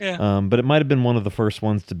 Yeah. But it might have been one of the first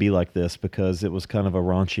ones to be like this because it was kind of a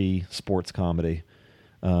raunchy sports comedy.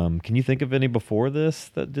 Can you think of any before this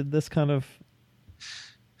that did this kind of?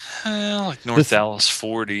 Like North Dallas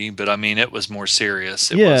 40, but I mean it was more serious.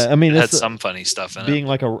 It had some funny stuff in it. Being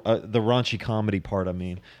like the raunchy comedy part. I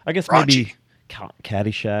mean, I guess maybe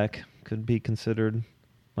Caddyshack could be considered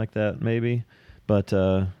like that, maybe. But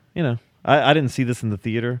I didn't see this in the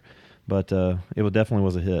theater, but it definitely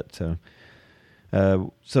was a hit.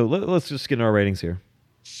 So let's just get in our ratings here.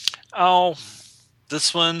 Oh,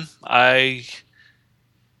 this one I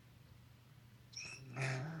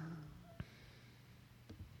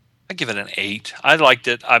give it an 8. I liked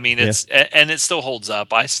it. I mean, and it still holds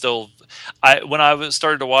up. When I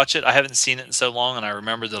started to watch it, I haven't seen it in so long, and I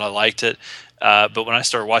remember that I liked it. But when I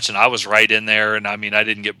started watching, I was right in there, and I mean, I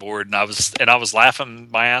didn't get bored, and I was laughing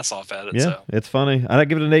my ass off at it. Yeah, so. It's funny. I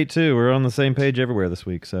give it an 8 too. We're on the same page everywhere this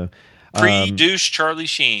week. So pre-douche Charlie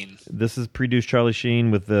Sheen. This is pre-douche Charlie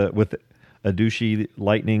Sheen with a douchey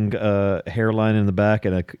lightning hairline in the back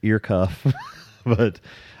and a ear cuff, but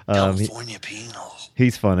California Penal.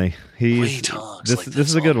 He's funny. This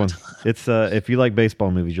is a good one. It's if you like baseball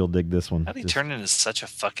movies, you'll dig this one. How did he turn into such a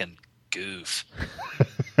fucking goof?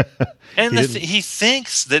 And he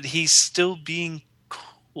thinks that he's still being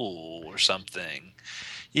cool or something.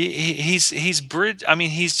 He's bridge. I mean,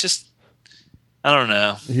 he's just. I don't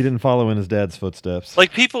know. He didn't follow in his dad's footsteps.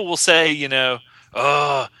 Like people will say,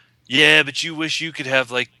 oh yeah, but you wish you could have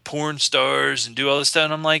like porn stars and do all this stuff.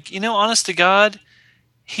 And I'm like, honest to God.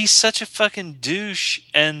 He's such a fucking douche,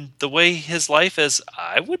 and the way his life is,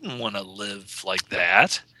 I wouldn't want to live like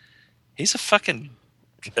that. He's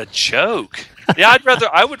a joke. Yeah,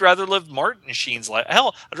 I would rather live Martin Sheen's life.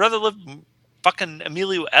 Hell, I'd rather live fucking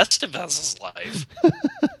Emilio Estevez's life.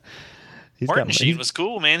 Martin Sheen was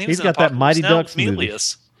cool, man. He's got that Mighty Ducks movie.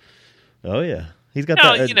 Oh yeah, he's got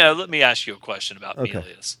that. Let me ask you a question about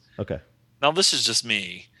Melius. Okay. Now this is just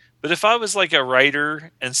me. But if I was like a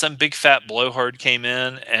writer and some big fat blowhard came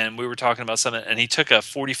in and we were talking about something and he took a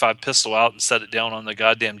 .45 pistol out and set it down on the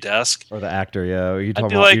goddamn desk. Or the actor, yeah. I'd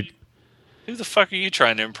be like, who the fuck are you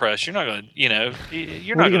trying to impress? You're not going to,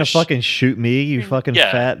 you're not going to fucking shoot me, you fucking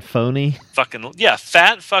fat phony.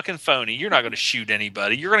 Fat fucking phony. You're not going to shoot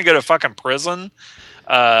anybody. You're going to go to fucking prison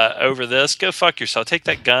over this. Go fuck yourself. Take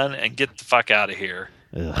that gun and get the fuck out of here.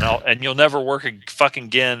 And you'll never work fucking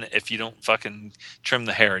again if you don't fucking trim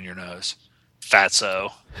the hair in your nose.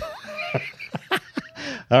 Fatso.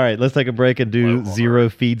 All right, let's take a break and do Zero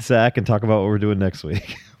Feed Sack and talk about what we're doing next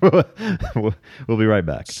week. We'll be right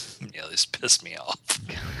back. Yeah, this pissed me off.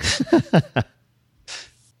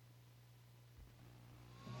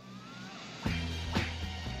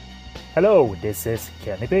 Hello, this is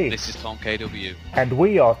Kenny B. This is Tom KW. And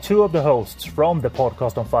we are two of the hosts from the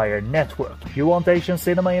Podcast on Fire network. You want Asian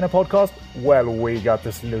cinema in a podcast? Well, we got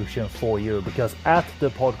the solution for you, because at the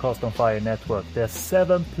Podcast on Fire network, there's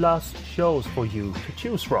 7+ shows for you to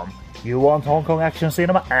choose from. You want Hong Kong action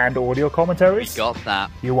cinema and audio commentaries? We got that.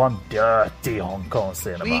 You want dirty Hong Kong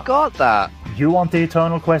cinema? We got that. You want the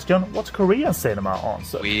eternal question, what's Korean cinema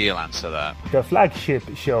answered? We'll answer that. The flagship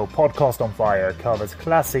show Podcast on Fire covers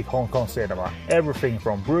classic Hong Kong cinema, everything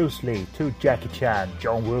from Bruce Lee to Jackie Chan,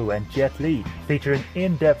 John Woo and Jet Li, featuring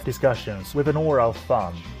in-depth discussions with an aura of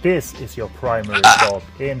fun. This is your primary stop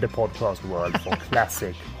in the podcast world for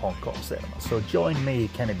classic Hong Kong cinema. So join me,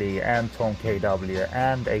 Kenny B, and Tom KW,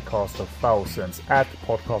 and a cast of thousands at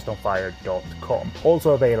podcastonfire.com.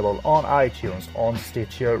 Also available on iTunes, on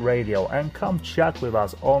Stitcher Radio, and come chat with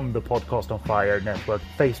us on the Podcast on Fire Network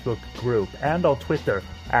Facebook group and on Twitter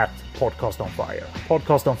at Podcast on Fire.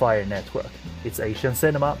 Podcast on Fire Network. It's Asian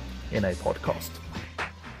cinema in a podcast.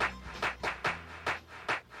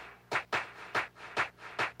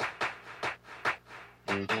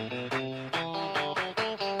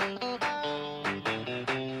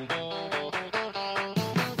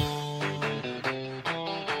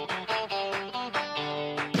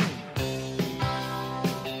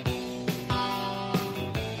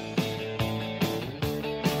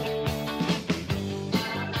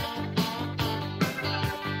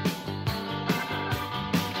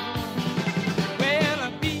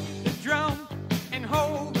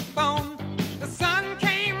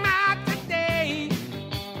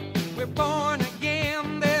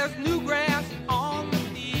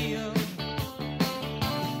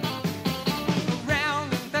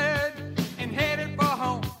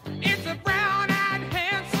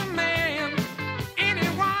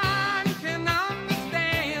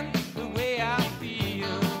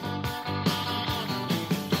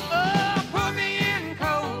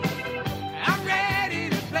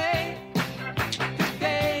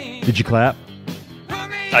 Did you clap?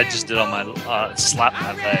 I just did on my slap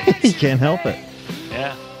my leg. You can't help it.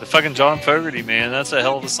 Yeah, the fucking John Fogerty, man, that's a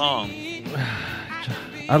hell of a song.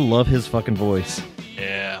 I love his fucking voice.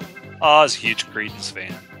 Yeah. Oh, I was a huge Creedence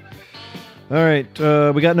fan. All right,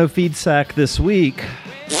 we got no feed sack this week,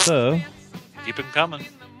 so Keep them coming.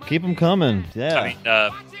 keep them coming. Yeah, I mean,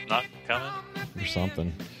 not coming. or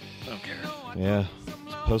something. I don't care. Yeah,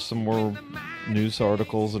 post some more news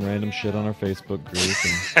articles and random shit on our Facebook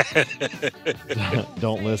group. And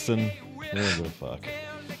don't listen. Whatever the fuck.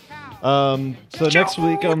 So next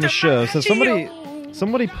week on the show, so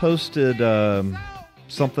somebody posted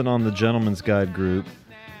something on the Gentleman's Guide group.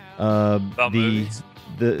 About movies?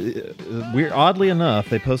 Weird, oddly enough,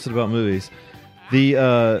 they posted about movies.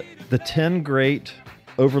 The 10 great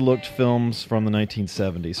overlooked films from the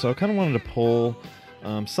 1970s. So I kind of wanted to pull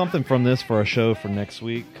something from this for our show for next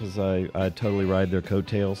week, because I totally ride their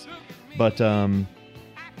coattails. But I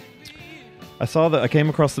came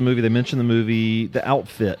across the movie. They mentioned the movie The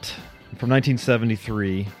Outfit from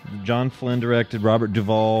 1973. John Flynn directed, Robert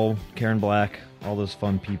Duvall, Karen Black, all those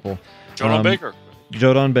fun people. Jodan Baker.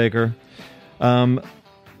 Jodan Baker. So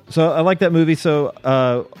I like that movie.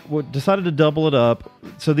 So we decided to double it up.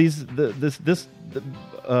 So The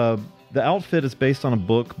Outfit is based on a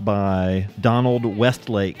book by Donald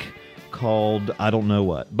Westlake called I don't know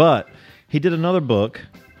what. But he did another book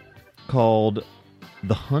called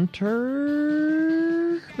The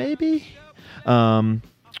Hunter, maybe?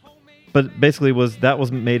 But basically that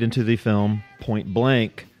was made into the film Point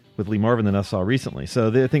Blank with Lee Marvin that I saw recently. So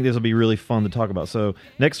I think this will be really fun to talk about. So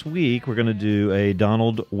next week we're going to do a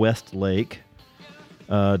Donald Westlake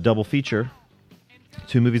double feature.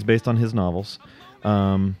 2 movies based on his novels.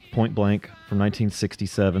 Point Blank from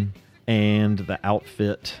 1967 and The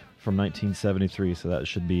Outfit from 1973. So that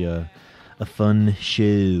should be a fun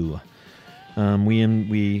show.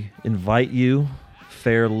 We invite you,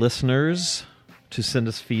 fair listeners, to send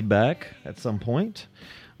us feedback at some point.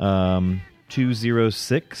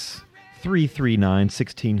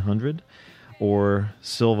 206-339-1600 or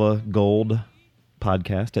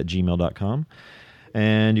silvagoldpodcast@gmail.com.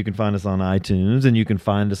 And you can find us on iTunes, and you can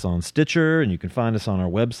find us on Stitcher, and you can find us on our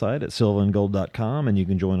website at silvaandgold.com, and you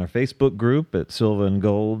can join our Facebook group at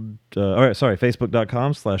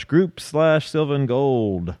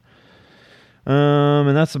facebook.com/group/silvaandgold.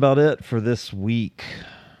 And that's about it for this week.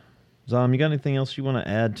 Zom, you got anything else you want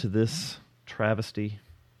to add to this travesty?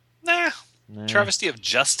 Nah. Travesty of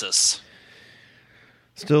justice.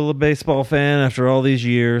 Still a baseball fan after all these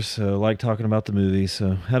years, so like talking about the movie.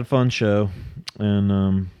 So had a fun show,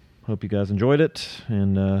 and hope you guys enjoyed it.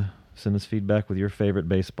 And send us feedback with your favorite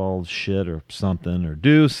baseball shit or something, or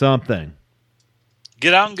do something.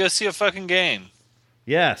 Get out and go see a fucking game.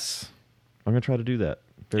 Yes, I'm gonna try to do that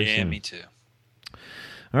very soon. Yeah, me too.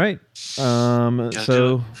 All right.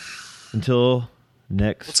 So until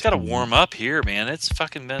next. It's got to warm up here, man. It's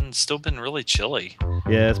fucking still been really chilly.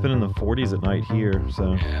 Yeah, it's been in the 40s at night here.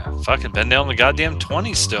 So yeah, fucking been down the goddamn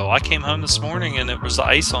 20s still. I came home this morning and it was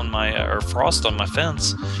ice on my or frost on my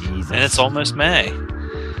fence. Jesus. And it's almost May.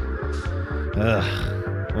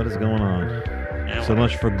 What is going on? Yeah, so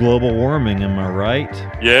much for global warming, am I right?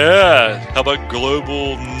 Yeah. How about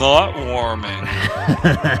global not warming?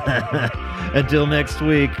 Until next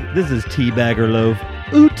week, this is Teabagger Loaf.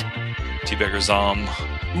 Oot. Teabagger Zom.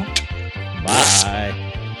 Oot. Bye.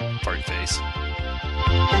 Fart face.